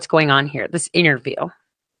it. What's going on here? This interview,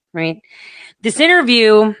 right? This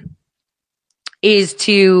interview is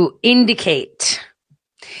to indicate,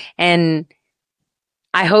 and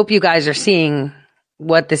I hope you guys are seeing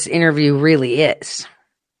what this interview really is.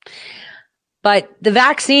 But the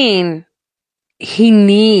vaccine, he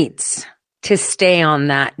needs to stay on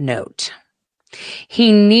that note.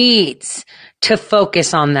 He needs to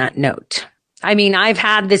focus on that note. I mean, I've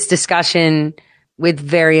had this discussion with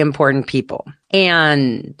very important people,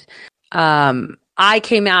 and I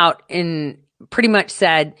came out and pretty much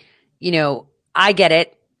said, I get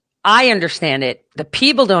it. I understand it. The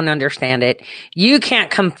people don't understand it. You can't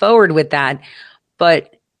come forward with that,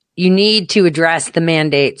 but you need to address the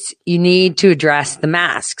mandates. You need to address the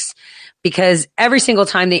masks, because every single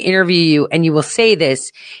time they interview you, and you will say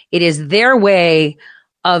this, it is their way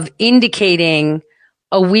of indicating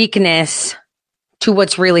a weakness to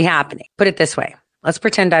what's really happening. Put it this way. Let's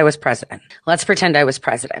pretend I was president.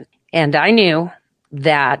 And I knew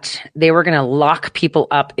that they were going to lock people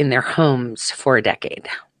up in their homes for a decade,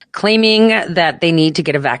 claiming that they need to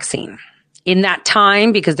get a vaccine. In that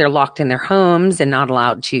time, because they're locked in their homes and not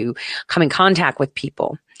allowed to come in contact with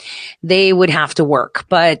people, they would have to work.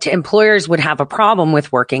 But employers would have a problem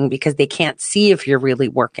with working because they can't see if you're really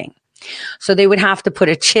working. So they would have to put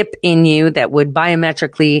a chip in you that would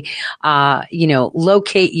biometrically,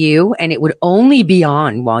 locate you, and it would only be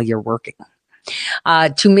on while you're working.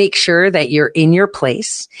 To make sure that you're in your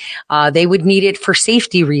place. They would need it for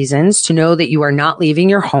safety reasons, to know that you are not leaving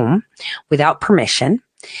your home without permission,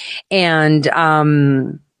 and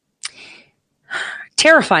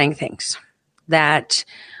terrifying things that,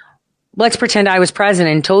 let's pretend I was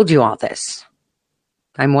president and told you all this.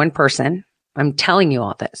 I'm one person. I'm telling you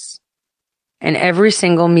all this. And every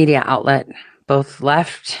single media outlet, both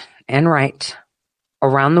left and right,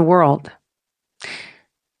 around the world,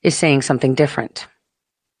 is saying something different.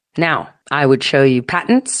 Now, I would show you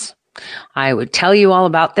patents. I would tell you all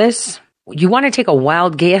about this. You want to take a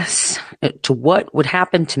wild guess to what would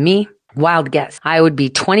happen to me? Wild guess. I would be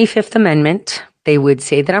 25th Amendment. They would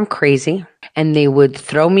say that I'm crazy, and they would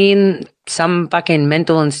throw me in some fucking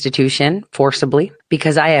mental institution forcibly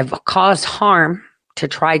because I have caused harm to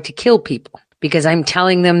try to kill people, because I'm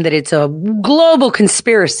telling them that it's a global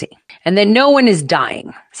conspiracy and that no one is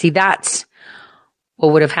dying. See, that's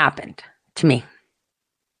what would have happened to me.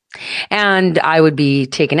 And I would be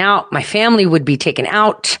taken out. My family would be taken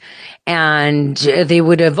out, and they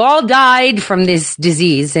would have all died from this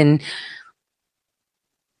disease. And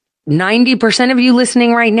 90% of you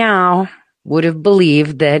listening right now would have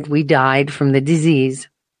believed that we died from the disease.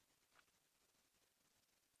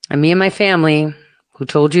 And me and my family, who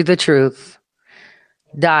told you the truth,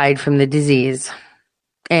 died from the disease.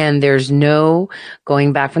 And there's no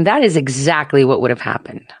going back from that. Is exactly what would have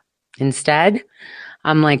happened. Instead,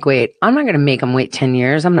 I'm like, wait, I'm not going to make them wait 10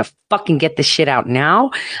 years. I'm going to fucking get this shit out now.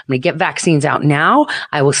 I'm going to get vaccines out now.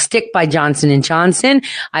 I will stick by Johnson & Johnson.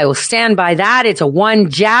 I will stand by that. It's a one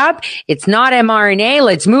jab. It's not mRNA.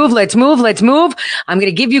 Let's move. Let's move. Let's move. I'm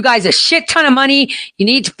going to give you guys a shit ton of money. You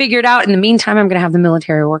need to figure it out. In the meantime, I'm going to have the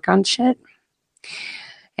military work on shit.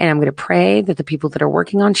 And I'm going to pray that the people that are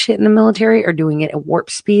working on shit in the military are doing it at warp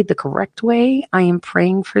speed the correct way. I am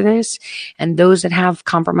praying for this. And those that have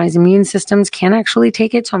compromised immune systems can actually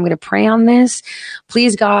take it. So I'm going to pray on this.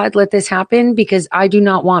 Please, God, let this happen because I do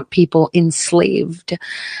not want people enslaved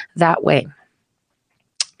that way.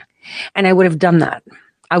 And I would have done that.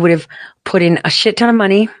 I would have put in a shit ton of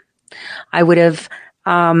money. I would have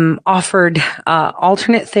offered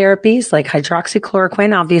alternate therapies like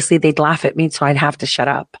hydroxychloroquine. Obviously, they'd laugh at me, so I'd have to shut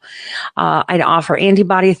up. I'd offer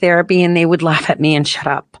antibody therapy, and they would laugh at me and shut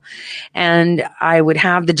up. And I would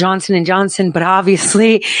have the Johnson & Johnson, but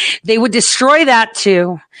obviously, they would destroy that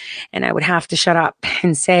too. And I would have to shut up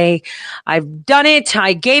and say, I've done it.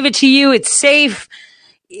 I gave it to you. It's safe.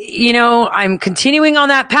 You know, I'm continuing on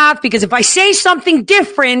that path because if I say something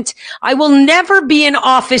different, I will never be in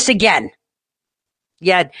office again.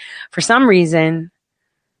 Yet, for some reason,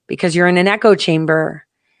 because you're in an echo chamber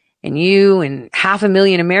and you and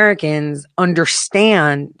 500,000 Americans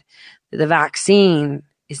understand that the vaccine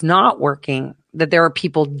is not working, that there are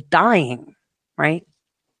people dying, right?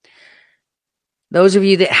 Those of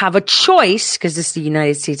you that have a choice, because this is the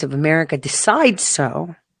United States of America, decide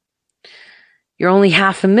so, you're only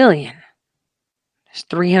 500,000. There's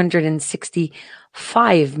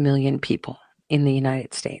 365 million people in the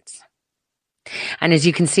United States. And as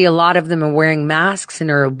you can see, a lot of them are wearing masks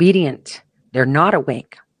and are obedient. They're not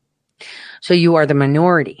awake. So you are the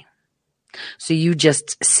minority. So you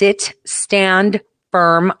just stand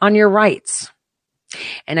firm on your rights.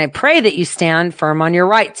 And I pray that you stand firm on your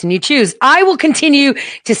rights and you choose. I will continue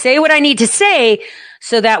to say what I need to say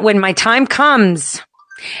so that when my time comes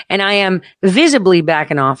and I am visibly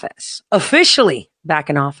back in office, officially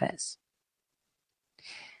back in office,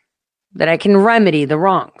 that I can remedy the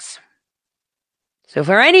wrongs. So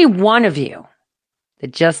for any one of you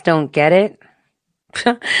that just don't get it,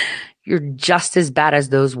 you're just as bad as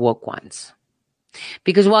those woke ones.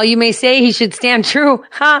 Because while you may say he should stand true,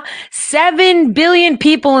 7 billion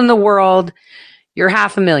people in the world, you're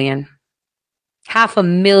 500,000.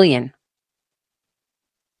 500,000.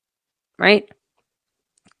 Right?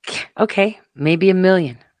 Okay, maybe 1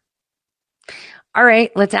 million. All right,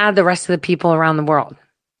 let's add the rest of the people around the world.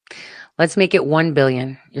 Let's make it 1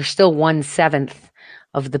 billion. You're still 1/7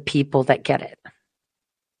 of the people that get it.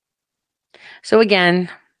 So again,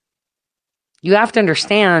 you have to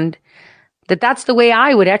understand that that's the way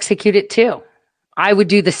I would execute it too. I would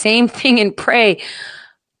do the same thing and pray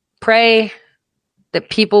that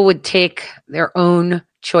people would take their own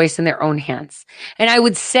choice in their own hands. And I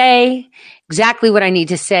would say exactly what I need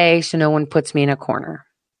to say so no one puts me in a corner.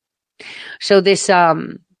 So this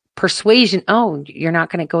persuasion, oh, you're not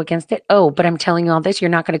going to go against it? Oh, but I'm telling you all this, you're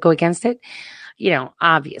not going to go against it? You know,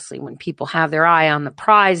 obviously when people have their eye on the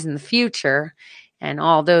prize in the future and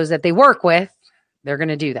all those that they work with, they're going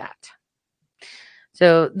to do that.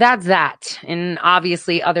 So that's that. And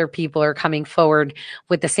obviously other people are coming forward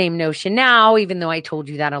with the same notion now, even though I told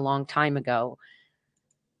you that a long time ago.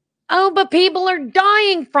 Oh, but people are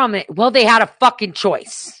dying from it. Well, they had a fucking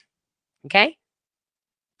choice. Okay?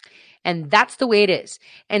 And that's the way it is.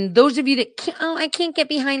 And those of you that can't, I can't get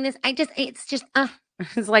behind this.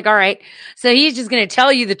 It's like, all right. So he's just going to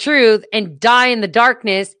tell you the truth and die in the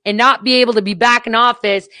darkness and not be able to be back in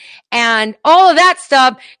office and all of that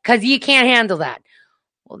stuff because you can't handle that.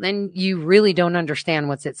 Well, then you really don't understand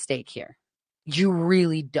what's at stake here. You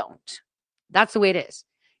really don't. That's the way it is.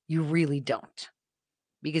 You really don't.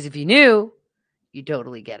 Because if you knew, you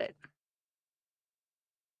totally get it.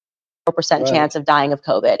 0% chance of dying of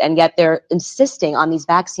COVID. And yet they're insisting on these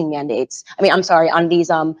vaccine mandates. On these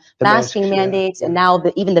masking mandates and now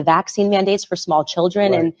even the vaccine mandates for small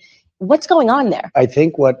children. And what's going on there? I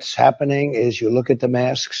think what's happening is you look at the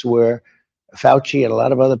masks where Fauci and a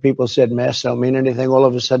lot of other people said masks don't mean anything. All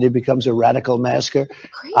of a sudden he becomes a radical masker.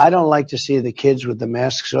 Great. I don't like to see the kids with the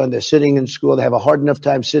masks on. They're sitting in school. They have a hard enough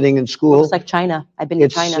time sitting in school. Looks like China. I've been to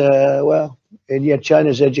China. And yet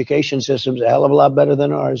China's education system's a hell of a lot better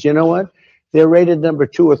than ours. You know what? They're rated number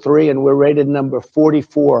 2 or 3, and we're rated number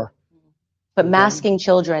 44. But masking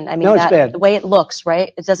children, it's bad. The way it looks,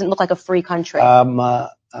 right? It doesn't look like a free country.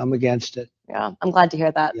 I'm against it. Yeah, I'm glad to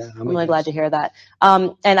hear that. Yeah, I'm really glad to hear that.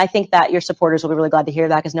 And I think that your supporters will be really glad to hear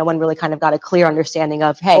that because no one really kind of got a clear understanding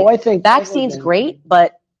of, hey, I think vaccine's great,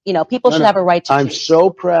 but people should have a right to choose. I'm so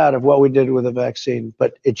proud of what we did with the vaccine,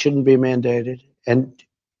 but it shouldn't be mandated. And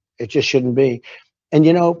it just shouldn't be. And,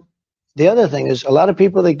 the other thing is a lot of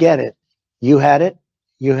people that get it, you had it.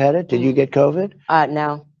 Did you get COVID?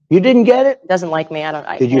 No. You didn't get it? Doesn't like me.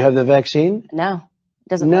 Did you have the vaccine? No.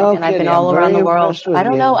 Doesn't No like me. And I've been kidding. all I'm around very the world. impressed with I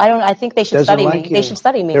don't you. know. I think they should Doesn't study like me. you. They should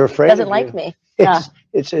study me. They're afraid Doesn't of like you. me. Yeah.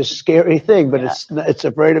 It's a scary thing, but it's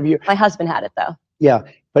afraid of you. My husband had it though. Yeah,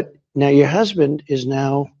 but now your husband is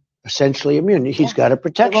now essentially immune. He's got a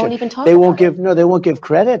protection. They won't even talk They won't about give they won't give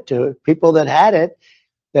credit to people that had it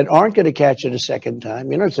that aren't going to catch it a second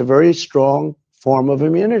time. It's a very strong form of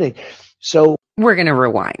immunity. So we're going to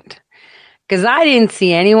rewind because I didn't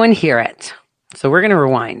see anyone hear it. So we're going to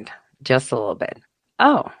rewind just a little bit.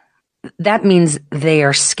 Oh, that means they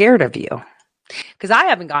are scared of you because I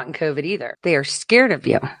haven't gotten COVID either. They are scared of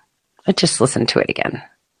you. Let's just listen to it again.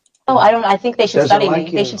 Oh, I think they should Doesn't study like me.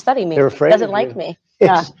 you. They should study me. They're afraid Doesn't of like you. me.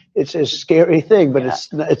 Yeah. It's a scary thing, but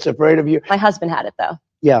it's afraid of you. My husband had it though.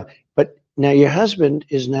 Yeah, but now your husband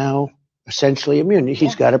is now essentially immune.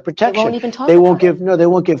 He's got a protection. They won't even talk They won't about give they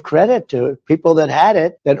won't give credit to people that had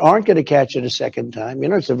it that aren't going to catch it a second time.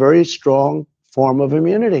 It's a very strong form of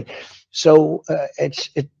immunity. So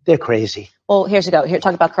they're crazy. Well, here's to go. Here,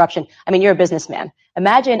 talk about corruption. I mean, you're a businessman.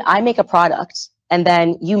 Imagine I make a product and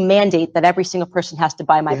then you mandate that every single person has to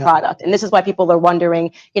buy my product. And this is why people are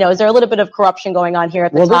wondering, is there a little bit of corruption going on here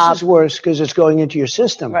at the top? Well, this is worse because it's going into your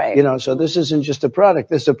system. Right. So this isn't just a product.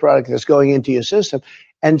 This is a product that's going into your system.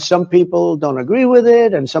 And some people don't agree with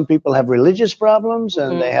it. And some people have religious problems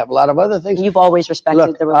and they have a lot of other things. You've always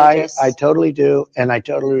respected the religious. I totally do. And I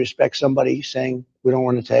totally respect somebody saying we don't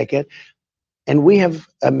want to take it. And we have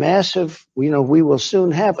a massive, we will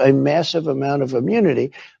soon have a massive amount of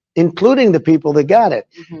immunity, including the people that got it.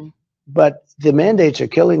 But the mandates are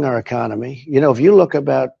killing our economy. If you look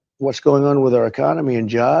about what's going on with our economy and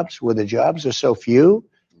jobs, where the jobs are so few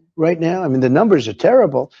right now, I mean, the numbers are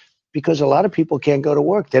terrible because a lot of people can't go to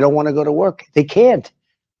work. They don't want to go to work. They can't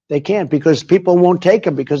because people won't take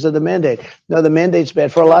them because of the mandate. No, the mandate's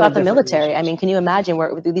bad for a lot of the different military. reasons. I mean, can you imagine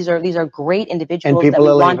where these are great individuals And people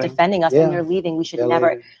that we are want leaving. defending us, Yeah. and they're leaving. We should They're never.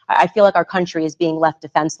 leaving. I feel like our country is being left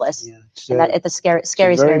defenseless, and that it's a scary, It's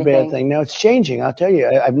a very bad thing. Now it's changing. I'll tell you,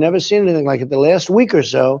 I've never seen anything like it. The last week or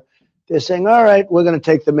so, they're saying, "All right, we're going to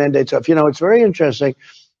take the mandates off." It's very interesting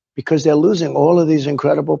because they're losing all of these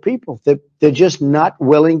incredible people. They're just not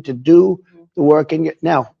willing to do the work. And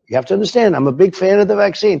now you have to understand, I'm a big fan of the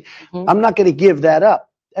vaccine. I'm not going to give that up.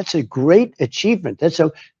 That's a great achievement. That's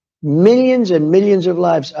millions and millions of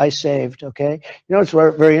lives I saved. Okay, it's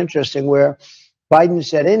very, very interesting where Biden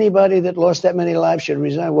said anybody that lost that many lives should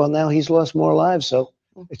resign. Well, now he's lost more lives, so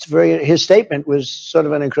his statement was sort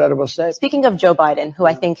of an incredible statement. Speaking of Joe Biden, who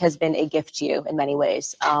I think has been a gift to you in many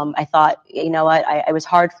ways, I thought, it was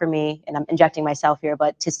hard for me, and I'm injecting myself here,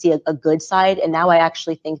 but to see a good side. And now I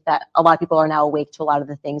actually think that a lot of people are now awake to a lot of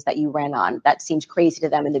the things that you ran on. That seemed crazy to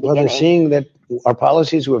them in the Well, beginning. they're seeing that our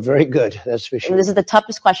policies were very good. That's for sure. This is the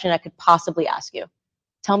toughest question I could possibly ask you.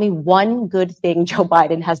 Tell me one good thing Joe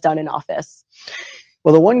Biden has done in office.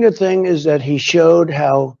 Well, the one good thing is that he showed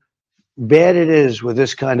how bad it is with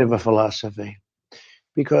this kind of a philosophy,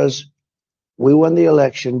 because we won the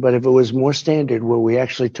election, but if it was more standard where we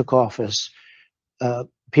actually took office,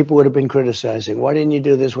 people would have been criticizing. Why didn't you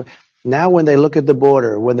do this? Now, when they look at the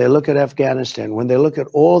border, when they look at Afghanistan, when they look at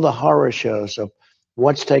all the horror shows of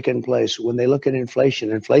what's taken place, when they look at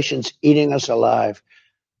inflation's eating us alive,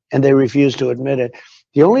 and they refuse to admit it.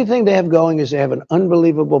 The only thing they have going is they have an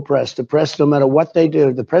unbelievable press. The press, no matter what they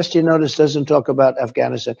do, the press, you notice, doesn't talk about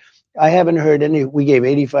Afghanistan. I haven't heard we gave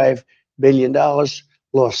 $85 billion,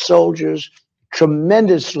 lost soldiers,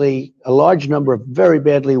 tremendously, a large number of very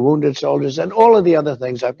badly wounded soldiers, and all of the other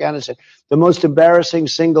things. Afghanistan, the most embarrassing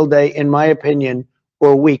single day, in my opinion,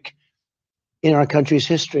 or week in our country's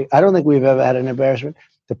history. I don't think we've ever had an embarrassment.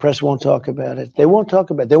 The press won't talk about it. They won't talk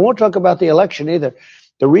about it. They won't talk about the election either.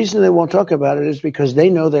 The reason they won't talk about it is because they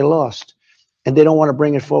know they lost and they don't want to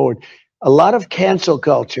bring it forward. A lot of cancel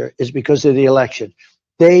culture is because of the election.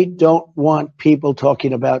 They don't want people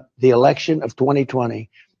talking about the election of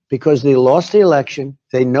 2020 because they lost the election.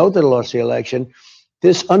 They know they lost the election.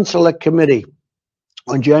 This unselect committee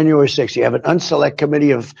on January 6th, you have an unselect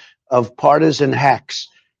committee of partisan hacks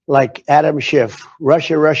like Adam Schiff,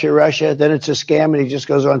 Russia, then it's a scam and he just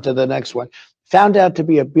goes on to the next one. Found out to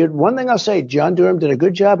be one thing I'll say, John Durham did a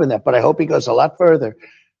good job in that, but I hope he goes a lot further.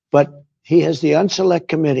 But he has the unselect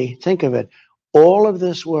committee. Think of it. All of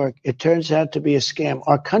this work, it turns out to be a scam.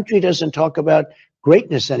 Our country doesn't talk about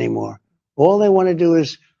greatness anymore. All they want to do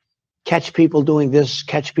is catch people doing this,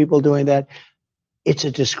 catch people doing that. It's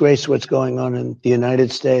a disgrace what's going on in the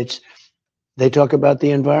United States. They talk about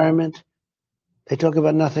the environment. They talk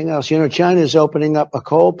about nothing else. You know, China's opening up a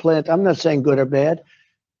coal plant. I'm not saying good or bad.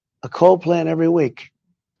 A coal plant every week.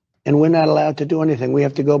 And we're not allowed to do anything. We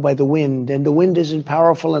have to go by the wind, and the wind isn't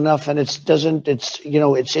powerful enough, and it's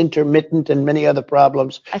intermittent and many other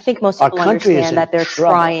problems. I think most Our people country is understand in that they're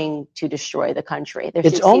trouble. trying to destroy the country. There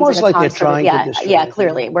It's seems almost like a like they're constant- trying to destroy Yeah, it.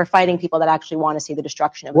 clearly. We're fighting people that actually want to see the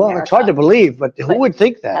destruction of Well, America. it's hard to believe, but who would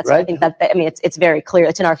think that, That's, right? I think I mean, it's very clear.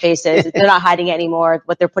 It's in our faces. They're not hiding it anymore.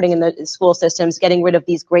 What they're putting in the school systems, getting rid of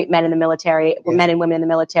these great men in the military, men and women in the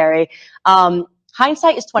military.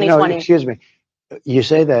 Hindsight is 2020. Excuse me. You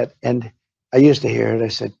say that, and I used to hear it. I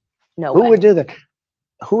said, No who way. would do that?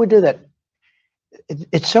 Who would do that?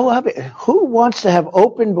 It's so obvious. Who wants to have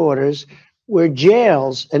open borders where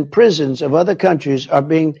jails and prisons of other countries are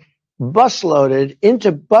being busloaded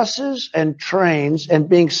into buses and trains and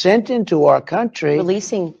being sent into our country?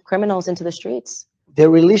 Releasing criminals into the streets. They're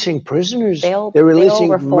releasing prisoners. They're bail releasing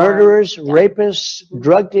reform. murderers, rapists,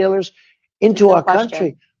 drug dealers into No our question.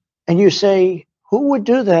 country. And you say, who would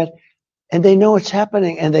do that? And they know it's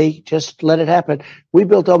happening, and they just let it happen. We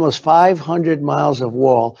built almost 500 miles of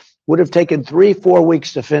wall. Would have taken 3-4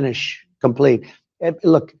 weeks to finish, complete. And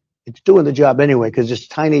look, it's doing the job anyway because it's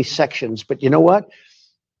tiny sections. But you know what?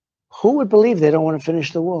 Who would believe they don't want to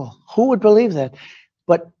finish the wall? Who would believe that?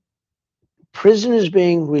 But prisoners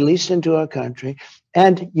being released into our country,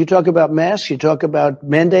 and you talk about masks, you talk about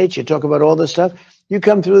mandates, you talk about all this stuff. You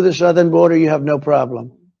come through the southern border, you have no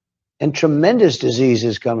problem. And tremendous disease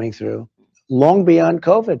is coming through, long beyond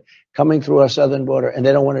COVID, coming through our southern border, and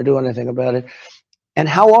they don't want to do anything about it. And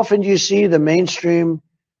how often do you see the mainstream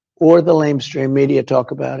or the lamestream media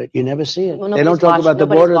talk about it? You never see it. Well, They don't talk about the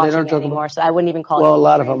border. They don't talk anymore, about. so I wouldn't even call it. Well, a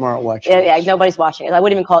lot of them aren't watching. Yeah, nobody's watching it. I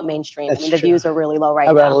wouldn't even call it mainstream. That's I mean, the true. views are really low right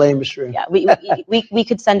How about now. lamestream? Yeah, we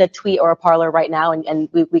could send a tweet or a parlor right now, and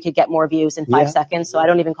we could get more views in 5 Yeah. seconds. So I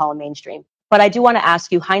don't even call it mainstream. But I do want to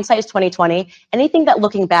ask you, hindsight is 2020. Anything that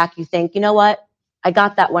looking back, you think, you know what, I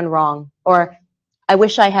got that one wrong, or I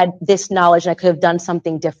wish I had this knowledge and I could have done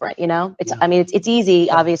something different. You know, I mean, it's easy,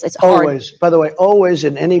 obvious. It's hard. Always, by the way, always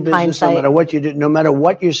in any business, Hindsight. no matter what you do, no matter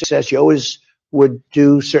what your success, you always would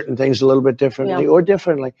do certain things a little bit differently or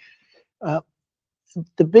differently.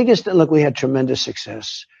 The biggest, look, we had tremendous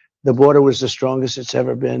success. The border was the strongest it's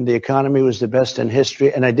ever been. The economy was the best in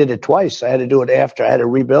history. And I did it twice. I had to do it after. I had to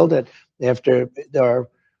rebuild it after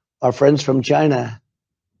our friends from China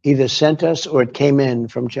either sent us or it came in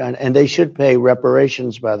from China. And they should pay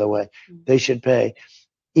reparations, by the way. They should pay.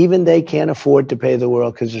 Even they can't afford to pay the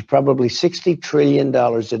world because there's probably $60 trillion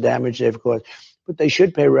the damage they've caused. But they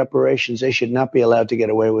should pay reparations. They should not be allowed to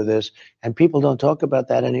get away with this. And people don't talk about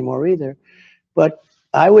that anymore either. But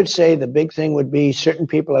I would say the big thing would be certain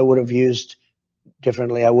people I would have used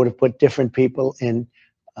differently. I would have put different people in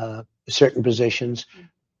certain positions.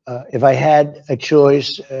 If I had a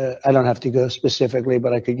choice, I don't have to go specifically,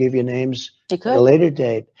 but I could give you names at a later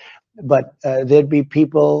date. But there'd be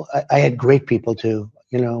people, I had great people too,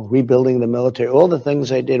 you know, rebuilding the military, all the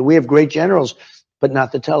things I did. We have great generals, but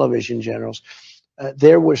not the television generals.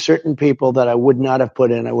 There were certain people that I would not have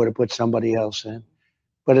put in. I would have put somebody else in.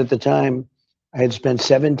 But at the time, I had spent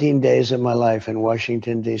 17 days of my life in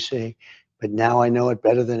Washington, D.C., but now I know it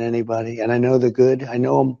better than anybody. And I know the good. I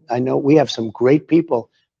know we have some great people.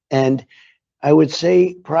 And I would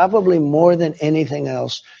say probably more than anything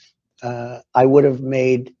else, I would have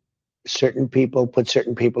made certain people, put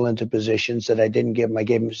certain people into positions that I didn't give them.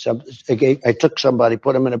 I took somebody,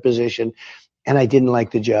 put them in a position, and I didn't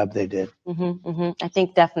like the job they did. I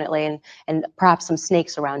think definitely. And perhaps some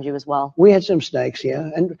snakes around you as well. We had some snakes, yeah.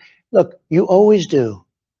 And look, you always do,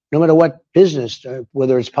 no matter what business,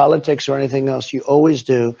 whether it's politics or anything else, you always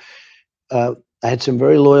do. I had some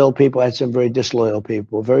very loyal people. I had some very disloyal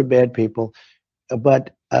people, very bad people.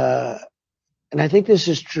 But, and I think this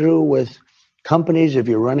is true with companies. If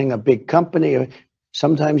you're running a big company,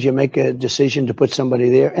 sometimes you make a decision to put somebody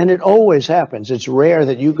there, and it always happens. It's rare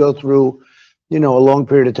that you go through, you know, a long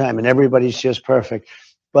period of time and everybody's just perfect.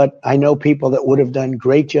 But I know people that would have done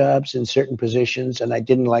great jobs in certain positions, and I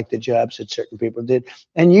didn't like the jobs that certain people did.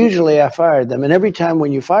 And usually I fired them. And every time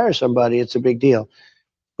when you fire somebody, it's a big deal.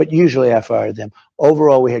 But usually I fired them.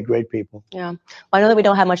 Overall, we had great people. Yeah. Well, I know that we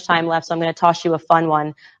don't have much time left, so I'm going to toss you a fun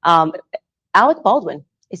one. Alec Baldwin,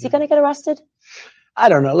 is he going to get arrested? I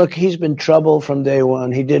don't know. Look, he's been trouble from day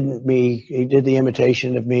one. He did the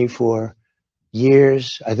imitation of me for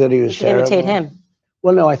years. I thought he was terrible. Imitate him.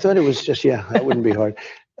 Well, no, I thought it was just, that wouldn't be hard.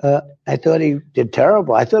 I thought he did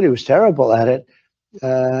terrible. I thought he was terrible at it.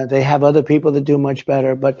 They have other people that do much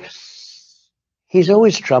better, but he's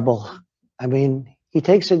always trouble. I mean, He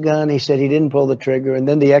takes a gun. He said he didn't pull the trigger. And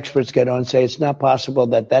then the experts get on and say it's not possible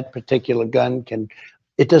that that particular gun can,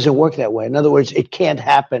 it doesn't work that way. In other words, it can't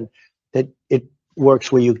happen that it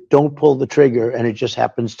works where you don't pull the trigger and it just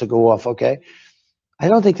happens to go off. Okay. I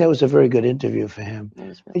don't think that was a very good interview for him.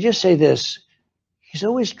 I just say this. He's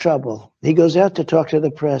always trouble. He goes out to talk to the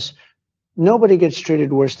press. Nobody gets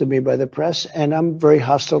treated worse than me by the press, and I'm very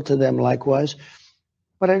hostile to them likewise.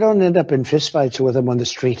 But I don't end up in fistfights with him on the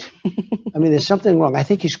street. I mean, there's something wrong. I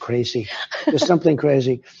think he's crazy. There's something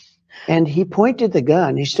crazy. And he pointed the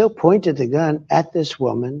gun. He still pointed the gun at this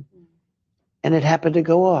woman, and it happened to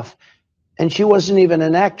go off. And she wasn't even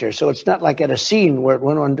an actor, so it's not like at a scene where it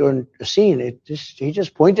went on during a scene. He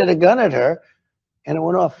just pointed a gun at her, and it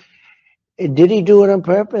went off. Did he do it on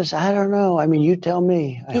purpose? I don't know. I mean, you tell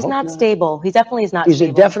me. He's not stable. He definitely is not He's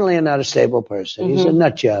stable. definitely not a stable person. He's a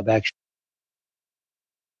nut job, actually.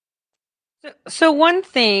 So one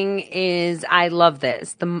thing is, I love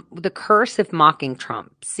this, the curse of mocking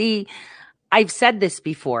Trump. See, I've said this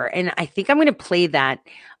before, and I think I'm going to play that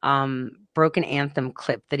Broken Anthem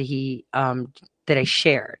clip that that I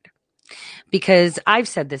shared, because I've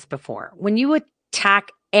said this before. When you attack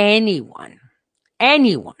anyone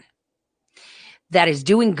that is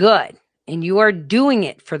doing good, and you are doing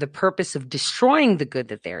it for the purpose of destroying the good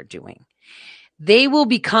that they're doing, they will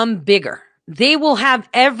become bigger. They will have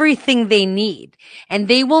everything they need, and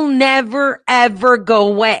they will never, ever go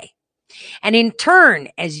away. And in turn,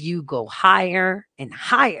 as you go higher and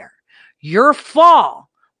higher, your fall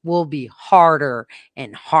will be harder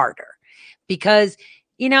and harder, because,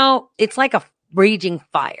 it's like a raging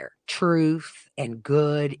fire. Truth and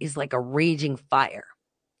good is like a raging fire.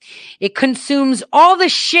 It consumes all the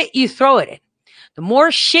shit you throw at it. The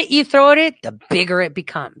more shit you throw at it, the bigger it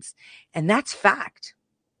becomes. And that's fact.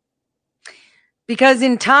 Because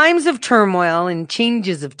in times of turmoil and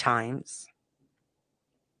changes of times,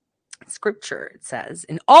 scripture, it says,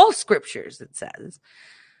 in all scriptures, it says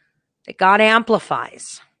that God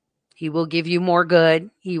amplifies. He will give you more good.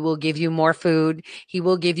 He will give you more food. He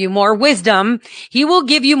will give you more wisdom. He will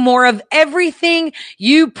give you more of everything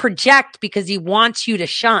you project, because he wants you to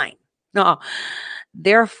shine. No.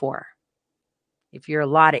 Therefore, if you're a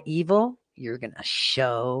lot of evil, you're going to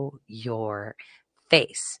show your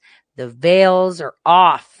face. The veils are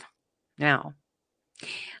off. Now,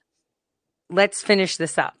 let's finish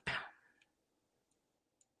this up.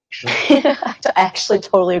 I actually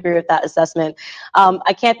totally agree with that assessment.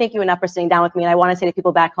 I can't thank you enough for sitting down with me. And I want to say to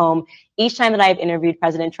people back home, each time that I have interviewed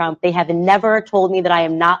President Trump, they have never told me that I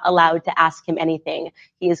am not allowed to ask him anything.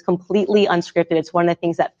 He is completely unscripted. It's one of the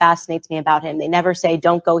things that fascinates me about him. They never say,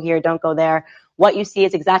 don't go here, don't go there. What you see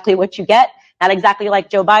is exactly what you get. Not exactly like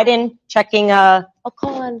Joe Biden checking, call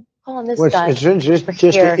on this guy. It's just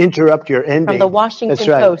to interrupt your ending. From the Washington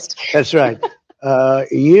Post. That's right. Let's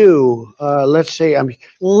say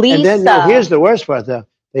Lisa. And then here's the worst part, though.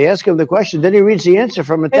 They ask him the question, then he reads the answer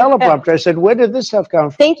from a teleprompter. I said, where did this stuff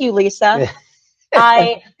come from? Thank you, Lisa.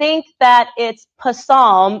 I think that it's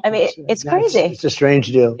Psalm. I mean, it's crazy. It's a strange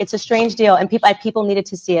deal. It's a strange deal, and people needed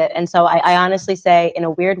to see it. And so I honestly say, in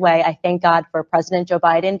a weird way, I thank God for President Joe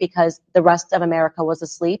Biden, because the rest of America was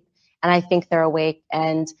asleep, and I think they're awake.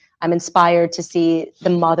 And I'm inspired to see the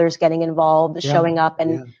mothers getting involved, showing up,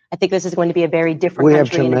 and I think this is going to be a very different We have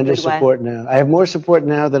country tremendous support now. I have more support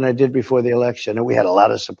now than I did before the election, and we had a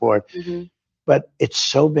lot of support. Mm-hmm. But it's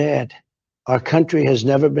so bad. Our country has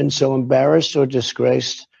never been so embarrassed or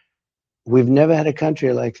disgraced. We've never had a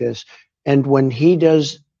country like this. And when he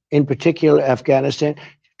does, in particular, Afghanistan,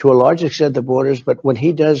 to a large extent the borders, but when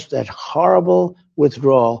he does that horrible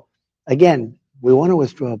withdrawal, again, we want to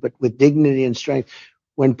withdraw, but with dignity and strength.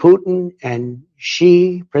 When Putin and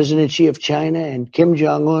President Xi of China, and Kim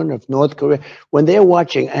Jong-un of North Korea, when they're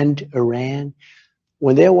watching, and Iran,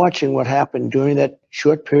 when they're watching what happened during that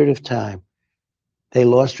short period of time, they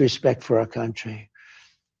lost respect for our country.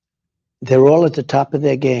 They're all at the top of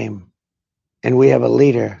their game, and we have a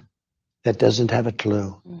leader that doesn't have a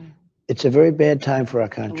clue. It's a very bad time for our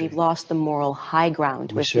country. We've lost the moral high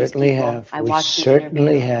ground. We certainly have. We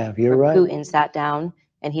certainly have. You're right. Putin sat down,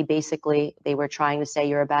 and they were trying to say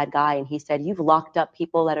you're a bad guy, and he said, you've locked up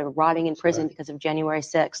people that are rotting in prison because of January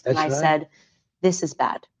 6th. And I said, this is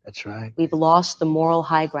bad. That's right. We've lost the moral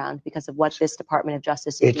high ground because of what this Department of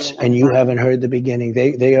Justice is doing. And you haven't heard the beginning.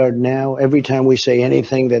 They are now, every time we say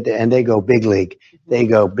anything and they go big league. They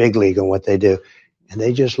go big league on what they do. And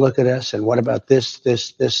they just look at us and what about this,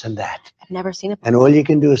 and that? I've never seen it before. And all you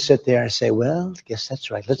can do is sit there and say, well, I guess that's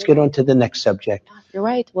right. Let's get on to the next subject. You're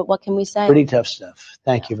right. What can we say? Pretty tough stuff.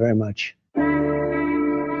 Thank you very much.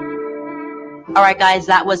 All right, guys,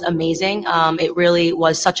 that was amazing. It really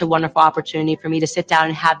was such a wonderful opportunity for me to sit down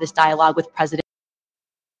and have this dialogue with President.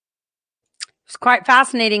 It's quite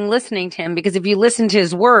fascinating listening to him, because if you listen to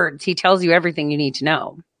his words, he tells you everything you need to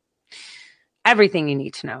know. Everything you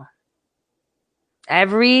need to know.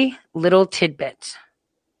 Every little tidbit.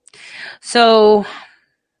 So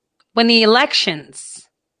when the elections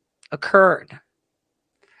occurred,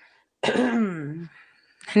 and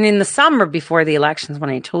in the summer before the elections, when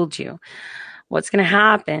I told you what's going to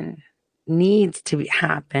happen needs to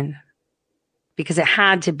happen because it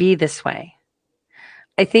had to be this way,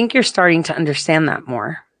 I think you're starting to understand that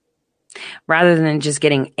more rather than just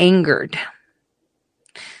getting angered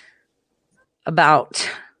about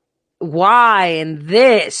why and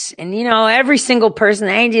this and, every single person,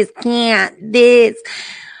 I just can't this.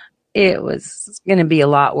 It was going to be a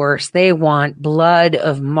lot worse. They want blood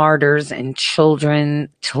of martyrs and children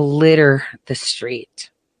to litter the street.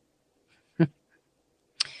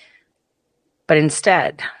 But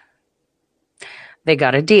instead, they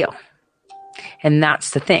got a deal. And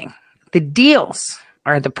that's the thing. The deals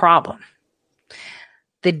are the problem.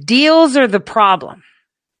 The deals are the problem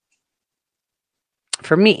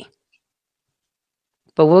for me.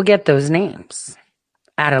 But we'll get those names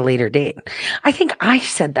at a later date. I think I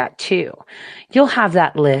said that too. You'll have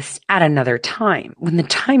that list at another time when the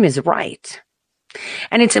time is right.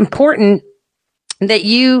 And it's important that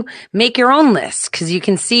you make your own list because you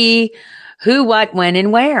can see who, what, when,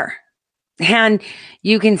 and where. And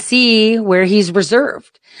you can see where he's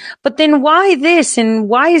reserved. But then why this? And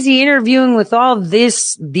why is he interviewing with all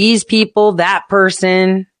these people, that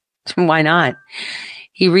person? Why not?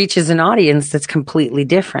 He reaches an audience that's completely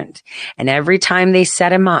different. And every time they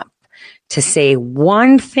set him up to say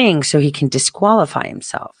one thing so he can disqualify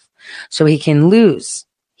himself, so he can lose,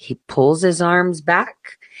 he pulls his arms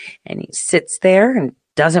back and he sits there and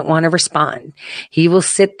doesn't want to respond. He will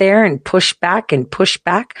sit there and push back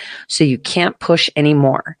so you can't push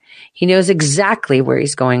anymore. He knows exactly where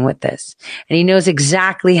he's going with this. And he knows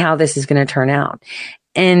exactly how this is going to turn out.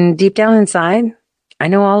 And deep down inside, I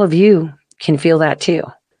know all of you can feel that too,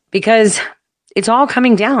 because it's all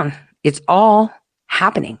coming down. It's all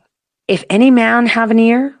happening. If any man have an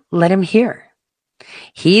ear, let him hear.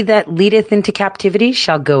 He that leadeth into captivity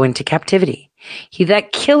shall go into captivity. He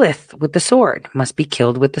that killeth with the sword must be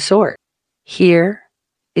killed with the sword. Here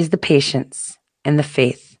is the patience and the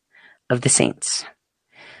faith of the saints.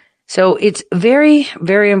 So it's very,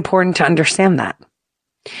 very important to understand that.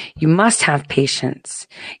 You must have patience.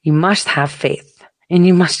 You must have faith. And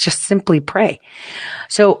you must just simply pray.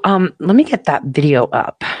 So let me get that video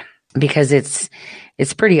up because it's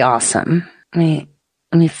pretty awesome. Let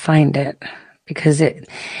me find it because it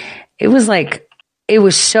was like, it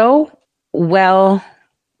was so well,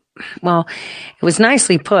 it was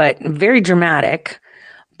nicely put, very dramatic,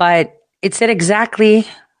 but it said exactly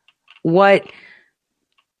what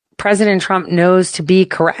President Trump knows to be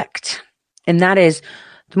correct. And that is,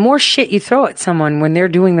 the more shit you throw at someone when they're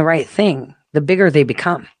doing the right thing, the bigger they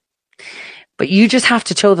become. But you just have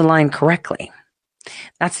to toe the line correctly.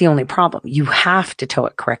 That's the only problem. You have to toe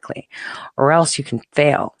it correctly, or else you can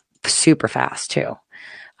fail super fast too.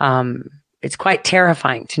 It's quite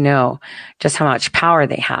terrifying to know just how much power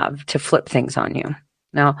they have to flip things on you.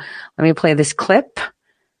 Now, let me play this clip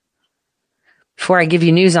before I give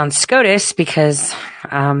you news on SCOTUS, because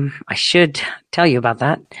I should tell you about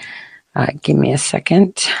that. Give me a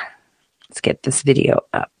second. Let's get this video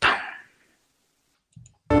up.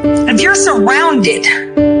 If you're surrounded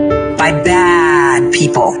by bad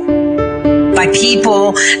people, by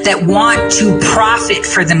people that want to profit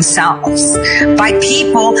for themselves, by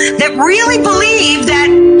people that really believe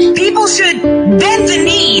that people should bend the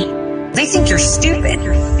knee, they think you're stupid.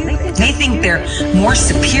 They think they're more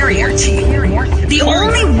superior to you. The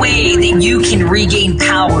only way that you can regain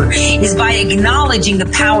power is by acknowledging the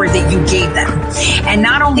power that you gave them. And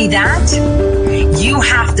not only that, you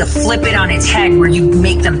have to flip it on its head where you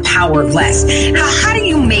make them powerless. How do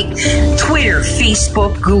you make Twitter,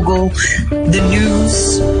 Facebook, Google, the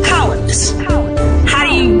news powerless? How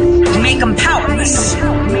do you make them powerless?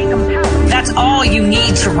 That's all you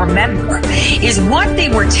need to remember is what they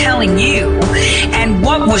were telling you and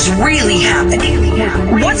what was really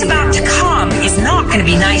happening. What's about to come is not going to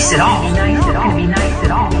be nice at all.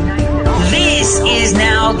 This is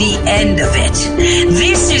now the end of it.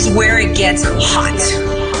 This is where it gets hot.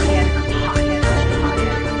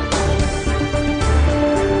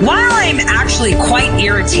 While I'm actually quite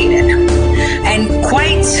irritated and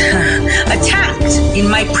quite attacked in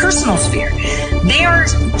my personal sphere. They are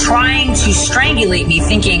trying to strangulate me,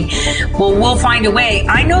 thinking, well, we'll find a way.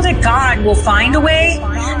 I know that God will find a way,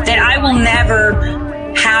 that I will never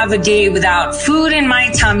have a day without food in my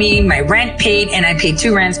tummy, my rent paid, and I paid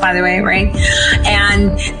 2 rents, by the way, right?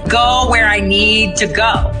 And go where I need to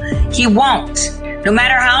go. He won't. No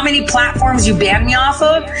matter how many platforms you ban me off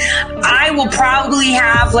of, I will probably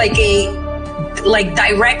have like a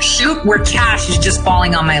direct shoot where cash is just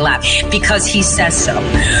falling on my lap because he says so.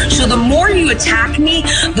 So the more you attack me,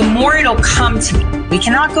 the more it'll come to me. We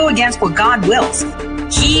cannot go against what God wills.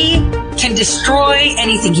 He can destroy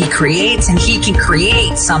anything he creates, and he can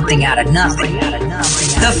create something out of nothing.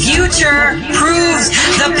 The future proves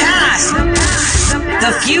the past.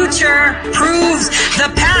 The future proves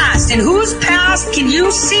the past. And whose past can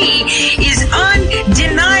you see is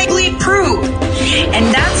undeniably proved.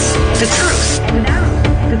 And that's the truth.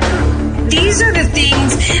 These are the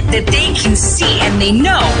things that they can see and they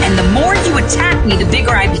know. And the more you attack me, the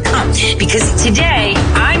bigger I become. Because today,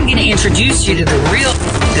 I'm going to introduce you to the real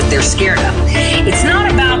that they're scared of. It's not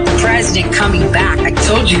about the president coming back. I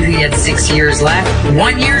told you he had 6 years left.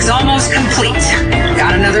 1 year's almost complete.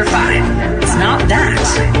 Got another 5. It's not that.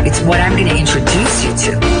 It's what I'm going to introduce you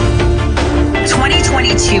to.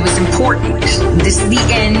 2022 is important. This is the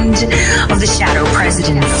end of the shadow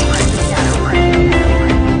presidency.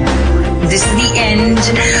 This is the end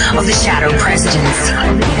of the shadow presidency.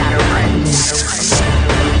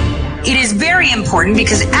 It is very important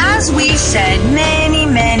because, as we've said many,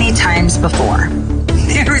 many times before,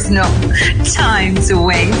 there is no time to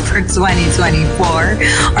wait for 2024.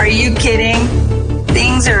 Are you kidding?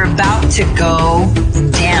 Things are about to go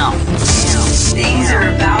down. Things are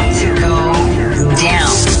about to go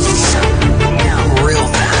down. Real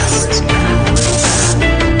fast.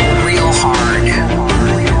 Real hard.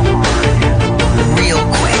 Real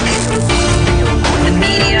quick. The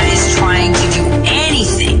media is trying to do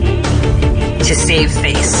anything to save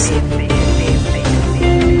face.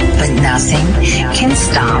 But nothing can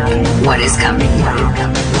stop what is coming.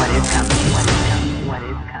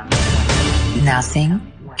 Nothing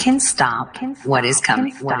can stop what is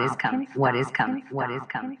coming. What is coming? What is coming? What is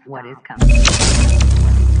coming? What is coming?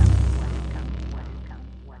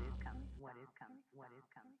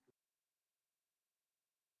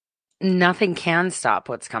 Nothing can stop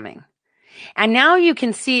what's coming. And now you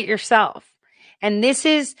can see it yourself. And this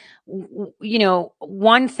is, you know,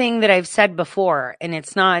 one thing that I've said before, and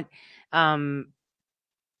it's not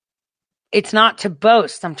to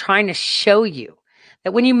boast. I'm trying to show you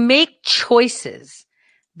that when you make choices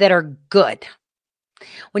that are good,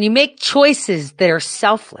 when you make choices that are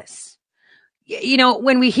selfless, you know,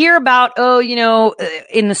 when we hear about,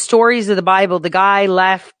 in the stories of the Bible, the guy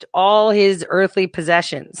left all his earthly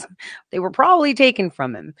possessions. They were probably taken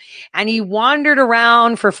from him. And he wandered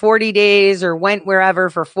around for 40 days or went wherever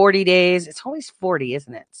for 40 days. It's always 40,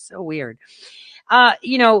 isn't it? It's so weird.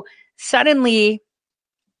 Suddenly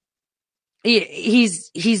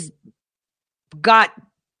he's got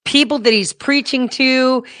people that he's preaching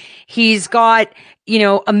to. He's got,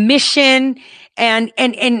 a mission.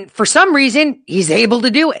 And for some reason, he's able to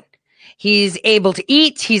do it. He's able to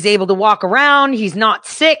eat. He's able to walk around. He's not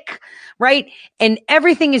sick, right? And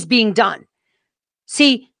everything is being done.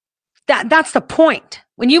 See, that's the point.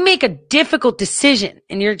 When you make a difficult decision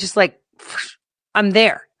and you're just like, I'm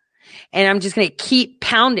there and I'm just going to keep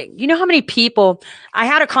pounding. You know how many people, I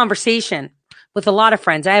had a conversation with a lot of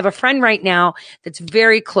friends. I have a friend right now that's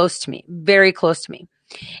very close to me.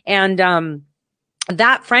 And,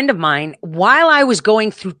 that friend of mine, while I was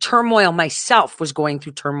going through turmoil myself, was going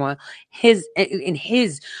through turmoil in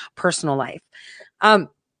his personal life.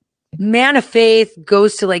 Man of faith,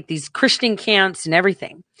 goes to like these Christian camps and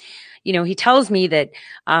everything. He tells me that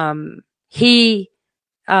he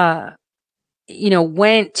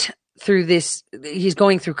went through this. He's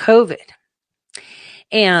going through COVID,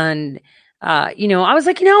 and I was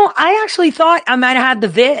like, I actually thought I might have had the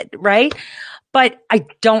vid, right? But I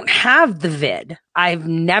don't have the vid. I've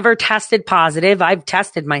never tested positive. I've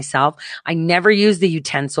tested myself. I never use the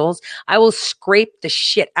utensils. I will scrape the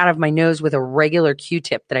shit out of my nose with a regular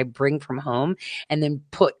Q-tip that I bring from home and then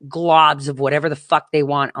put globs of whatever the fuck they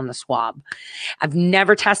want on the swab. I've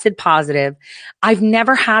never tested positive. I've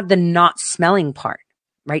never had the not smelling part,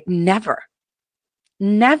 right? Never.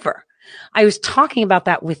 I was talking about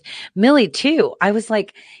that with Millie too. I was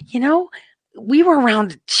like, we were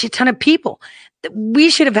around a shit ton of people. We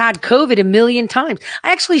should have had COVID a million times.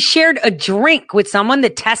 I actually shared a drink with someone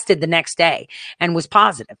that tested the next day and was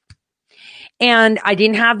positive. And I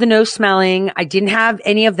didn't have the no smelling. I didn't have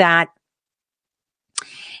any of that.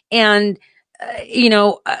 And,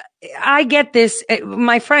 I get this.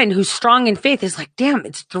 My friend who's strong in faith is like, damn,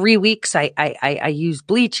 it's 3 weeks. I use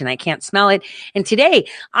bleach and I can't smell it. And today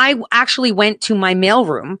I actually went to my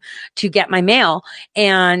mailroom to get my mail,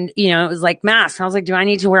 and, it was like mask. I was like, do I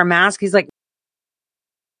need to wear a mask? He's like,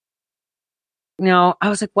 no. I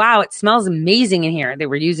was like, wow, it smells amazing in here. They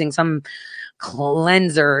were using some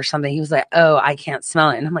cleanser or something. He was like, oh, I can't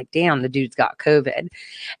smell it. And I'm like, damn, the dude's got COVID.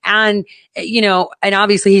 And, and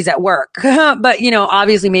obviously he's at work, but,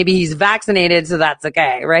 obviously maybe he's vaccinated, so that's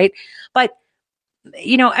okay. Right. But,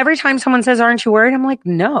 every time someone says, aren't you worried? I'm like,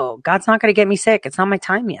 no, God's not going to get me sick. It's not my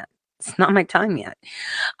time yet. It's not my time yet.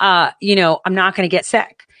 I'm not going to get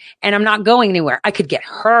sick, and I'm not going anywhere. I could get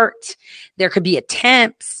hurt. There could be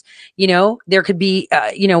attempts, there could be,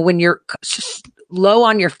 when you're low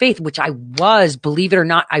on your faith, which I was, believe it or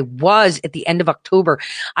not, I was at the end of October.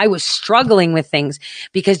 I was struggling with things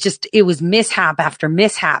because it was mishap after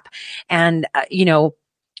mishap. And,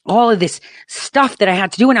 all of this stuff that I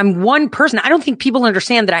had to do. And I'm one person. I don't think people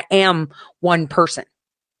understand that I am one person,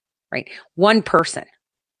 right? One person,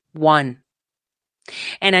 one.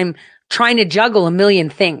 And I'm trying to juggle a million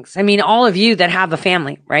things. I mean, all of you that have a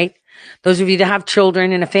family, right? Those of you that have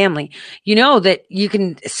children and a family, that you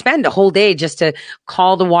can spend a whole day just to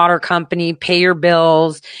call the water company, pay your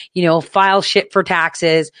bills, file shit for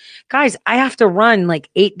taxes. Guys, I have to run like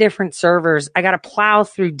 8 different servers. I got to plow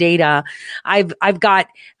through data. I've got,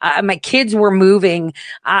 my kids were moving.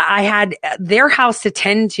 I had their house to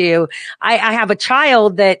tend to. I have a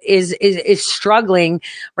child that is struggling,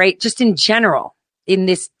 right? Just in general, in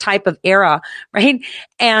this type of era, right?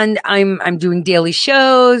 And I'm doing daily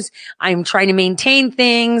shows. I'm trying to maintain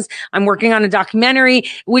things. I'm working on a documentary,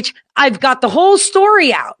 which I've got the whole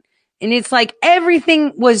story out. And it's like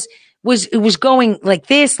everything was going like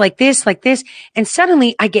this. And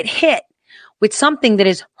suddenly I get hit with something that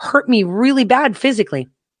has hurt me really bad physically.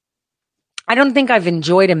 I don't think I've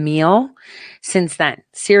enjoyed a meal since then.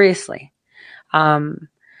 Seriously.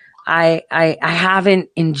 I haven't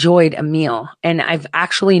enjoyed a meal, and I've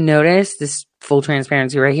actually noticed this, full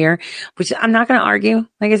transparency right here, which I'm not going to argue.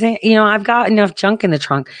 Like I say, I've got enough junk in the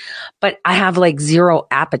trunk, but I have like zero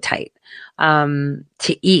appetite, to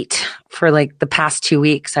eat for like the past 2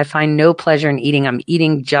 weeks. I find no pleasure in eating. I'm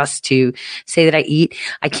eating just to say that I eat.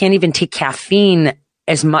 I can't even take caffeine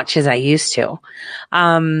as much as I used to.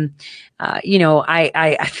 I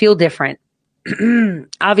feel different.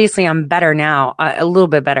 Obviously I'm better now, a little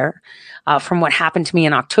bit better, from what happened to me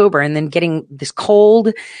in October, and then getting this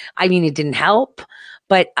cold. I mean, it didn't help,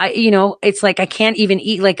 but it's like I can't even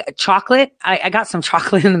eat like chocolate. I got some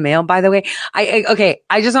chocolate in the mail, by the way. I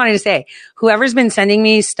just wanted to say, whoever's been sending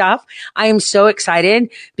me stuff, I am so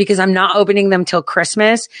excited because I'm not opening them till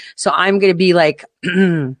Christmas. So I'm going to be like,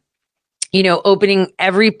 opening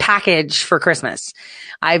every package for Christmas.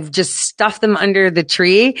 I've just stuffed them under the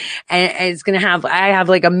tree, and it's going to I have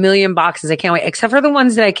like 1 million boxes. I can't wait, except for the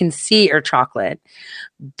ones that I can see are chocolate.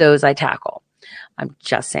 Those I tackle. I'm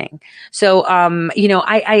just saying. So,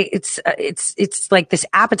 it's like this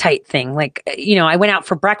appetite thing. Like, I went out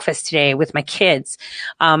for breakfast today with my kids.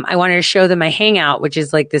 I wanted to show them my Hangout, which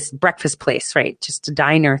is like this breakfast place, right? Just a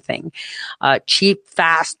diner thing, cheap,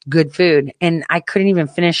 fast, good food. And I couldn't even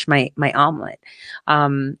finish my omelet.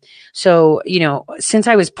 So, since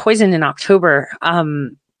I was poisoned in October,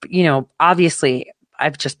 obviously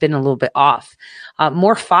I've just been a little bit off,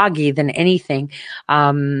 more foggy than anything.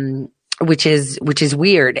 Which is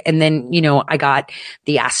weird. And then, I got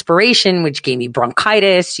the aspiration, which gave me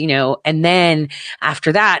bronchitis, and then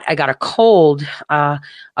after that, I got a cold, a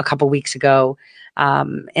couple weeks ago.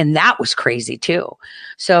 And that was crazy too.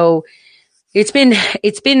 So it's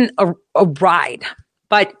been a ride,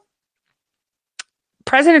 but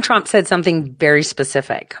President Trump said something very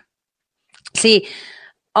specific. See,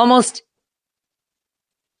 almost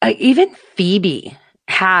even Phoebe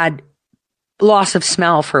had loss of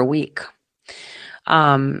smell for a week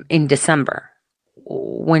in December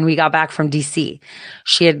when we got back from DC.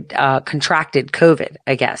 She had contracted COVID,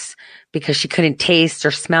 I guess, because she couldn't taste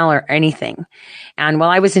or smell or anything. And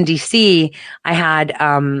while I was in DC, I had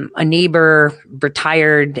a neighbor,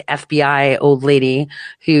 retired FBI old lady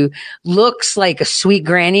who looks like a sweet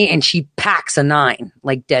granny, and she packs a 9,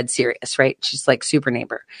 like dead serious, right? She's like super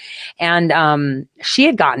neighbor. And she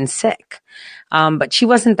had gotten sick. But she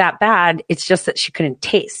wasn't that bad. It's just that she couldn't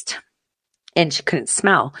taste and she couldn't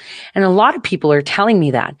smell. And a lot of people are telling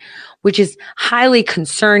me that, which is highly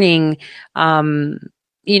concerning, on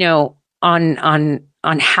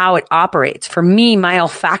how it operates. For me, my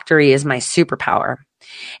olfactory is my superpower.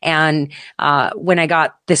 And when I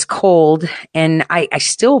got this cold, and I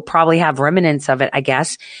still probably have remnants of it, I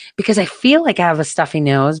guess, because I feel like I have a stuffy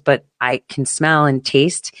nose, but I can smell and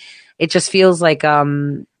taste. It just feels like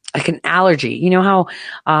an allergy. You know how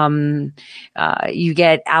you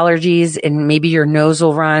get allergies and maybe your nose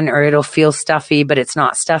will run or it'll feel stuffy, but it's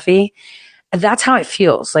not stuffy? That's how it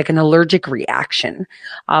feels, like an allergic reaction,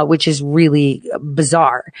 which is really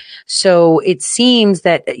bizarre. So it seems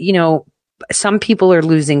that, you know, some people are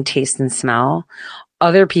losing taste and smell.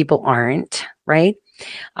 Other people aren't, right?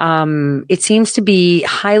 It seems to be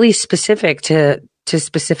highly specific to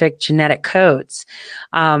specific genetic codes,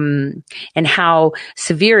 and how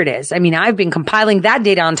severe it is. I mean, I've been compiling that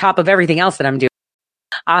data on top of everything else that I'm doing.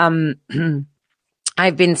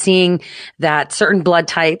 I've been seeing that certain blood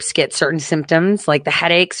types get certain symptoms, like the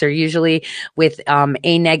headaches are usually with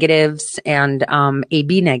A negatives and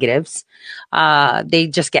AB negatives. They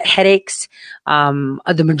just get headaches.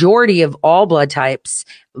 The majority of all blood types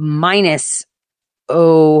minus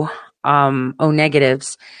O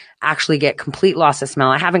negatives actually get complete loss of smell.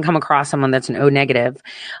 I haven't come across someone that's an O negative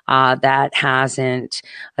that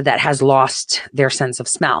has lost their sense of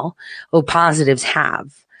smell. O positives have.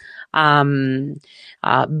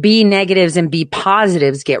 B negatives and B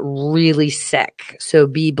positives get really sick. So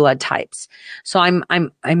B blood types. So I'm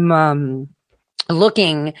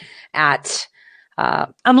looking at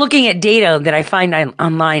data that I find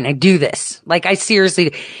online. I do this. Like I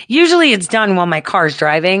seriously, usually it's done while my car's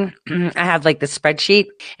driving. I have like the spreadsheet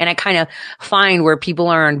and I kind of find where people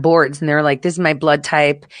are on boards and they're like, this is my blood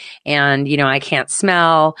type and, you know, I can't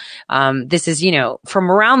smell. This is, you know, from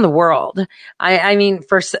around the world. I mean,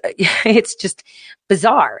 it's just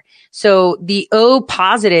bizarre. So the O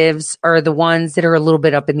positives are the ones that are a little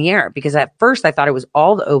bit up in the air because at first I thought it was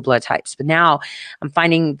all the O blood types, but now I'm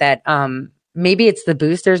finding that, maybe it's the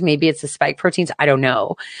boosters, maybe it's the spike proteins. I don't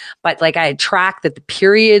know. But like I had tracked that the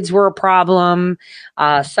periods were a problem.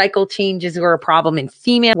 Cycle changes were a problem in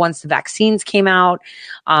female once the vaccines came out.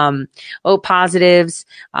 O positives,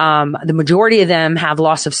 the majority of them have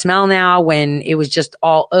loss of smell now when it was just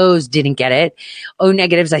all O's didn't get it. O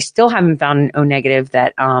negatives, I still haven't found an O negative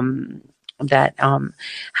that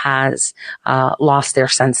has lost their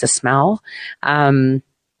sense of smell.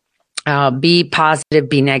 B positive,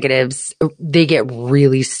 B negatives, they get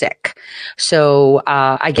really sick. So,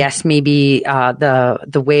 I guess maybe,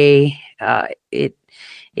 the way, it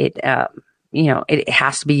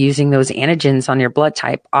has to be using those antigens on your blood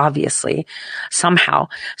type, obviously, somehow.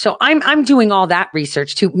 So I'm doing all that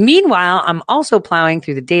research too. Meanwhile, I'm also plowing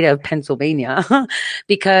through the data of Pennsylvania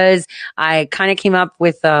because I kind of came up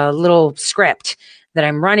with a little script that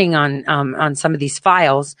I'm running on some of these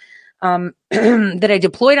files. That I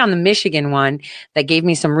deployed on the Michigan one that gave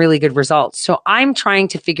me some really good results. So I'm trying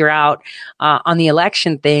to figure out, on the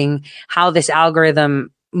election thing, how this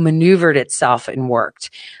algorithm maneuvered itself and worked.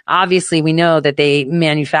 Obviously, we know that they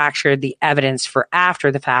manufactured the evidence for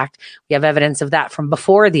after the fact. We have evidence of that from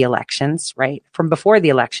before the elections, right? From before the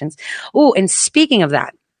elections. Oh, and speaking of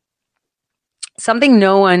that, something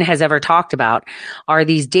no one has ever talked about are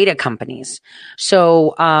these data companies.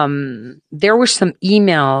 So there were some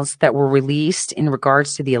emails that were released in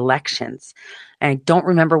regards to the elections. And I don't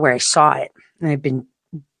remember where I saw it. And I've been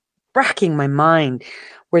racking my mind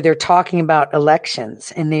where they're talking about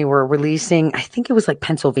elections and they were releasing, I think it was like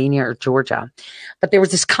Pennsylvania or Georgia, but there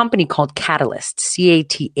was this company called Catalyst,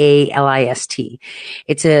 CATALIST.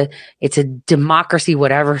 It's a democracy,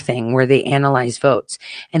 whatever thing where they analyze votes.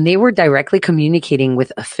 And they were directly communicating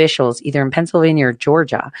with officials either in Pennsylvania or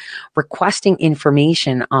Georgia, requesting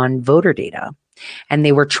information on voter data. And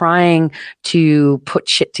they were trying to put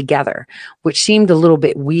shit together, which seemed a little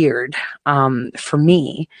bit weird for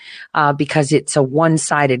me because it's a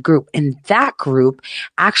one-sided group. And that group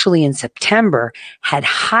actually in September had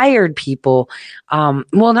hired people,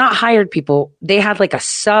 not hired people. They had like a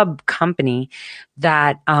sub company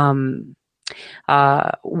that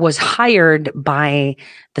was hired by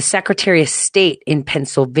the Secretary of State in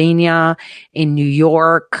Pennsylvania, in New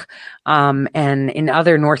York, and in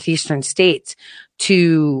other northeastern states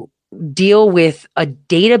to deal with a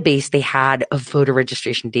database they had of voter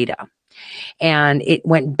registration data. And it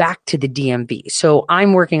went back to the DMV. So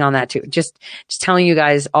I'm working on that too. Just telling you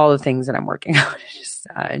guys all the things that I'm working on.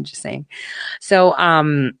 just saying. So,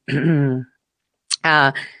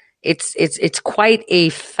 it's quite a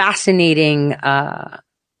fascinating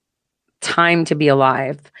time to be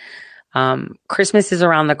alive. Christmas is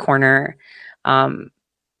around the corner.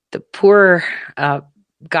 The poor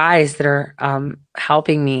guys that are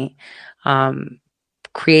helping me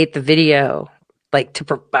create the video like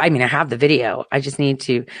I have the video. I just need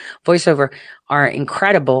to voiceover are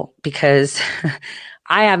incredible because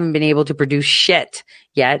I haven't been able to produce shit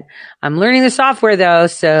yet. I'm learning the software though.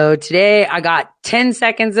 So today I got 10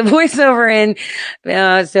 seconds of voiceover in.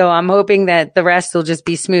 So I'm hoping that the rest will just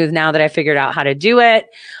be smooth now that I figured out how to do it.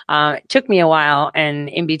 It took me a while, and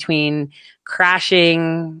in between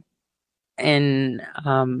crashing and,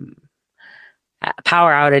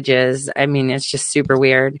 power outages, it's just super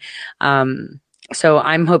weird. So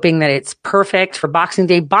I'm hoping that it's perfect for Boxing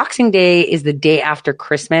Day. Boxing Day is the day after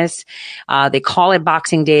Christmas. They call it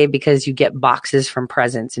Boxing Day because you get boxes from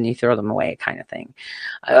presents and you throw them away kind of thing.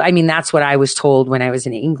 That's what I was told when I was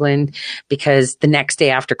in England, because the next day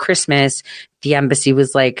after Christmas, the embassy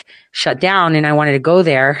was like shut down, and I wanted to go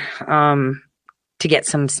there, to get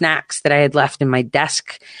some snacks that I had left in my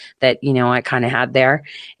desk that, I kind of had there.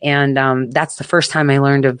 And that's the first time I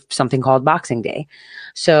learned of something called Boxing Day.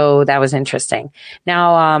 So that was interesting.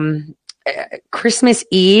 Now, Christmas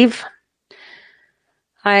Eve,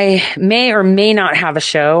 I may or may not have a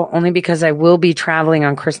show, only because I will be traveling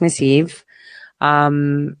on Christmas Eve.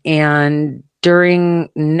 And during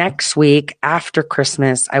next week after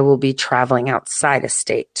Christmas, I will be traveling outside of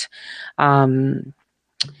state, with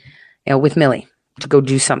Millie, to go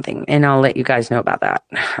do something, and I'll let you guys know about that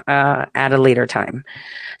at a later time.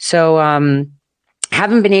 So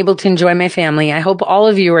haven't been able to enjoy my family. I hope all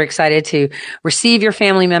of you are excited to receive your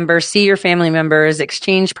family members, see your family members,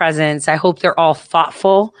 exchange presents. I hope they're all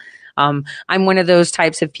thoughtful. I'm one of those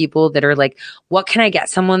types of people that are like, what can I get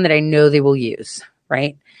someone that I know they will use,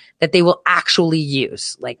 right? That they will actually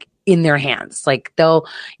use, like, in their hands. Like, they'll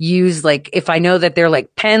use, like, if I know that they're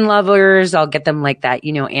like pen lovers, I'll get them like that,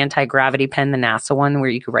 anti-gravity pen, the NASA one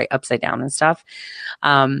where you could write upside down and stuff.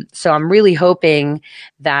 So I'm really hoping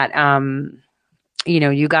that,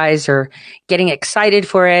 you guys are getting excited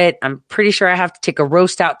for it. I'm pretty sure I have to take a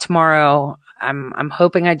roast out tomorrow. I'm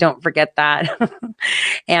hoping I don't forget that.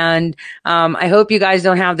 And, I hope you guys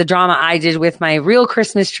don't have the drama I did with my real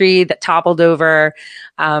Christmas tree that toppled over.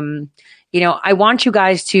 I want you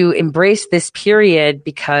guys to embrace this period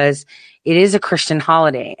because it is a Christian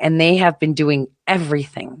holiday, and they have been doing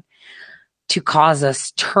everything to cause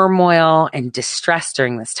us turmoil and distress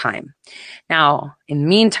during this time. Now, in the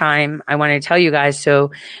meantime, I want to tell you guys,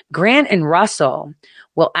 so Grant and Russell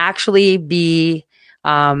will actually be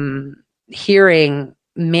hearing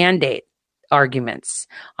mandate arguments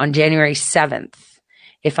on January 7th,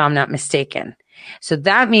 if I'm not mistaken. So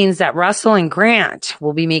that means that Russell and Grant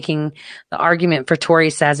will be making the argument for Tory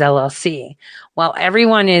Says LLC, while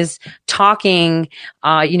everyone is talking,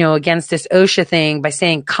 against this OSHA thing by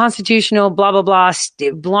saying constitutional, blah, blah, blah,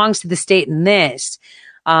 belongs to the state in this.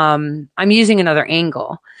 I'm using another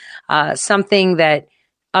angle, something that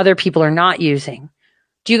other people are not using.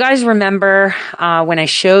 Do you guys remember when I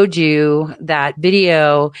showed you that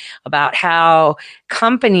video about how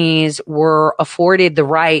companies were afforded the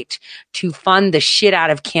right to fund the shit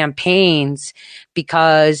out of campaigns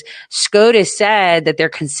because SCOTUS said that they're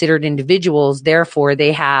considered individuals, therefore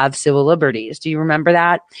they have civil liberties? Do you remember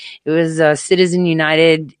that? It was Citizen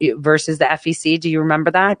United versus the FEC. Do you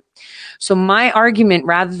remember that? So my argument,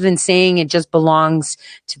 rather than saying it just belongs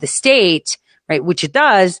to the state, right, which it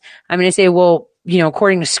does, I'm going to say, well,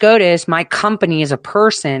 according to SCOTUS, my company is a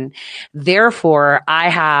person. Therefore, I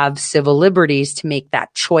have civil liberties to make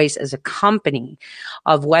that choice as a company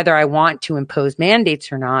of whether I want to impose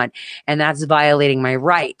mandates or not. And that's violating my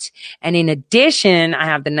right. And in addition, I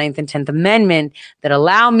have the 9th and 10th Amendment that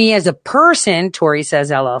allow me as a person, Tory Says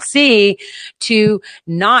LLC, to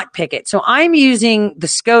not picket. So I'm using the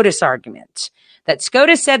SCOTUS argument. That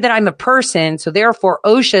SCOTUS said that I'm a person, so therefore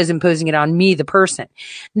OSHA is imposing it on me, the person.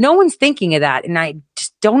 No one's thinking of that, and I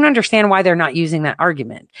just don't understand why they're not using that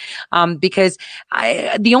argument. Because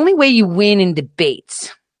the only way you win in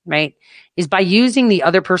debates, right, is by using the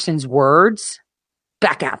other person's words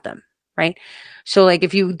back at them, right? So like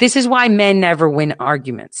this is why men never win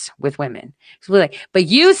arguments with women. So we're like, but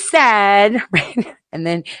you said, right? And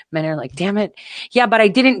then men are like, damn it. Yeah, but I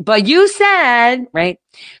didn't, but you said, right?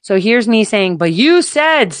 So here's me saying, but you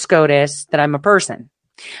said, SCOTUS, that I'm a person.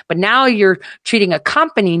 But now you're treating a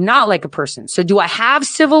company not like a person. So do I have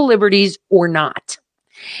civil liberties or not?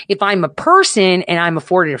 If I'm a person and I'm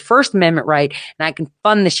afforded a First Amendment right and I can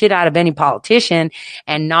fund the shit out of any politician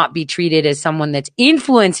and not be treated as someone that's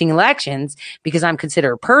influencing elections because I'm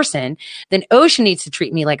considered a person, then OSHA needs to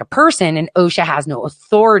treat me like a person, and OSHA has no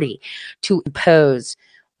authority to impose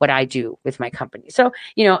what I do with my company. So,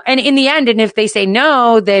 and in the end, and if they say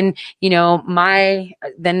no, then,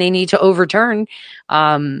 then they need to overturn,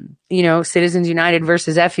 Citizens United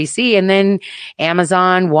versus FEC, and then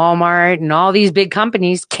Amazon, Walmart, and all these big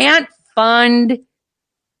companies can't fund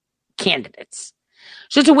candidates.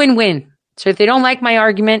 So it's a win-win. So if they don't like my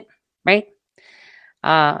argument, right?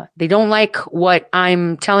 They don't like what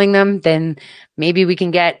I'm telling them, then maybe we can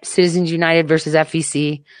get Citizens United versus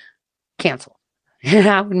FEC canceled.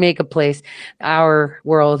 That would make our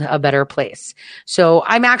world a better place. So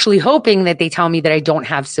I'm actually hoping that they tell me that I don't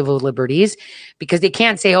have civil liberties, because they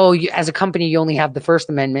can't say, oh, as a company, you only have the First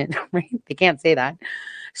Amendment, right? They can't say that.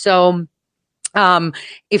 So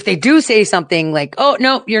if they do say something like, oh,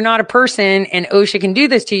 no, you're not a person and OSHA can do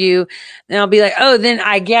this to you, then I'll be like, oh, then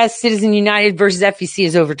I guess Citizen United versus FEC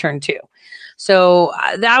is overturned too. So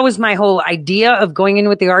that was my whole idea of going in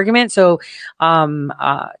with the argument. So,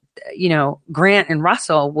 Grant and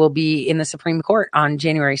Russell will be in the Supreme Court on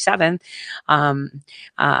January 7th.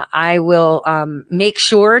 I will make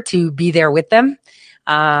sure to be there with them.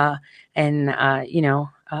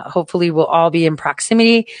 Hopefully we'll all be in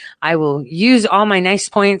proximity. I will use all my nice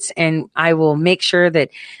points, and I will make sure that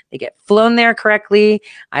they get flown there correctly.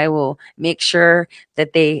 I will make sure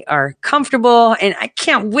that they are comfortable, and I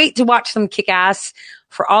can't wait to watch them kick ass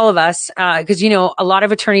for all of us. Cause a lot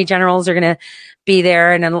of attorney generals are going to be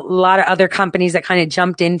there, and a lot of other companies that kind of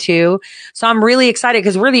jumped into. So I'm really excited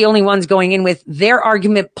because we're the only ones going in with their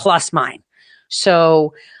argument plus mine.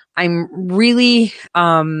 So I'm really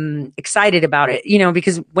excited about it,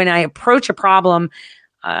 because when I approach a problem,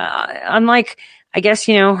 unlike, I guess,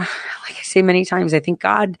 like I say many times, I think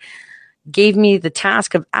God gave me the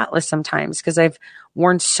task of Atlas sometimes, because I've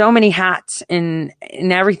worn so many hats in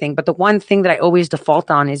everything. But the one thing that I always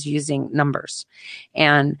default on is using numbers,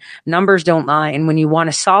 and numbers don't lie. And when you want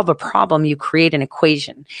to solve a problem, you create an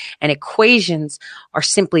equation, and equations are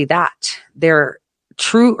simply that. They're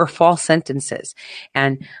true or false sentences.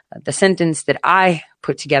 And the sentence that I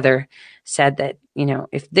put together said that,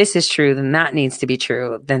 if this is true, then that needs to be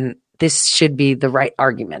true. Then this should be the right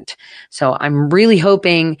argument. So I'm really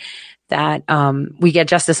hoping that we get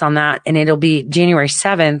justice on that, and it'll be January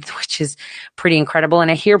 7th, which is pretty incredible. And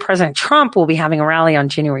I hear President Trump will be having a rally on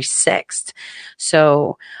January 6th.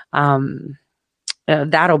 So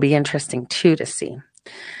that'll be interesting too, to see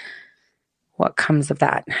what comes of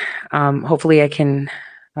that. Hopefully I can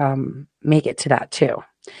make it to that too.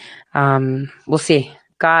 We'll see.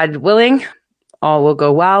 God willing, all will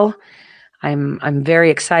go well. I'm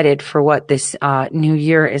very excited for what this new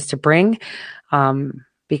year is to bring,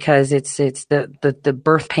 because it's the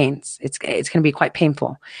birth pains. It's going to be quite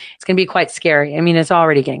painful. It's going to be quite scary. I mean, it's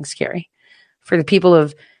already getting scary for the people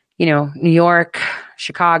of New York,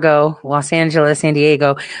 Chicago, Los Angeles, San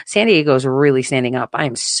Diego. San Diego's really standing up. I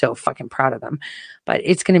am so fucking proud of them. But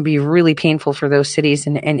it's going to be really painful for those cities.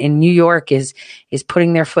 And New York is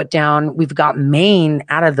putting their foot down. We've got Maine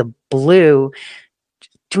out of the blue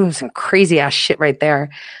doing some crazy ass shit right there.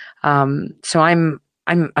 So I'm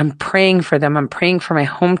praying for them. I'm praying for my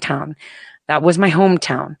hometown. That was my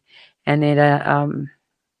hometown. And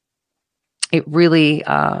it really,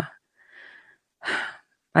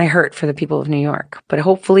 I hurt for the people of New York, but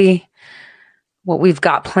hopefully what we've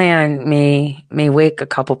got planned may wake a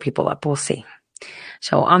couple people up. We'll see.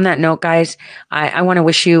 So on that note, guys, I want to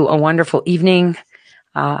wish you a wonderful evening.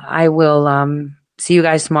 I will see you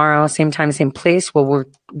guys tomorrow, same time, same place. We'll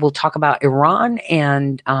talk about Iran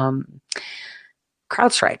and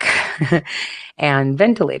CrowdStrike and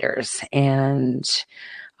ventilators and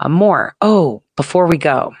more. Oh, before we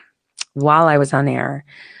go, while I was on air,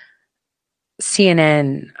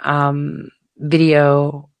 CNN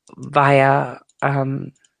video via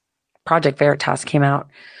Project Veritas came out,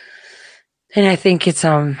 and I think it's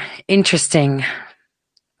interesting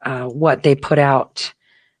what they put out.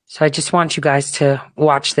 So I just want you guys to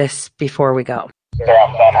watch this before we go. I'm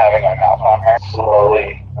done having my mouth on her.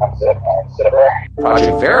 Slowly unzip.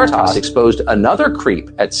 Project Veritas exposed another creep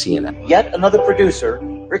at CNN. Yet another producer,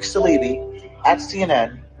 Rick Salibi, at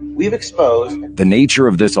CNN, we've exposed. The nature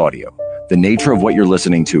of this audio, the nature of what you're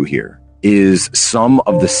listening to here, is some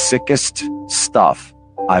of the sickest stuff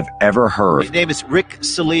I've ever heard. His name is Rick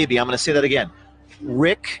Salibi. I'm going to say that again.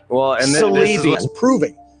 Rick Salibi is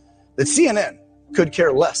proving that CNN could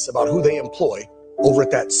care less about who they employ over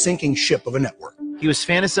at that sinking ship of a network. He was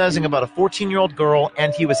fantasizing about a 14-year-old girl,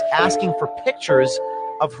 and he was asking for pictures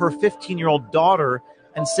of her 15-year-old daughter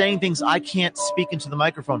and saying things I can't speak into the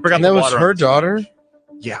microphone. That was her daughter?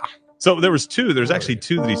 Yeah. So there's actually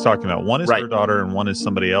two that he's talking about. One is her daughter and one is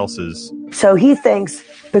somebody else's. So he thinks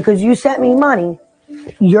because you sent me money,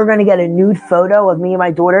 You're going to get a nude photo of me and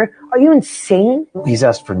my daughter? Are you insane? He's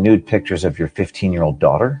asked for nude pictures of your 15-year-old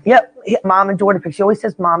daughter? Yep. Mom and daughter pics. He always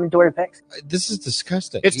says mom and daughter pics. This is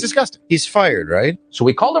disgusting. It's disgusting. He's fired, right? So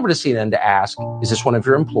we called over to CNN to ask, is this one of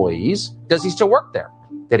your employees? Does he still work there?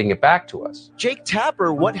 They didn't get back to us. Jake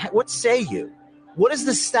Tapper, what say you? What is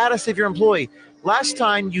the status of your employee? Last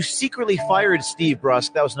time you secretly fired Steve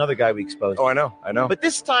Brusk. That was another guy we exposed. Oh, I know. But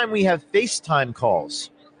this time we have FaceTime calls.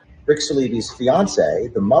 Rick Salibi's fiance,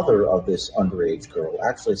 the mother of this underage girl,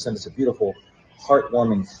 actually sent us a beautiful,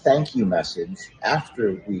 heartwarming thank you message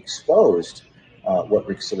after we exposed what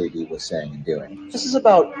Rick Salibi was saying and doing. This is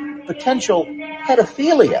about potential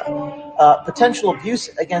pedophilia, potential abuse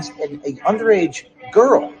against an underage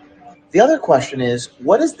girl. The other question is,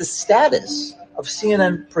 what is the status of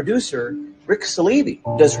CNN producer Rick Salibi?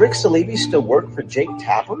 Does Rick Salibi still work for Jake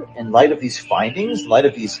Tapper in light of these findings, in light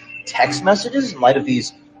of these text messages, in light of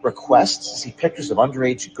these requests to see pictures of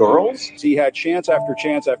underage girls? He had chance after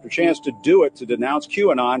chance after chance to do it, to denounce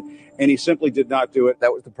QAnon, and he simply did not do it.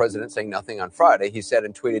 That was the president saying nothing on Friday. He said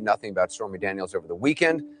and tweeted nothing about Stormy Daniels over the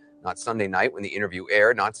weekend, not Sunday night when the interview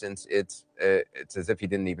aired, not since it's as if he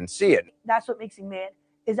didn't even see it. That's what makes me mad,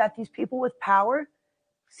 is that these people with power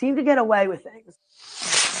seem to get away with things.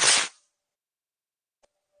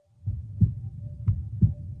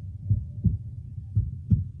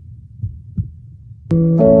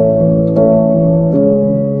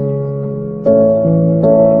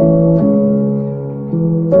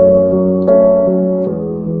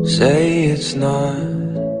 Say it's not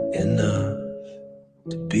enough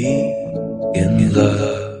to be in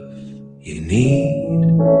love. You need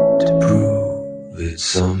to prove it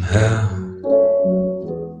somehow.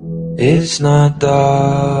 It's not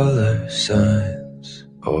dollar signs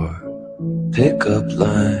or pickup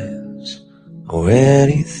lines or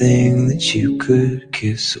anything that you could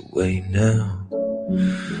kiss away now.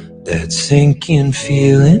 That sinking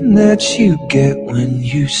feeling that you get when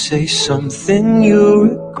you say something you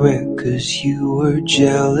regret, 'cause you were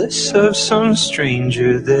jealous of some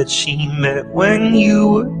stranger that she met when you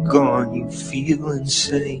were gone. You feel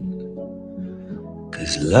insane,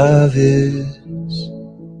 'cause love is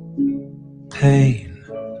pain.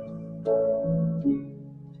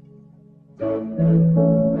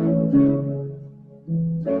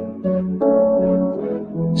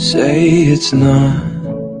 Say it's not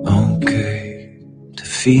okay to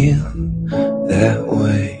feel that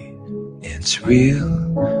way. It's real,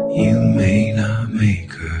 you may not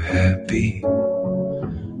make her happy.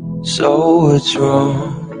 So what's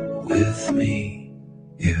wrong with me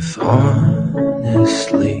if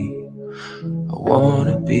honestly I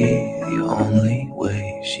wanna be the only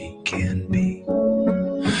way she can be?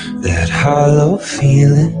 That hollow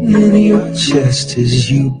feeling in your chest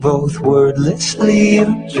as you both wordlessly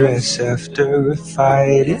undress after a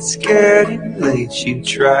fight. It's getting late, you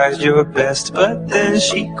tried your best, but then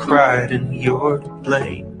she cried and you're to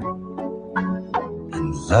blame.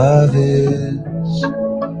 And love is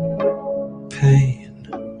pain.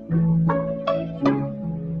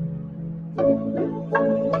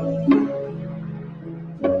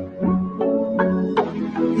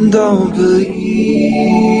 Don't believe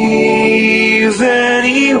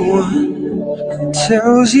anyone who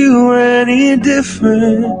tells you any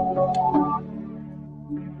different.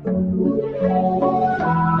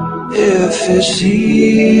 If it's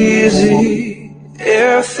easy,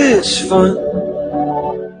 if it's fun,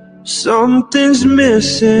 something's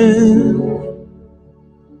missing.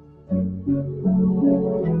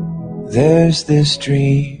 There's this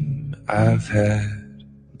dream I've had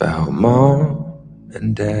about mom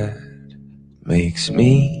and dad, makes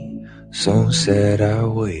me so sad I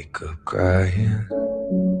wake up crying.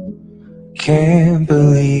 Can't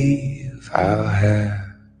believe I'll have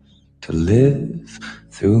to live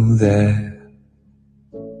through that.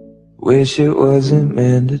 Wish it wasn't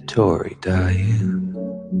mandatory dying.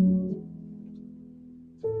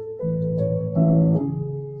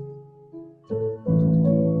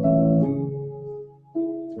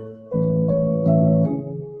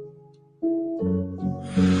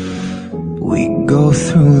 We go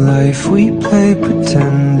through life, we play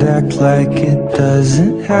pretend, act like it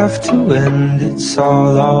doesn't have to end. It's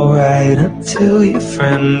all alright until your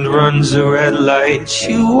friend runs a red light.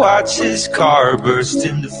 You watch his car burst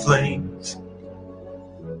into flames.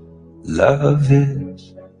 Love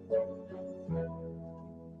is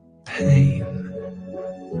pain.